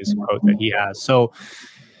paraphrase quote that he has. So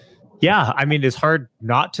yeah, I mean, it's hard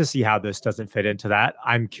not to see how this doesn't fit into that.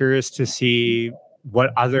 I'm curious to see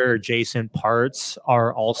what other adjacent parts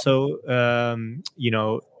are also,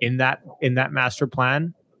 in that master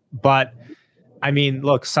plan. But I mean,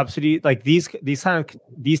 look, subsidy, like these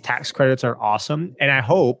tax credits are awesome. And I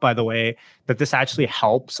hope, by the way, that this actually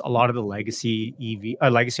helps a lot of the legacy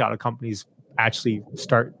auto companies actually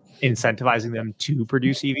start incentivizing them to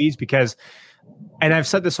produce EVs, because, and I've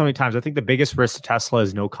said this so many times, I think the biggest risk to Tesla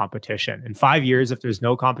is no competition. In 5 years, if there's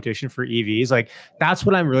no competition for EVs, like that's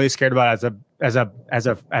what I'm really scared about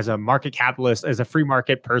as a market capitalist, as a free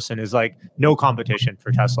market person, is like no competition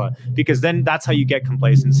for Tesla, because then that's how you get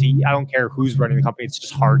complacency. I don't care who's running the company; it's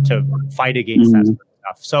just hard to fight against that sort of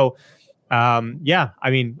stuff. So, yeah,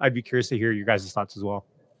 I mean, I'd be curious to hear your guys' thoughts as well.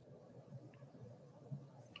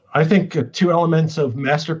 I think 2 elements of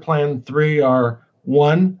Master Plan 3 are: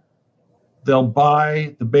 one, they'll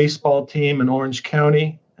buy the baseball team in Orange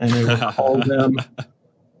County and they will call them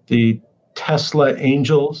the Tesla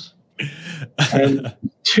Angels. And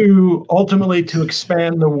 2, ultimately to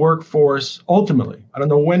expand the workforce. Ultimately, I don't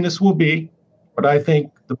know when this will be, but I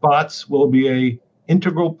think the bots will be an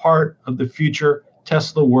integral part of the future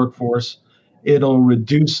Tesla workforce. It'll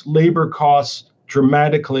reduce labor costs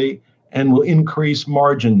dramatically and will increase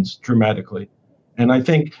margins dramatically. And I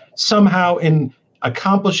think somehow in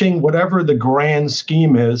accomplishing whatever the grand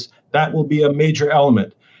scheme is, that will be a major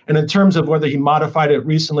element. And in terms of whether he modified it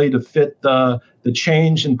recently to fit the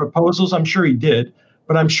change in proposals, I'm sure he did.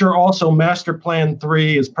 But I'm sure also Master Plan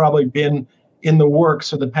 3 has probably been in the works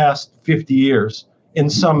for the past 50 years in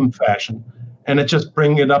some fashion. And it's just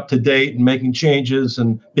bringing it up to date and making changes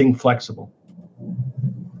and being flexible.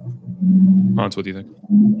 Hans, what do you think?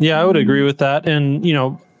 Yeah, I would agree with that. And,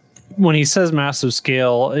 when he says massive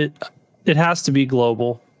scale, it has to be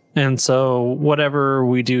global. And so whatever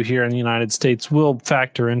we do here in the United States will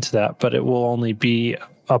factor into that, but it will only be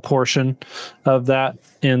a portion of that.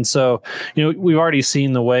 And so, we've already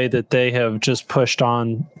seen the way that they have just pushed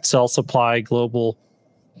on cell supply global.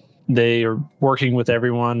 They are working with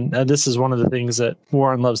everyone. This is one of the things that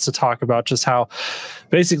Warren loves to talk about, just how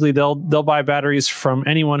basically they'll buy batteries from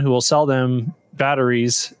anyone who will sell them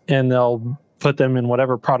batteries, and they'll put them in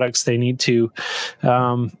whatever products they need to.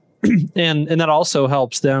 And that also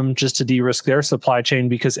helps them just to de-risk their supply chain,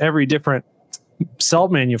 because every different cell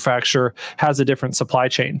manufacturer has a different supply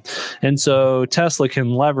chain. And so Tesla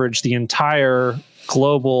can leverage the entire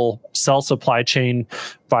global cell supply chain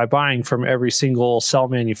by buying from every single cell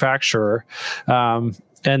manufacturer. And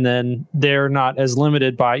then they're not as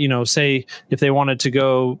limited by, say if they wanted to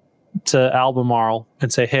go to Albemarle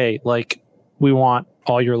and say, hey, like, we want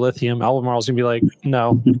all your lithium. Albemarle's gonna be like,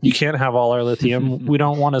 no, you can't have all our lithium. We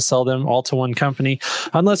don't want to sell them all to one company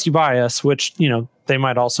unless you buy us, which, they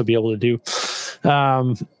might also be able to do.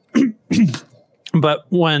 But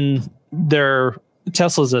when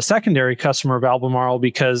Tesla's a secondary customer of Albemarle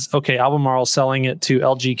because, Albemarle's selling it to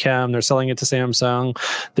LG Chem, they're selling it to Samsung,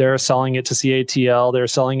 they're selling it to CATL, they're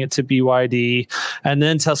selling it to BYD, and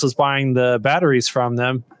then Tesla's buying the batteries from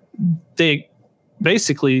them. They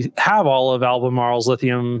basically have all of Albemarle's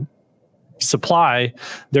lithium supply.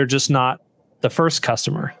 They're just not the first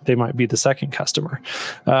customer. They might be the second customer.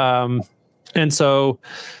 And so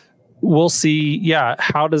we'll see,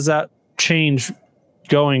 how does that change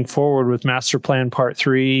going forward with Master Plan Part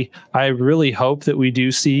 3? I really hope that we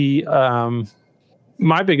do see,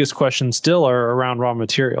 my biggest questions still are around raw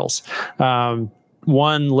materials.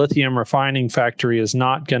 One lithium refining factory is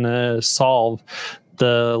not going to solve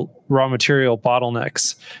the raw material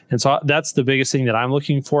bottlenecks. And so that's the biggest thing that I'm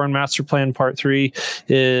looking for in Master Plan Part 3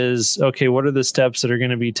 is, what are the steps that are going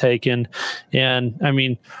to be taken? And I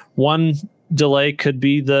mean, one delay could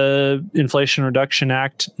be the Inflation Reduction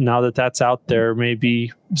Act. Now that that's out there,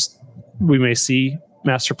 maybe we may see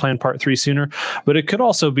Master Plan Part 3 sooner, but it could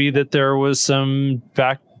also be that there was some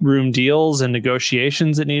backroom deals and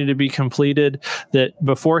negotiations that needed to be completed, that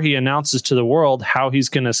before he announces to the world how he's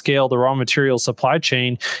going to scale the raw material supply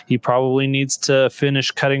chain, he probably needs to finish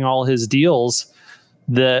cutting all his deals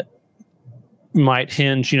that might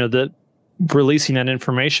hinge, that releasing that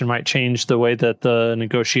information might change the way that the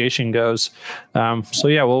negotiation goes. We'll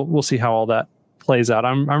see how all that plays out.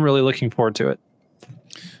 I'm really looking forward to it.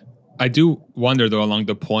 I do wonder, though, along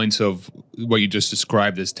the points of what you just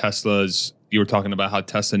described as Tesla's, you were talking about how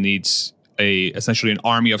Tesla needs essentially an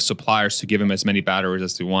army of suppliers to give him as many batteries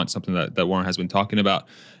as they want, something that Warren has been talking about.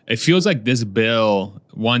 It feels like this bill,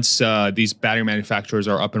 once these battery manufacturers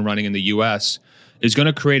are up and running in the U.S., is going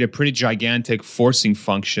to create a pretty gigantic forcing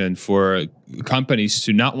function for companies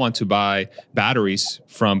to not want to buy batteries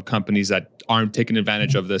from companies that aren't taking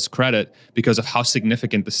advantage of this credit because of how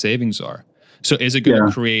significant the savings are. So is it going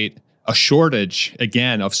to create a shortage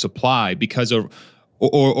again of supply because of,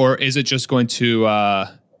 or is it just going to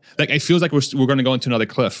it feels like we're going to go into another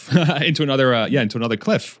cliff, into another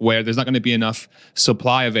cliff where there's not going to be enough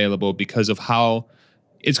supply available because of how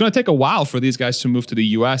it's going to take a while for these guys to move to the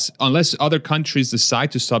U.S. unless other countries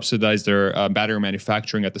decide to subsidize their battery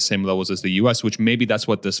manufacturing at the same levels as the U.S., which maybe that's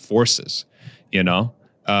what this forces. That's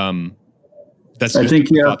I think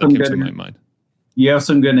the thought that came to my mind. You have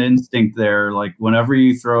some good instinct there. Like whenever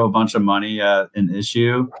you throw a bunch of money at an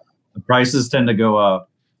issue, the prices tend to go up.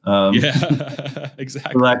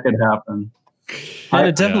 Exactly. So that could happen. And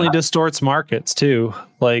it definitely distorts markets too,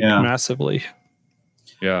 massively.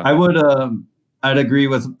 Yeah. I'd agree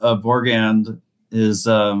with Borgand is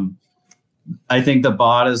I think the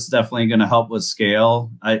bot is definitely going to help with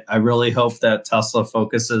scale. I really hope that Tesla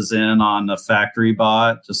focuses in on the factory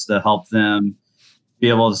bot just to help them be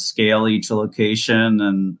able to scale each location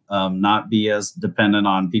and not be as dependent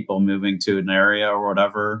on people moving to an area or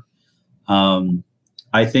whatever.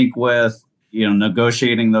 I think with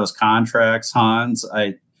negotiating those contracts, Hans,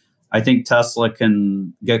 I think Tesla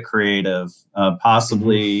can get creative.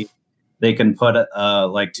 Possibly they can put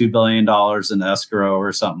like $2 billion in escrow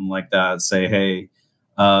or something like that. Say, hey,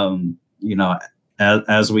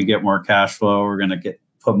 as we get more cash flow, we're going to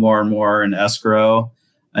put more and more in escrow.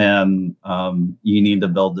 And you need to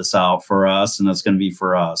build this out for us, and it's going to be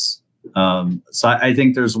for us. So I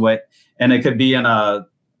think there's way, and it could be in a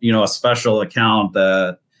special account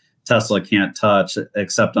that Tesla can't touch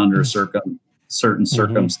except under certain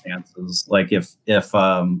circumstances, like if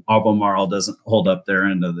Albemarle doesn't hold up their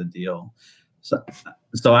end of the deal. So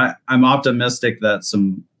I'm optimistic that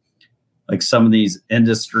some of these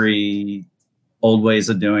industry old ways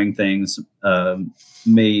of doing things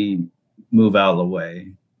may move out of the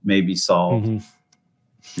way. May be solved.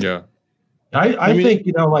 Mm-hmm. Yeah. I think,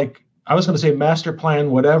 I was going to say master plan,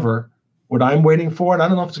 whatever, what I'm waiting for, and I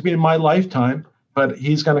don't know if it's going to be in my lifetime, but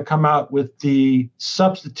he's going to come out with the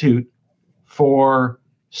substitute for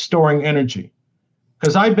storing energy.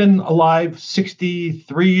 Because I've been alive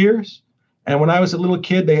 63 years, and when I was a little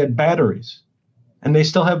kid, they had batteries, and they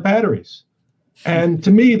still have batteries. And to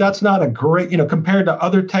me, that's not a great, compared to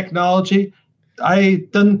other technology,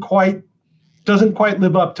 doesn't quite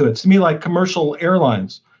live up to it. It's to me like commercial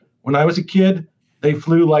airlines. When I was a kid, they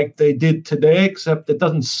flew like they did today, except it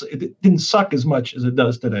didn't suck as much as it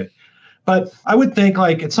does today. But I would think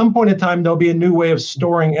like at some point in time, there'll be a new way of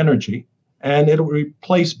storing energy, and it'll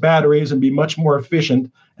replace batteries and be much more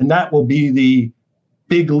efficient. And that will be the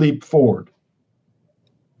big leap forward.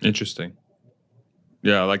 Interesting.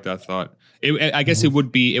 Yeah, I like that thought. I guess it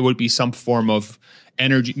would be some form of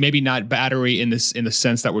energy, maybe not battery in the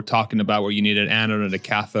sense that we're talking about, where you need an anode and a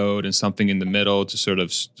cathode and something in the middle to sort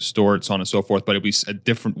of store it, so on and so forth. But it'd be a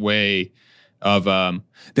different way of.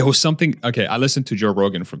 There was something. Okay, I listen to Joe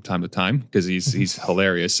Rogan from time to time because he's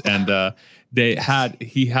hilarious, and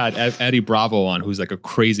he had Eddie Bravo on, who's like a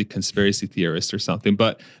crazy conspiracy theorist or something.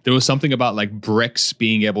 But there was something about like bricks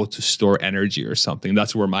being able to store energy or something.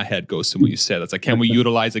 That's where my head goes to when you say that. It's like, can we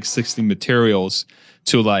utilize existing materials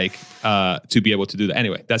to to be able to do that?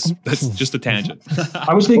 Anyway, that's just a tangent.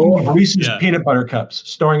 I was thinking of Reese's peanut butter cups,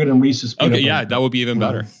 storing it in Reese's peanut butter cups. That would be even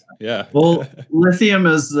better. Yeah. Well, lithium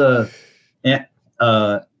is the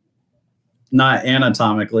not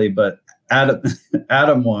anatomically, but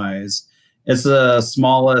atom-wise, it's the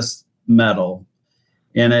smallest metal,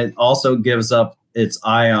 and it also gives up its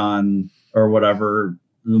ion or whatever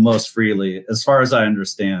the most freely, as far as I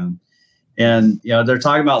understand. And they're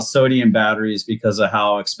talking about sodium batteries because of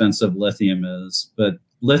how expensive lithium is, but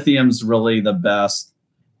lithium's really the best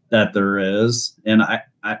that there is. And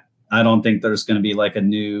I don't think there's going to be like a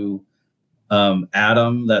new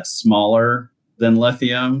atom that's smaller than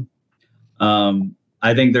lithium.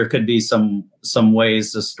 I think there could be some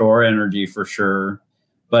ways to store energy for sure,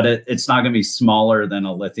 but it's not going to be smaller than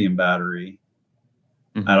a lithium battery.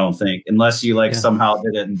 Mm-hmm. I don't think, unless you somehow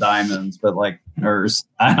did it in diamonds, but or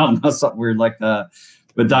I don't know, something weird like that.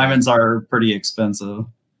 But diamonds are pretty expensive.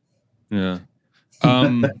 Yeah.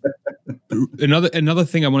 Another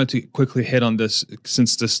thing I wanted to quickly hit on this,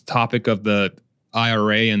 since this topic of the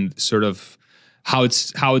IRA and sort of how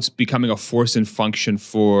it's becoming a force and function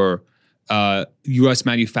for U.S.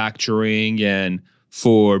 manufacturing and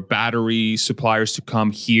for battery suppliers to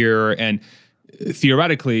come here, and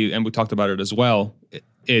theoretically, and we talked about it as well,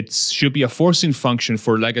 it should be a forcing function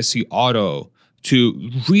for legacy auto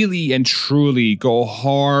to really and truly go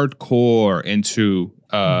hardcore into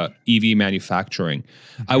EV manufacturing.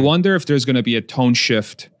 Mm-hmm. I wonder if there's going to be a tone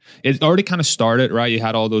shift. It already kind of started, right? You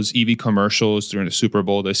had all those EV commercials during the Super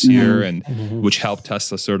Bowl this year, and which helped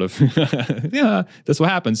Tesla sort of, that's what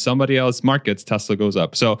happens. Somebody else markets, Tesla goes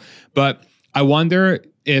up. So, but I wonder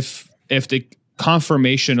if the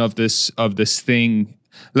confirmation of this thing,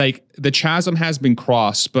 like the chasm has been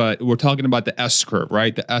crossed, but we're talking about the S curve,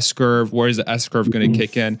 right? The S curve, where is the S curve going to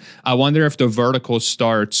kick in? I wonder if the vertical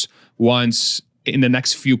starts once in the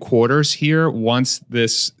next few quarters here, once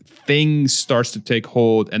this thing starts to take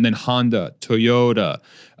hold, and then Honda, Toyota,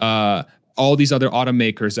 all these other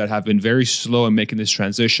automakers that have been very slow in making this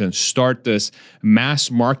transition start this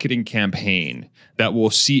mass marketing campaign that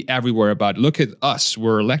we'll see everywhere about, look at us,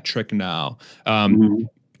 we're electric now.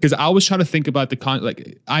 Because I always try to think about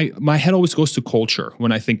my head always goes to culture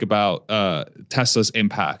when I think about Tesla's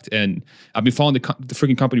impact, and I've been following the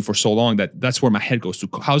freaking company for so long that's where my head goes to.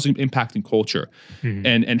 How's it impacting culture,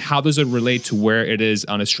 and how does it relate to where it is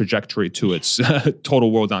on its trajectory to its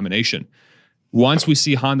total world domination? Once we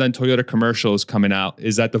see Honda and Toyota commercials coming out,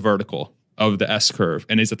 is that the vertical of the S curve,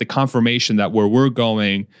 and is that the confirmation that where we're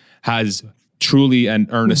going has truly and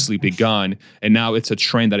earnestly begun, and now it's a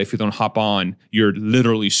train that if you don't hop on, you're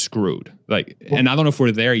literally screwed. And I don't know if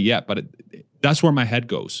we're there yet, but that's where my head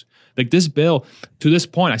goes. Like this bill, to this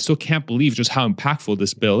point, I still can't believe just how impactful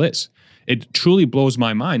this bill is. It truly blows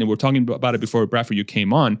my mind. And we're talking about it before, Bradford, you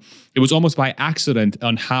came on. It was almost by accident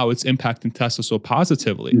on how it's impacting Tesla so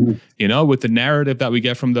positively. With the narrative that we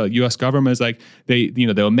get from the U.S. government is like they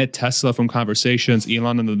omit Tesla from conversations.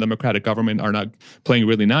 Elon and the Democratic government are not playing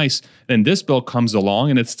really nice. Then this bill comes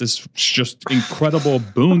along, and it's this just incredible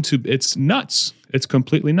boon to. It's nuts. It's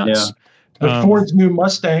completely nuts. Yeah. But Ford's new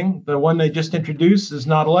Mustang, the one they just introduced, is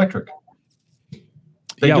not electric.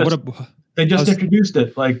 They just introduced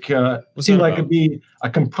it. Seemed like it'd be a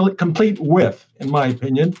complete whiff, in my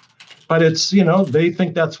opinion. But it's, they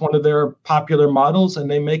think that's one of their popular models, and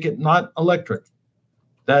they make it not electric.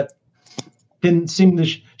 That didn't seem to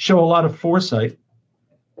show a lot of foresight.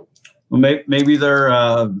 Well, maybe maybe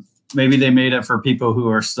they made it for people who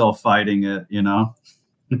are still fighting it.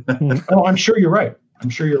 Oh, I'm sure you're right.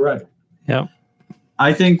 Yeah.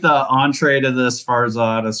 I think the entree to this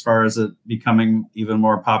Farzad, as far as it becoming even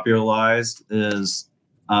more popularized, is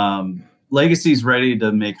Legacy's ready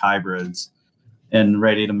to make hybrids and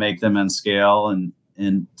ready to make them in scale. And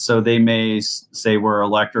so they may say we're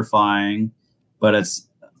electrifying, but it's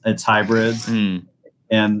hybrids.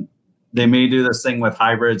 And they may do this thing with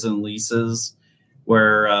hybrids and leases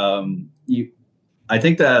where I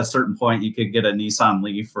think that at a certain point you could get a Nissan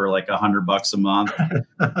Leaf for like $100 a month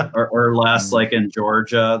or less, like in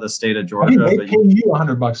Georgia, the state of Georgia. I mean, they pay you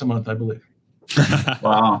 $100 a month, I believe.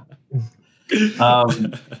 Wow.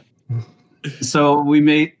 So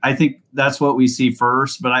I think that's what we see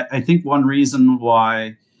first, but I think one reason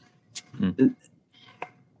why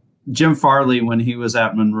Jim Farley, when he was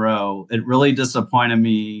at Monroe, it really disappointed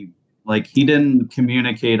me. Like, he didn't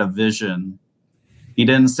communicate a vision. He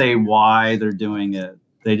didn't say why they're doing it.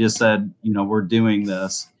 They just said, we're doing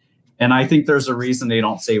this. And I think there's a reason they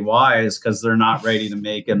don't say why is because they're not ready to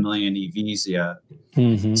make 1 million EVs yet.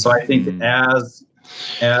 Mm-hmm. So I think as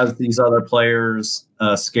these other players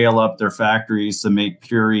scale up their factories to make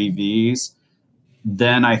pure EVs,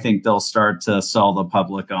 then I think they'll start to sell the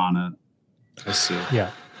public on it. I see.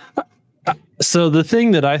 Yeah. So the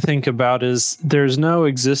thing that I think about is there's no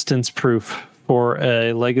existence proof for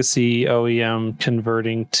a legacy OEM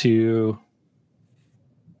converting to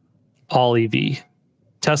all EV.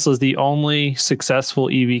 Tesla's the only successful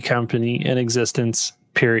EV company in existence,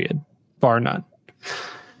 period, bar none.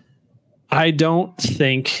 I don't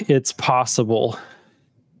think it's possible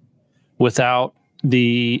without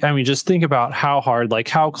just think about how hard, like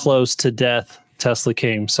how close to death Tesla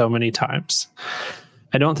came so many times.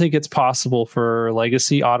 I don't think it's possible for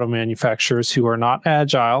legacy auto manufacturers who are not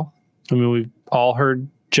agile. I mean, we've all heard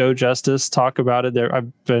Joe Justice talk about it there.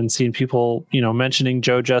 I've been seeing people, mentioning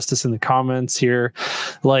Joe Justice in the comments here.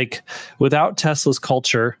 Like, without Tesla's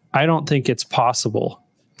culture, I don't think it's possible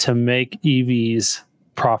to make EVs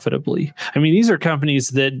profitably. I mean, these are companies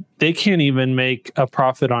that they can't even make a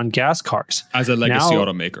profit on gas cars. As a legacy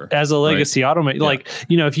automaker. Automaker. Yeah. Like,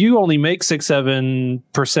 if you only make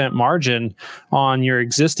 6-7% margin on your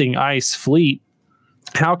existing ICE fleet,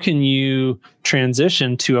 how can you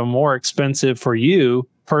transition to a more expensive for you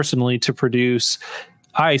personally to produce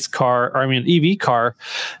EV car?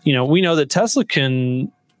 We know that Tesla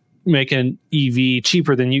can make an EV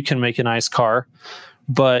cheaper than you can make an ICE car,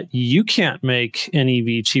 but you can't make an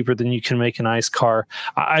EV cheaper than you can make an ICE car.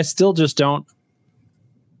 I still just don't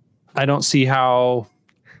see how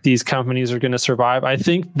these companies are going to survive. I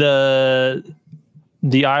think the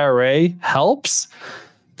IRA helps,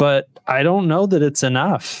 but I don't know that it's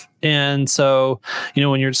enough. And so,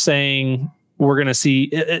 when you're saying we're going to see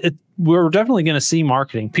it, we're definitely going to see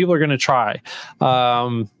marketing. People are going to try.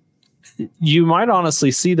 You might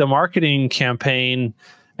honestly see the marketing campaign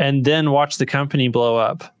and then watch the company blow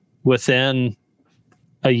up within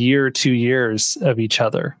a year or 2 years of each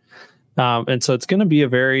other. And so it's going to be a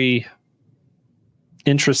very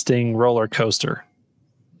interesting roller coaster.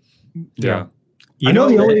 Yeah. I know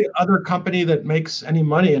the only other company that makes any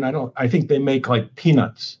money, and I think they make like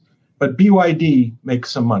peanuts, but BYD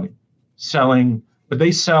makes some money selling, but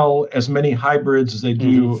they sell as many hybrids as they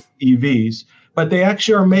do EVs, but they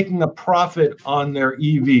actually are making a profit on their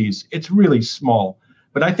EVs. It's really small.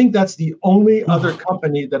 But I think that's the only other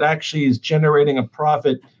company that actually is generating a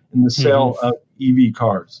profit in the sale of EV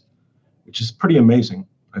cars, which is pretty amazing,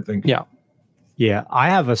 I think. Yeah. Yeah. I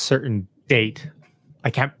have a certain date.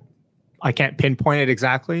 I can't pinpoint it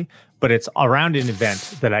exactly, but it's around an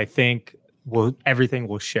event that I think everything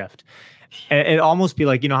will shift. It almost be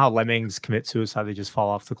like, how lemmings commit suicide, they just fall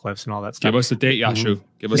off the cliffs and all that stuff. Give us the date, Yashu.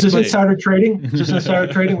 Give us Is this insider trading? Is this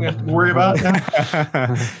insider trading we have to worry about now?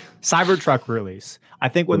 Cybertruck release. I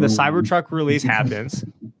think when the Cybertruck release happens,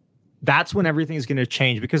 that's when everything is going to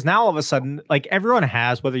change, because now all of a sudden, like, everyone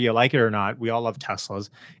has, whether you like it or not, we all love Teslas.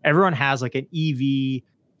 Everyone has like an EV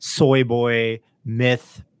soy boy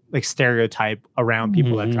myth, like stereotype around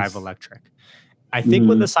people that drive electric. I think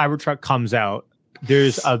when the Cybertruck comes out,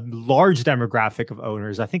 there's a large demographic of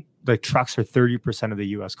owners. I think the trucks are 30% of the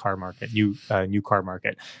U.S. car market, new car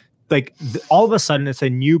market. Like, all of a sudden, it's a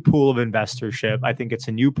new pool of investorship. I think it's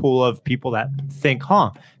a new pool of people that think,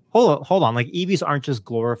 hold on. Like, EVs aren't just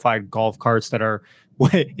glorified golf carts that are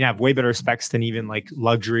have way better specs than even like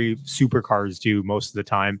luxury supercars do most of the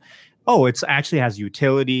time. Oh, it's actually has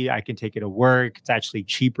utility. I can take it to work. It's actually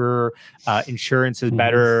cheaper. Insurance is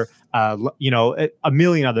better. A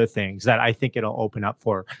million other things that I think it'll open up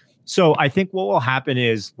for. So I think what will happen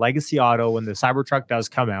is legacy auto, when the Cybertruck does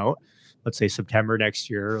come out, let's say September next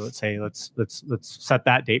year, let's set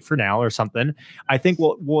that date for now or something. I think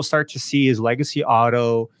what we'll start to see is legacy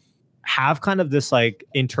auto have kind of this like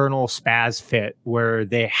internal spaz fit where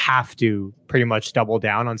they have to pretty much double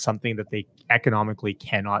down on something that they economically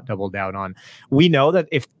cannot double down on. We know that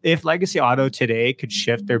if legacy auto today could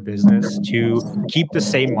shift their business to keep the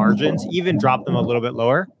same margins, even drop them a little bit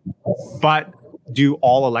lower, but do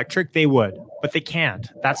all electric, they would. but they can't.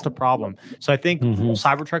 That's the problem. So I think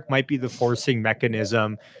Cybertruck might be the forcing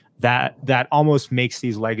mechanism that almost makes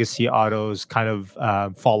these legacy autos kind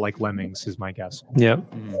of fall like lemmings, is my guess. Yep.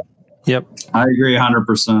 I agree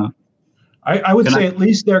 100%. I would say at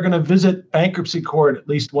least they're going to visit bankruptcy court at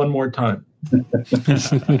least one more time. I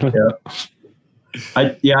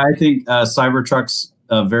think Cybertruck's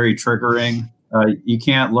very triggering. You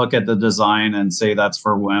can't look at the design and say that's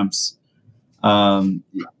for wimps.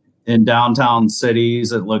 In downtown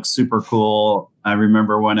cities, it looks super cool. I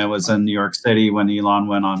remember when it was in New York City when Elon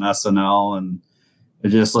went on SNL, and it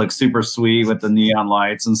just looks super sweet with the neon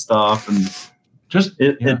lights and stuff. And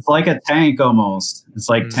it's like a tank almost. It's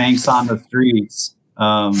like tanks on the streets.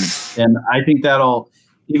 And I think that'll,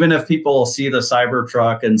 even if people see the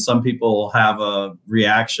Cybertruck and some people have a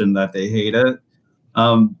reaction that they hate it,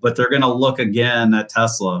 but they're going to look again at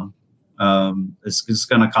Tesla. It's just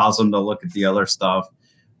going to cause them to look at the other stuff.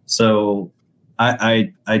 So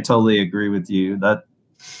I totally agree with you that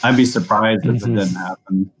I'd be surprised if it didn't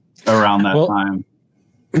happen around that time.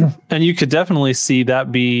 And you could definitely see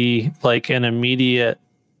that be like an immediate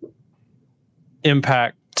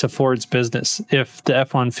impact to Ford's business if the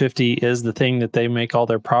F-150 is the thing that they make all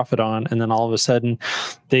their profit on, and then all of a sudden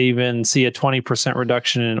they even see a 20%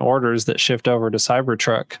 reduction in orders that shift over to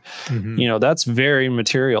Cybertruck. That's very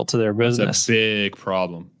material to their business. That's a big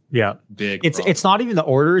problem. Yeah, it's not even the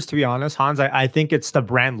orders, to be honest, Hans. I think it's the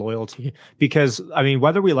brand loyalty, because I mean,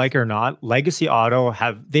 whether we like it or not, Legacy Auto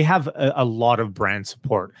have a lot of brand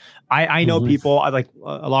support. I know people, like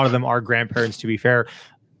a lot of them are grandparents, to be fair.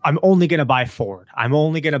 I'm only going to buy Ford. I'm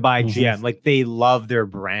only going to buy GM. Like, they love their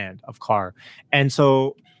brand of car. And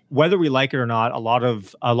so whether we like it or not, a lot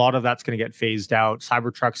of that's going to get phased out.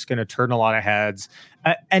 Cybertruck's going to turn a lot of heads.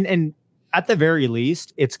 And at the very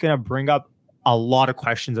least, it's going to bring up a lot of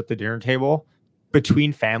questions at the dinner table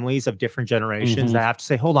between families of different generations that have to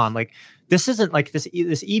say, hold on, like, this isn't like this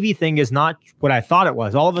EV thing is not what I thought it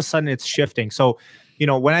was. All of a sudden it's shifting. So,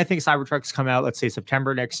 when I think Cybertrucks come out, let's say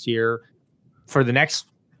September next year, for the next,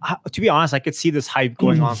 to be honest, I could see this hype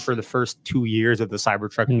going on for the first 2 years of the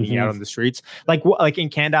Cybertruck being out on the streets. Like in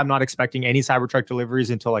Canada, I'm not expecting any Cybertruck deliveries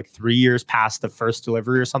until like 3 years past the first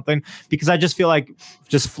delivery or something, because I just feel like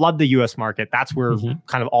just flood the US market. That's where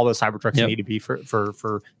kind of all the Cybertrucks need to be for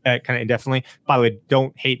kind of indefinitely. By the way,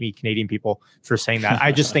 don't hate me, Canadian people, for saying that.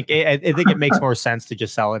 I just think I think it makes more sense to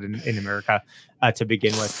just sell it in America to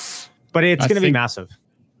begin with. But it's going to be massive.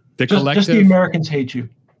 Just the Americans hate you.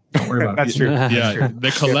 Don't worry about That's true. Yeah, true.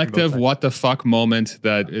 The collective what the fuck moment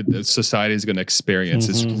that society is going to experience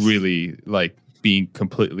is really like being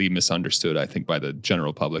completely misunderstood, I think, by the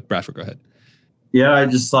general public. Bradford, go ahead. Yeah, I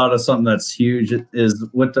just thought of something that's huge is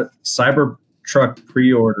with the Cybertruck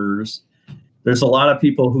pre-orders. There's a lot of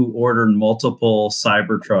people who ordered multiple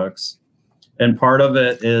Cybertrucks, and part of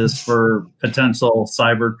it is for potential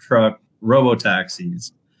Cybertruck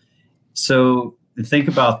robotaxis. So think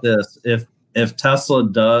about this: if Tesla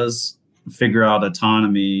does figure out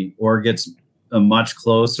autonomy or gets much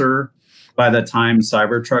closer by the time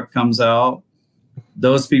Cybertruck comes out,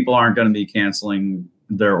 those people aren't going to be canceling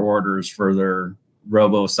their orders for their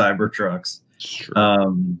robo Cybertrucks. Sure.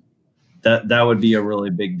 That would be a really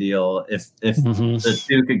big deal if the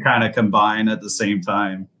two could kind of combine at the same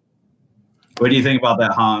time. What do you think about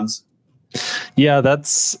that, Hans? Yeah,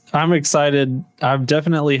 I'm excited. I'm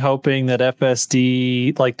definitely hoping that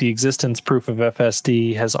FSD, like the existence proof of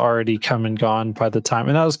FSD, has already come and gone by the time.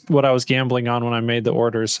 And that was what I was gambling on when I made the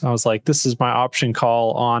orders. I was like, this is my option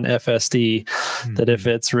call on FSD, that if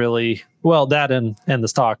it's really, well, that and the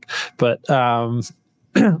stock. But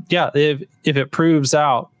yeah, if it proves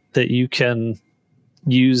out that you can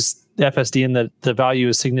use FSD and that the value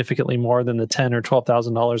is significantly more than the $10,000 or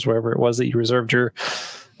 $12,000, wherever it was that you reserved your,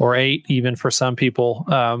 or $8,000 even for some people,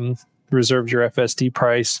 reserved your FSD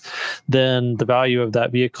price, then the value of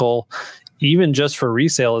that vehicle, even just for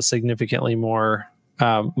resale, is significantly more,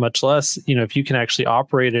 much less, if you can actually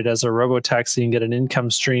operate it as a robo-taxi and get an income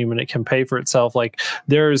stream and it can pay for itself. Like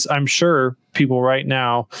I'm sure people right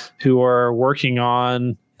now who are working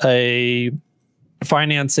on a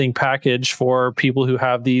financing package for people who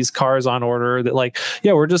have these cars on order that like,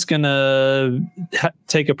 yeah, we're just going to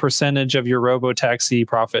take a percentage of your robo-taxi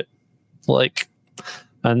profit.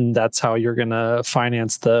 And that's how you're going to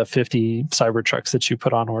finance the 50 Cybertrucks that you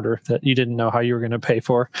put on order that you didn't know how you were going to pay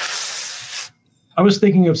for. I was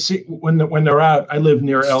thinking of when they're out. I live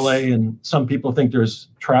near LA, and some people think there's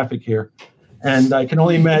traffic here. And I can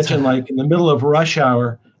only imagine, like in the middle of rush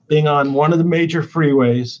hour, being on one of the major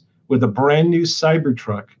freeways with a brand new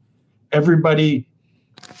Cybertruck, everybody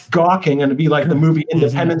gawking, and it'd be like the movie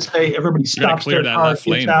Independence Day. Everybody stops their car,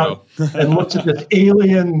 gets out, and looks at this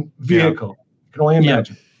alien vehicle. You can only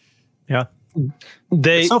imagine. Yeah.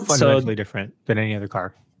 It's so fundamentally different than any other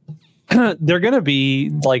car. They're going to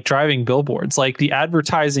be like driving billboards. Like the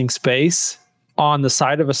advertising space on the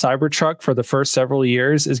side of a Cybertruck for the first several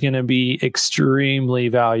years is going to be extremely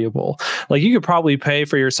valuable. Like you could probably pay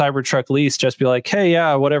for your Cybertruck lease, just be like, hey,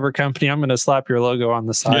 yeah, whatever company, I'm going to slap your logo on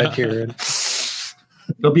the side here. And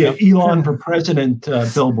there'll be an Elon for president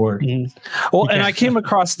billboard. Well, and I came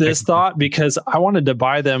across this thought because I wanted to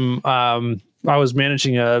buy them. I was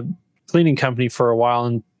managing a cleaning company for a while,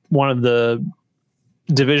 and one of the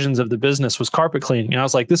divisions of the business was carpet cleaning. And I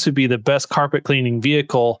was like, this would be the best carpet cleaning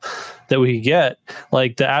vehicle that we could get.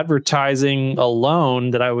 Like the advertising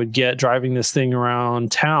alone that I would get driving this thing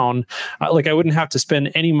around town, like I wouldn't have to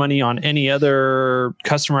spend any money on any other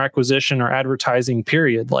customer acquisition or advertising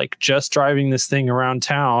period. Like just driving this thing around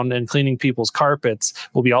town and cleaning people's carpets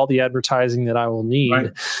will be all the advertising that I will need.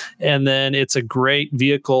 Right. And then it's a great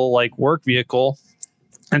vehicle, like work vehicle.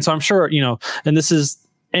 And so I'm sure, and this is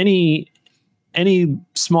any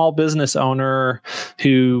small business owner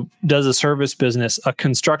who does a service business, a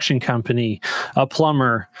construction company, a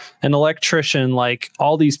plumber, an electrician, like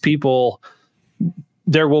all these people,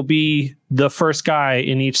 there will be the first guy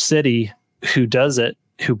in each city who does it,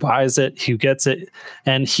 who buys it, who gets it,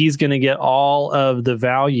 and he's going to get all of the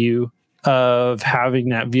value of having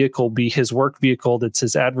that vehicle be his work vehicle. That's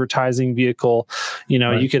his advertising vehicle.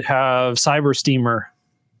 Right. You could have Cyber Steamer,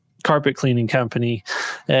 carpet cleaning company,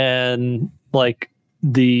 and like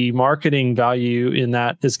the marketing value in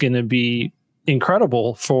that is going to be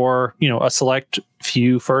incredible for, a select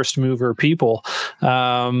few first mover people.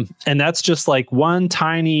 And that's just like one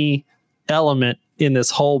tiny element in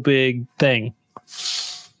this whole big thing.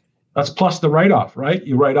 That's plus the write-off, right?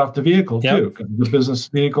 You write off the vehicle too, the business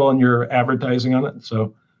vehicle, and you're advertising on it.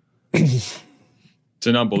 So it's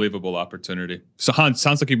an unbelievable opportunity. So Hans,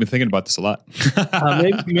 sounds like you've been thinking about this a lot.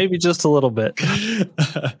 maybe just a little bit.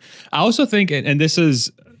 I also think, and this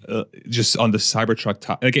is just on the Cybertruck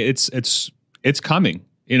top, like it's coming.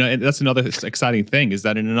 And that's another exciting thing, is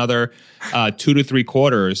that in another 2 to 3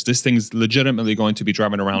 quarters, this thing's legitimately going to be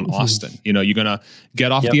driving around Austin. You're going to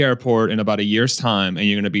get off the airport in about a year's time, and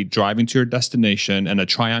you're going to be driving to your destination, and a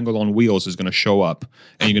triangle on wheels is going to show up,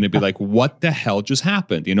 and you're going to be like, what the hell just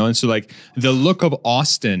happened? And so like the look of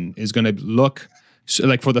Austin is going to look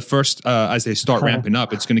like, for the first, as they start ramping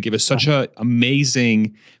up, it's going to give us such a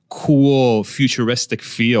amazing, cool, futuristic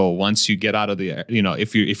feel once you get out of the,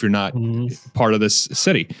 if you're not part of this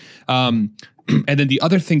city. And then the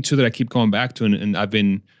other thing too that I keep going back to, and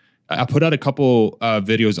I put out a couple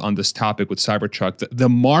videos on this topic with Cybertruck. The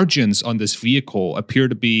margins on this vehicle appear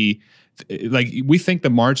to be like, we think the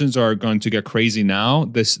margins are going to get crazy now.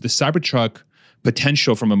 The Cybertruck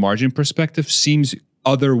potential from a margin perspective seems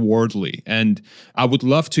otherworldly, and I would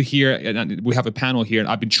love to hear, and we have a panel here, and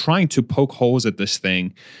I've been trying to poke holes at this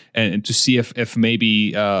thing and to see if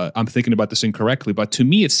maybe I'm thinking about this incorrectly, but to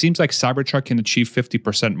me it seems like Cybertruck can achieve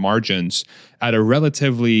 50% margins at a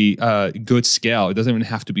relatively good scale. It doesn't even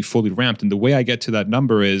have to be fully ramped, and the way I get to that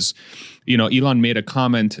number is, Elon made a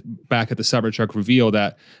comment back at the Cybertruck reveal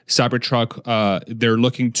that Cybertruck, they're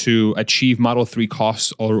looking to achieve Model 3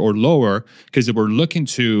 costs or lower, because they were looking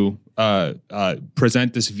to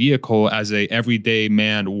present this vehicle as a everyday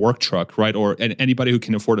man work truck, right? Or anybody who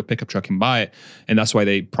can afford a pickup truck can buy it. And that's why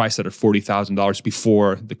they priced it at $40,000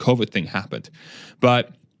 before the COVID thing happened.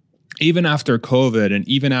 But even after COVID, and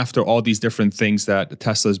even after all these different things that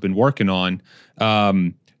Tesla has been working on,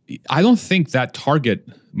 I don't think that target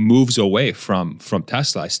moves away from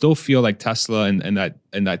Tesla. I still feel like Tesla and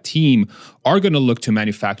that team are going to look to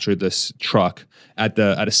manufacture this truck at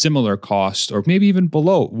a similar cost, or maybe even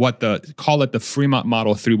below what the Fremont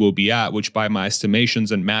Model 3 will be at, which by my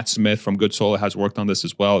estimations, and Matt Smith from Good Solar has worked on this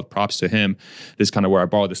as well, props to him, this is kind of where I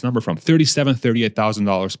borrowed this number from,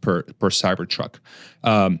 $38,000 per Cybertruck.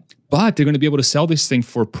 But they're going to be able to sell this thing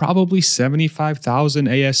for probably $75,000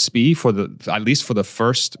 ASP at least for the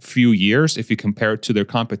first few years, if you compare it to their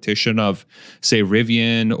competition of, say,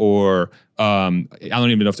 Rivian, or I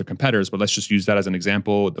don't even know if they're competitors, but let's just use that as an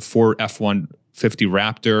example. The Ford F-150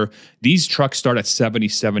 Raptor, these trucks start at 70,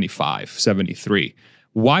 75, 73.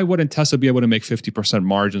 Why wouldn't Tesla be able to make 50%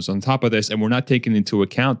 margins on top of this? And we're not taking into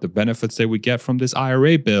account the benefits they would get from this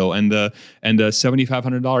IRA bill and the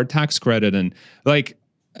 $7,500 tax credit. And like,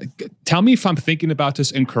 tell me if I'm thinking about this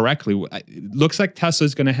incorrectly. It looks like Tesla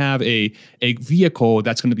is going to have a vehicle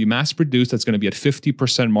that's going to be mass produced, that's going to be at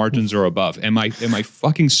 50% margins or above. Am I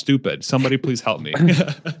fucking stupid? Somebody please help me.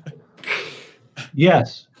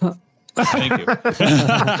 Yes. Thank you.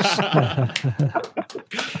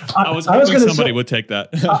 I was hoping somebody would take that.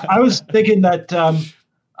 I was thinking that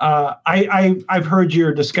I've heard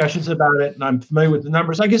your discussions about it, and I'm familiar with the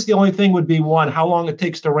numbers. I guess the only thing would be one, how long it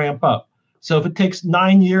takes to ramp up. So if it takes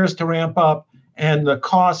 9 years to ramp up, and the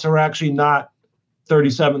costs are actually not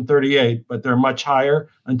 37, 38, but they're much higher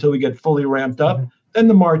until we get fully ramped up, then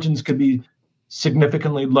the margins could be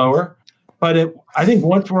significantly lower. But I think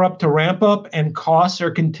once we're up to ramp up and costs are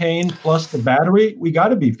contained plus the battery, we got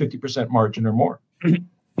to be 50% margin or more.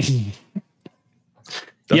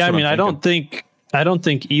 Yeah, I mean, I don't think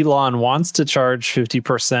Elon wants to charge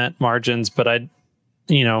 50% margins, but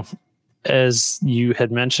as you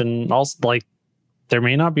had mentioned, also like there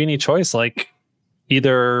may not be any choice. Like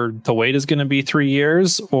either the wait is going to be 3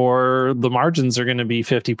 years or the margins are going to be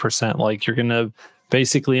 50%. Like you're going to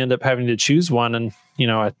basically end up having to choose one, and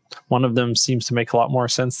one of them seems to make a lot more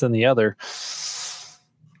sense than the other.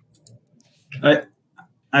 I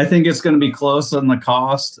think it's going to be close on the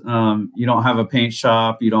cost. You don't have a paint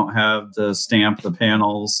shop, you don't have to stamp the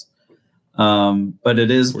panels, but it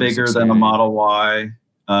is bigger than a Model Y.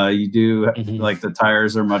 You do like the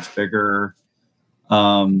tires are much bigger.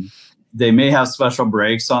 They may have special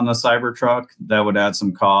brakes on the Cybertruck that would add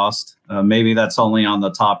some cost. Maybe that's only on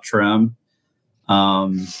the top trim.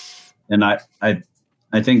 And I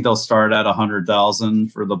think they'll start at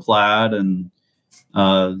 100,000 for the Plaid, and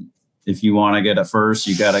if you want to get it first,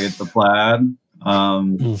 you got to get the Plaid.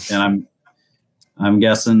 And I'm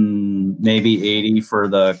guessing maybe 80 for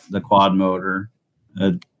the quad motor,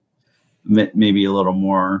 maybe a little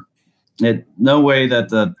more. No way that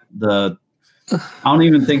the I don't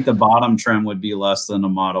even think the bottom trim would be less than a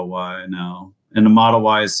Model Y now. And the Model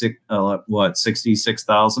Y is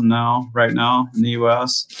 66,000 now, right now in the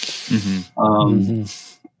US.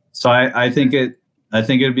 So I think it'd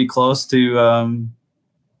be close to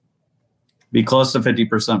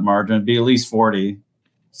 50% margin. It'd be at least 40.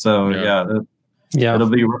 So yeah, it'll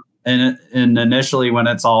be. And initially, when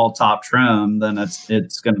it's all top trim, then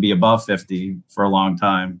it's going to be above 50 for a long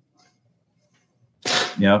time.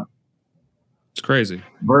 Yep. It's crazy.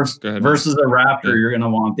 Versus a Raptor, you're going to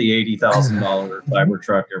want the $80,000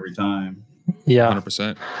 Cybertruck every time. Yeah,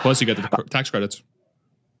 100%. Plus, you get the tax credits.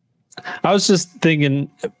 I was just thinking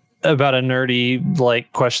about a nerdy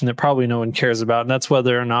question that probably no one cares about, and that's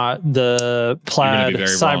whether or not the Plaid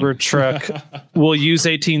Cybertruck will use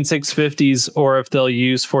 18650s or if they'll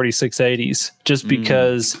use 4680s. Just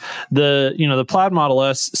because the Plaid Model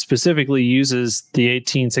S specifically uses the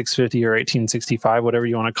 18650 or 1865, whatever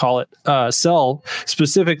you want to call it, cell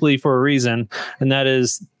specifically for a reason, and that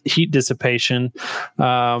is heat dissipation.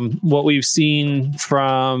 What we've seen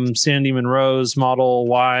from Sandy Monroe's Model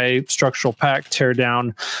Y structural pack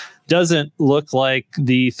teardown doesn't look like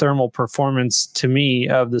the thermal performance to me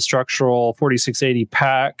of the structural 4680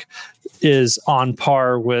 pack is on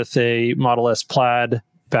par with a Model S Plaid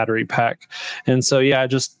battery pack. And so,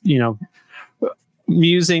 just,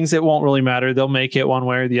 musings, it won't really matter. They'll make it one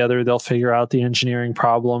way or the other. They'll figure out the engineering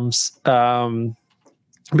problems. But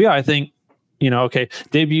I think, okay,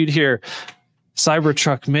 debuted here.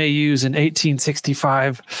 Cybertruck may use an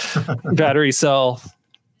 1865 battery cell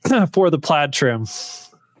for the Plaid trim.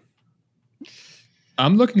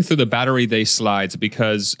 I'm looking through the battery day slides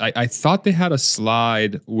because I thought they had a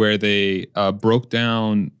slide where they broke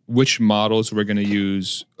down which models were going to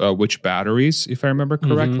use which batteries, if I remember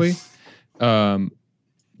correctly.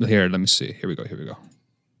 Here, let me see. Here we go.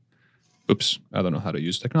 Oops, I don't know how to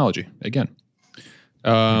use technology again.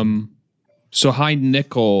 So high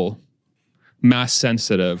nickel, mass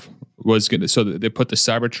sensitive was going to, so they put the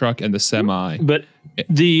Cybertruck and the Semi. But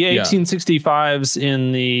the 1865s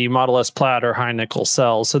in the Model S Plaid are high nickel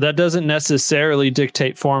cells. So that doesn't necessarily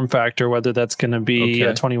dictate form factor, whether that's going to be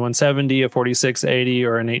a 2170, a 4680,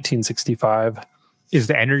 or an 1865. Is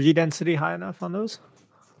the energy density high enough on those?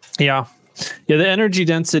 Yeah, the energy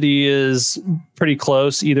density is pretty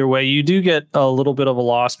close either way. You do get a little bit of a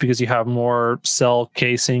loss because you have more cell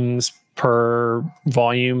casings per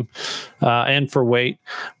volume and for weight.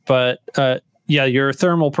 But your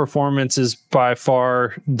thermal performance is by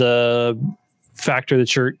far the factor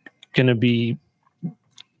that you're going to be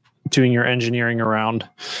doing your engineering around.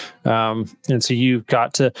 And so you've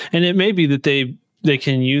got to, and it may be that they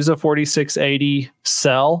can use a 4680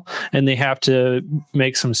 cell and they have to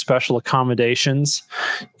make some special accommodations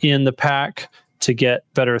in the pack to get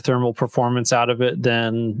better thermal performance out of it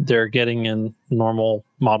than they're getting in normal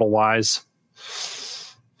Model Ys.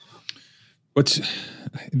 What's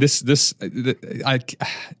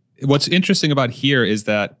interesting about here is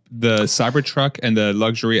that the Cybertruck and the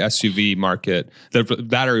luxury SUV market, the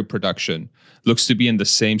battery production, looks to be in the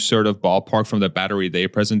same sort of ballpark from the Battery Day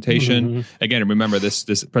presentation. Again, remember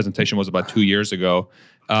this presentation was about 2 years ago.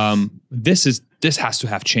 This has to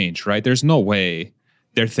have changed, right? There's no way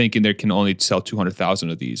they're thinking they can only sell 200,000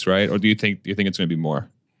 of these, right? Or do you think it's going to be more?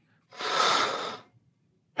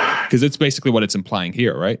 Because it's basically what it's implying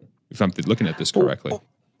here, right? If I'm looking at this correctly.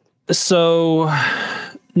 So,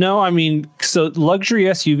 no, I mean, so luxury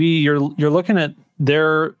SUV, you're looking at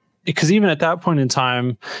their, because even at that point in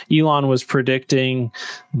time, Elon was predicting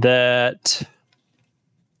that.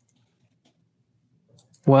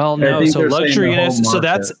 Well, no, so luxury and so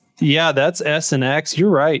that's S and X. You're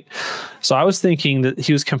right. So I was thinking that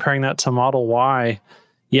he was comparing that to Model Y.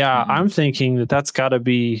 Yeah, I'm thinking that that's got to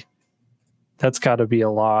be a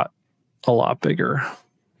lot bigger.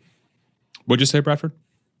 What'd you say, Bradford?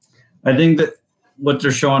 I think that what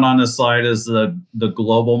they're showing on this slide is the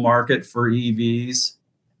global market for EVs,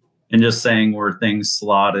 and just saying where things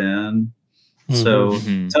slot in. So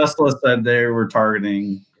Tesla said they were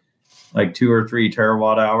targeting like 2 or 3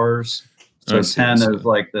 terawatt hours. So 10 is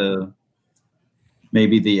like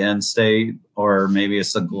maybe the end state, or maybe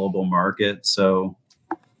it's a global market. So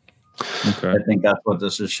I think that's what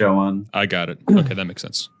this is showing. I got it. Okay, that makes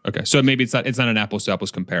sense. Okay, so maybe it's not an apples to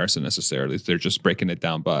apples comparison necessarily. They're just breaking it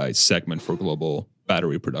down by segment for global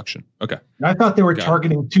battery production. Okay. I thought they were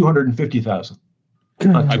targeting 250,000.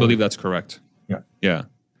 I believe that's correct. Yeah.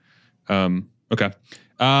 Okay.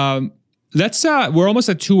 Let's we're almost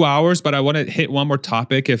at 2 hours, but I want to hit one more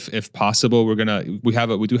topic if possible. We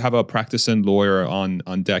do have a practicing lawyer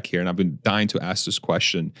on deck here, and I've been dying to ask this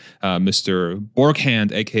question, Mr.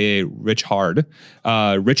 Borghand, aka Richard,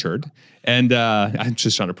 and I'm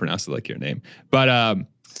just trying to pronounce it like your name. But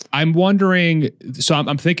I'm wondering, so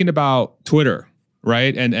I'm thinking about Twitter,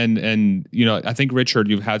 right? And I think Richard,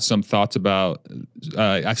 you've had some thoughts about.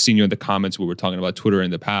 I've seen you in the comments. We were talking about Twitter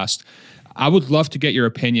in the past. I would love to get your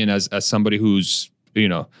opinion as somebody who's,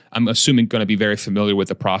 I'm assuming going to be very familiar with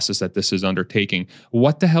the process that this is undertaking.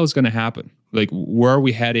 What the hell is going to happen? Like, where are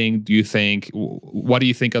we heading? Do you think? What do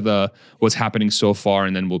you think of what's happening so far?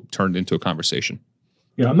 And then we'll turn it into a conversation.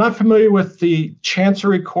 Yeah, I'm not familiar with the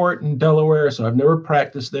Chancery Court in Delaware, so I've never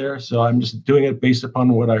practiced there. So I'm just doing it based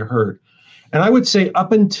upon what I heard. And I would say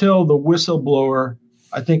up until the whistleblower,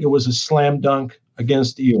 I think it was a slam dunk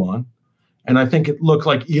against Elon. And I think it looked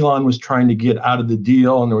like Elon was trying to get out of the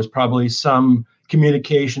deal, and there was probably some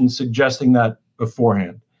communication suggesting that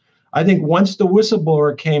beforehand. I think once the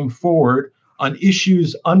whistleblower came forward on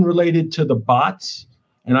issues unrelated to the bots,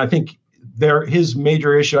 and I think his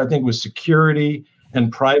major issue, I think, was security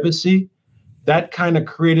and privacy, that kind of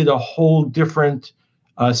created a whole different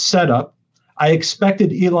setup. I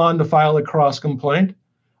expected Elon to file a cross complaint.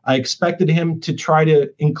 I expected him to try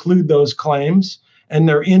to include those claims, and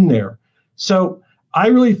they're in there. So I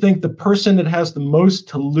really think the person that has the most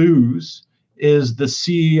to lose is the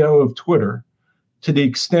CEO of Twitter, to the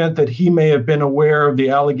extent that he may have been aware of the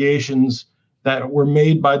allegations that were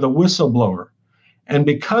made by the whistleblower. And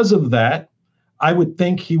because of that, I would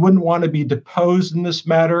think he wouldn't want to be deposed in this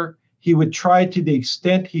matter. He would try to the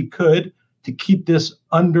extent he could to keep this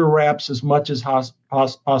under wraps as much as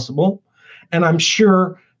possible. And I'm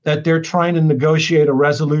sure that they're trying to negotiate a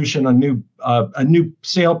resolution, a new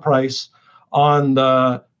sale price on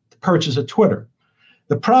the purchase of Twitter.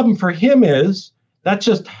 The problem for him is that's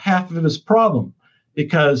just half of his problem,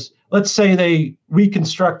 because let's say they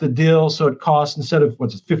reconstruct the deal so it costs, instead of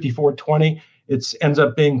 $54.20, it ends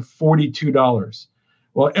up being $42.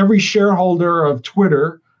 Well, every shareholder of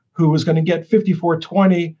Twitter who was going to get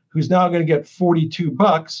 $54.20, who's now going to get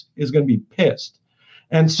 $42, is going to be pissed.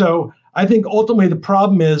 And so I think ultimately the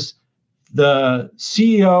problem is the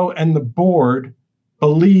CEO and the board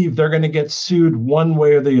believe they're going to get sued one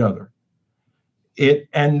way or the other.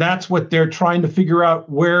 And that's what they're trying to figure out,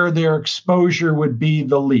 where their exposure would be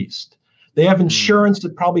the least. They have insurance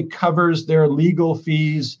that probably covers their legal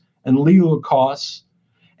fees and legal costs.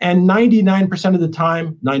 And 99% of the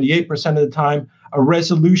time, 98% of the time, a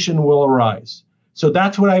resolution will arise. So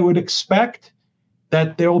that's what I would expect,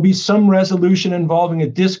 that there will be some resolution involving a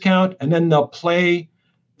discount, and then they'll play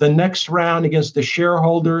the next round against the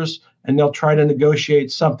shareholders, and they'll try to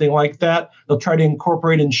negotiate something like that. They'll try to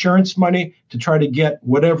incorporate insurance money to try to get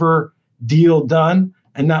whatever deal done,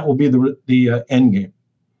 and that will be the end game.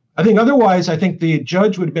 I think otherwise, I think the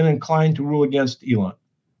judge would have been inclined to rule against Elon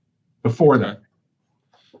before that.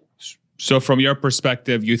 So from your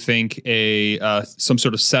perspective, you think some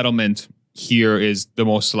sort of settlement here is the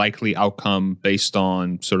most likely outcome based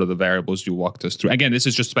on sort of the variables you walked us through? Again, this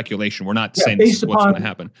is just speculation. We're not saying this is what's going to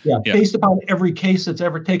happen. Based upon every case that's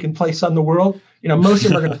ever taken place on the world, most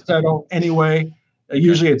of them are going to settle anyway.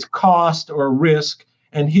 Usually it's cost or risk,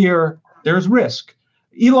 and here there's risk.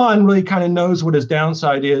 Elon really kind of knows what his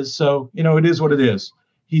downside is, so it is what it is.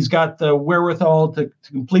 He's got the wherewithal to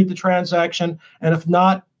complete the transaction, and if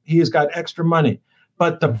not, he has got extra money.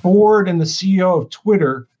 But the board and the CEO of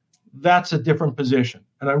Twitter, that's a different position,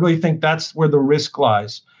 and I really think that's where the risk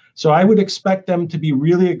lies. So I would expect them to be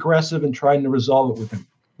really aggressive in trying to resolve it with him.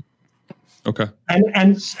 Okay.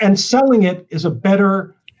 And selling it is a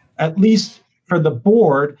better, at least for the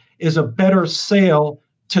board, is a better sale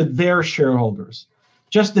to their shareholders.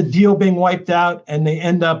 Just the deal being wiped out and they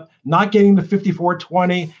end up not getting the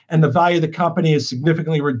 54.20 and the value of the company is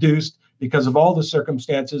significantly reduced because of all the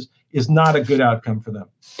circumstances is not a good outcome for them.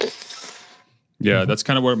 Yeah, that's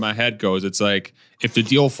kind of where my head goes. It's like if the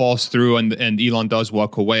deal falls through and Elon does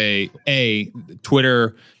walk away,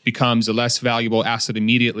 Twitter becomes a less valuable asset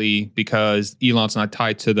immediately because Elon's not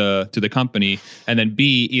tied to the company, and then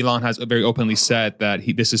B, Elon has very openly said that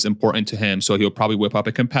this is important to him, so he'll probably whip up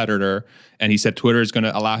a competitor. And he said Twitter is going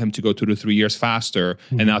to allow him to go 2 to 3 years faster,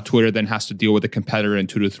 and now Twitter then has to deal with a competitor in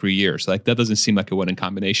 2 to 3 years. Like that doesn't seem like a winning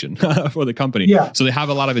combination for the company. Yeah. So they have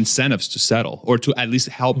a lot of incentives to settle or to at least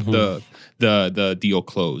help the deal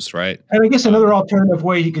close, right? And I guess another alternative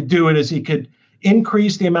way he could do it is he could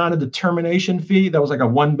increase the amount of the termination fee. That was like a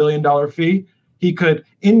 $1 billion fee. He could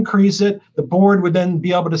increase it. The board would then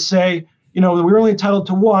be able to say, we were only entitled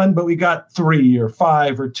to 1, but we got 3 or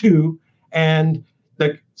 5 or 2. And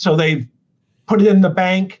so they've put it in the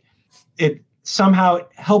bank. It somehow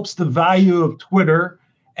helps the value of Twitter.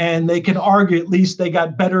 And they can argue at least they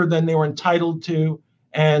got better than they were entitled to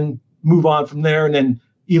and move on from there. And then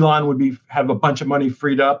Elon would have a bunch of money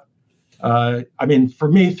freed up. For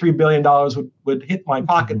me, $3 billion would hit my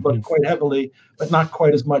pocketbook quite heavily, but not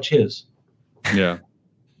quite as much his. Yeah.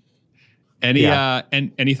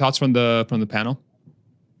 Any thoughts from the panel?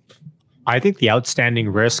 I think the outstanding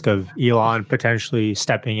risk of Elon potentially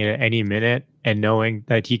stepping in at any minute and knowing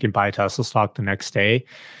that he can buy Tesla stock the next day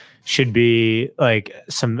should be like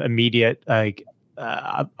some immediate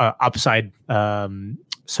upside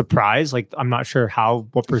surprise. Like I'm not sure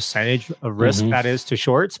what percentage of risk that is to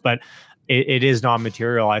shorts, but it is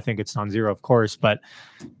non-material. I think it's non-zero, of course, but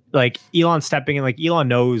like Elon stepping in, like Elon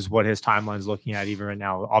knows what his timeline is looking at even right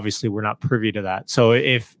now. Obviously, we're not privy to that. So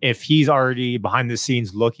if he's already behind the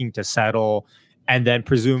scenes looking to settle and then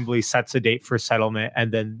presumably sets a date for settlement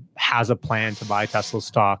and then has a plan to buy Tesla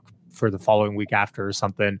stock for the following week after or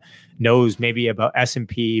something, knows maybe about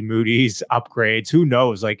S&P, Moody's upgrades, who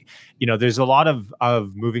knows? Like, there's a lot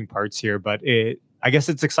of moving parts here, but I guess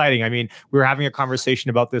it's exciting. I mean, we were having a conversation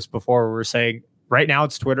about this before. We were saying right now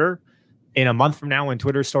it's Twitter. In a month from now, when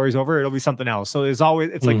Twitter's story's over, it'll be something else. So it's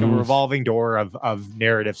like a revolving door of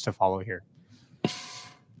narratives to follow here.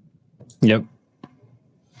 Yep.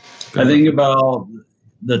 I think about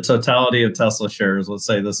the totality of Tesla shares. Let's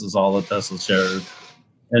say this is all the Tesla shares.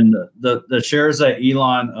 And the shares that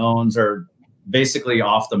Elon owns are basically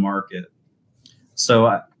off the market.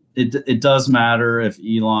 So it does matter if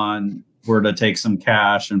Elon were to take some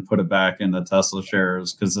cash and put it back into Tesla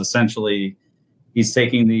shares, because essentially he's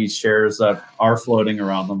taking these shares that are floating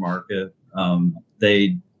around the market.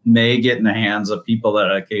 They may get in the hands of people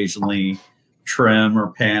that occasionally trim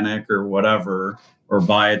or panic or whatever, or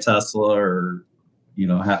buy a Tesla or,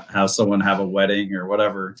 have someone have a wedding or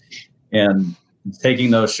whatever. And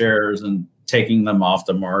taking those shares and taking them off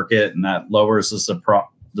the market, and that lowers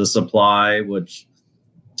the supply, which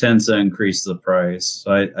tends to increase the price.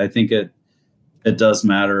 So I think it does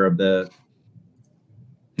matter a bit.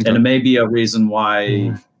 Okay. And it may be a reason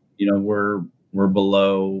why, we're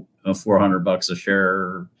below $400 a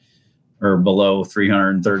share or below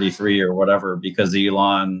 333 or whatever, because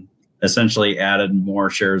Elon essentially added more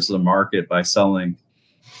shares to the market by selling.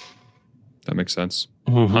 That makes sense.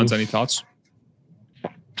 Hans, any thoughts?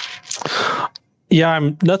 Yeah,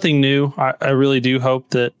 I'm nothing new. I really do hope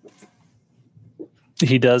that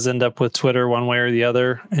he does end up with Twitter one way or the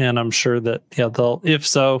other, and I'm sure that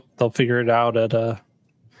they'll figure it out at a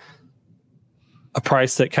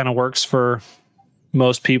price that kind of works for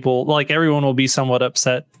most people. Like everyone will be somewhat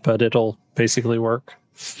upset, but it'll basically work.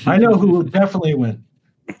 I know who will definitely win.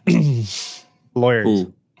 Lawyers.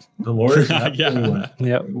 Ooh. The lawyers. Yeah. Win.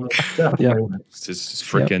 Yep. It's just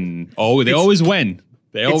freaking. Yep. Oh, they always win.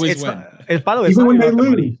 They always win. By the way, even when they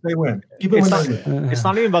lose, they win. Even when they lose. It's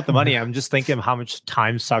not even about the money. I'm just thinking of how much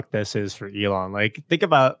time suck this is for Elon. Like, think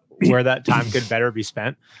about where that time could better be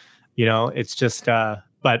spent. It's just,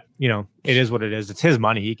 but it is what it is. It's his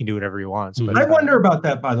money. He can do whatever he wants. But I wonder about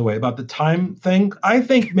that, by the way, about the time thing. I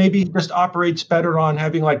think maybe he just operates better on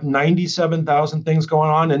having like 97,000 things going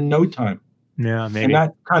on in no time. Yeah, maybe. And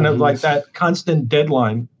that kind of like that constant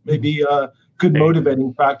deadline may be a good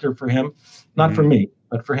motivating factor for him. Not for me,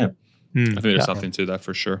 but for him. I think there's something to that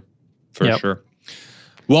for sure. For sure.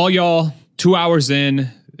 Well, y'all, 2 hours in,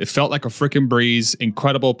 it felt like a freaking breeze.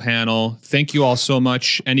 Incredible panel. Thank you all so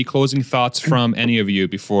much. Any closing thoughts from any of you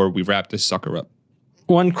before we wrap this sucker up?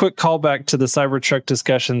 One quick callback to the Cybertruck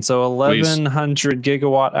discussion. So 1,100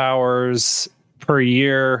 gigawatt hours per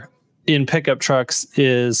year in pickup trucks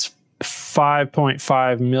is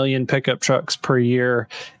 5.5 million pickup trucks per year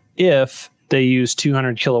if they use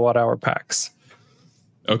 200 kilowatt hour packs.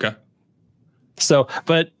 Okay. So,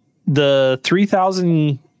 but the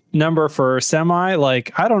 3,000 number for semi,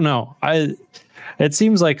 like, I don't know. It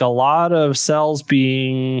seems like a lot of cells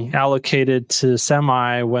being allocated to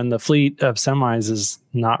semi when the fleet of semis is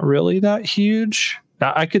not really that huge.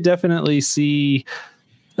 I could definitely see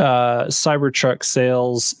Cybertruck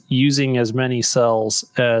sales using as many cells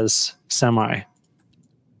as semi.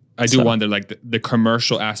 I do wonder, like, the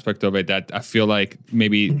commercial aspect of it, that I feel like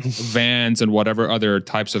maybe vans and whatever other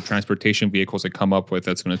types of transportation vehicles they come up with,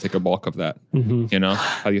 that's going to take a bulk of that. You know,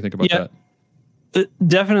 how do you think about that? It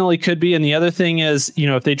definitely could be. And the other thing is, you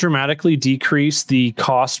know, if they dramatically decrease the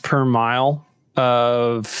cost per mile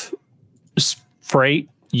of freight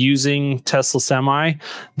using Tesla Semi,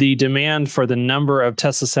 the demand for the number of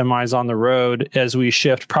Tesla Semis on the road as we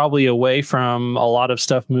shift probably away from a lot of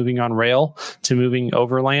stuff moving on rail to moving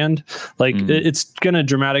overland, like it's going to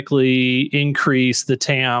dramatically increase the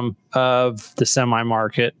TAM of the semi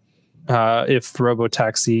market. If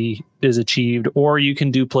robotaxi is achieved, or you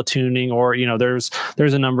can do platooning, or, you know, there's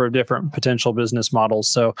a number of different potential business models.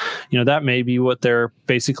 So, you know, that may be what they're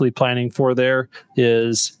basically planning for there,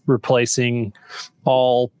 is replacing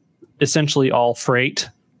essentially all freight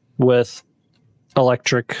with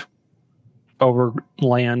electric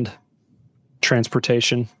overland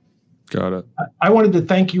transportation. Got it. I wanted to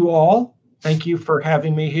thank you all. Thank you for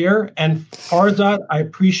having me here. And Farzad, I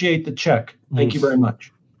appreciate the check. Thank you very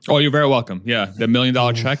much. Oh, you're very welcome. Yeah. The $1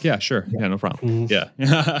 million check. Yeah, sure. Yeah, no problem. Yeah.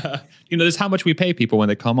 You know, this is how much we pay people when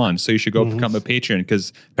they come on. So you should go become a patron,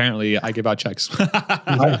 because apparently I give out checks.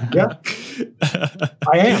 I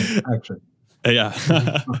am, actually. Yeah.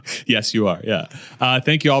 Yes, you are. Yeah.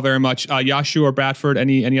 Thank you all very much. Yashu or Bradford,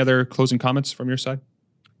 any other closing comments from your side?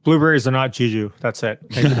 Blueberries are not juju. That's it.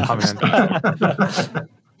 Thanks for coming in.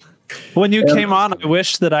 When you came on, I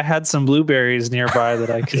wish that I had some blueberries nearby that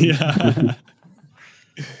I could. Yeah.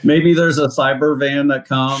 Maybe there's a cyber van that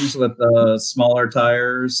comes with smaller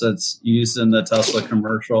tires that's used in the Tesla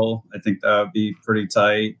commercial. I think that would be pretty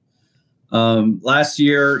tight. Last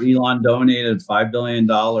year, Elon donated $5 billion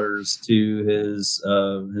to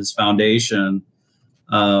his foundation.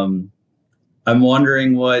 I'm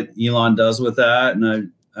wondering what Elon does with that,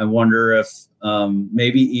 and I wonder if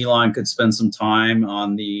maybe Elon could spend some time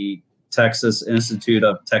on the Texas Institute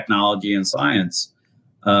of Technology and Science.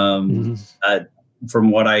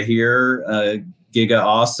 From what I hear, Giga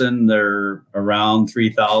Austin, they're around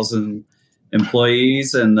 3,000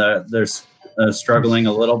 employees, and they're struggling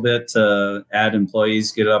a little bit to add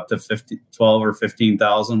employees, get up to 12 or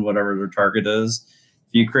 15,000, whatever their target is.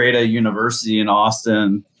 If you create a university in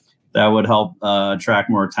Austin, that would help attract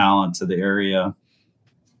more talent to the area.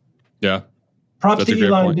 Yeah. Props to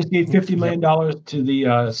Elon, who just gave $50 million to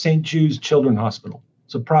the St. Jude's Children's Hospital.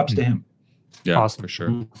 So props to him. Yeah, awesome. For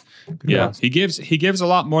sure. Yeah, he gives a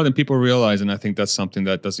lot more than people realize, and I think that's something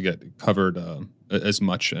that doesn't get covered as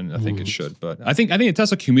much, and I think it should. But I think the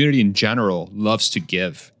Tesla community in general loves to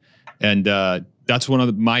give, and that's one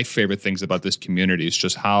of my favorite things about this community is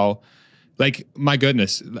just how, like, my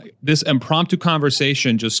goodness, like, this impromptu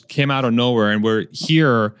conversation just came out of nowhere, and we're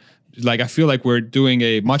here. Like, I feel like we're doing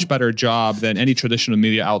a much better job than any traditional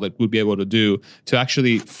media outlet would be able to do to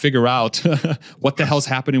actually figure out what the hell's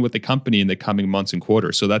happening with the company in the coming months and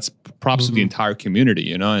quarters. So that's props to the entire community,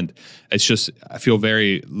 you know, and it's just, I feel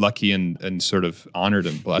very lucky and sort of honored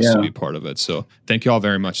and blessed to be part of it. So thank you all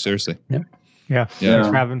very much. Seriously. Yeah.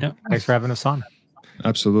 Thanks for having us on.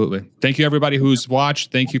 Absolutely. Thank you, everybody who's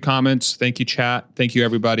watched. Thank you, comments. Thank you, chat. Thank you,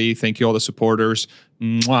 everybody. Thank you, all the supporters.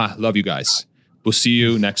 Mwah. Love you guys. We'll see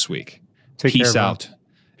you next week. Peace out.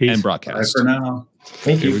 Peace. And broadcast. Bye for now.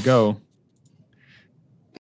 Thank you. Here we go.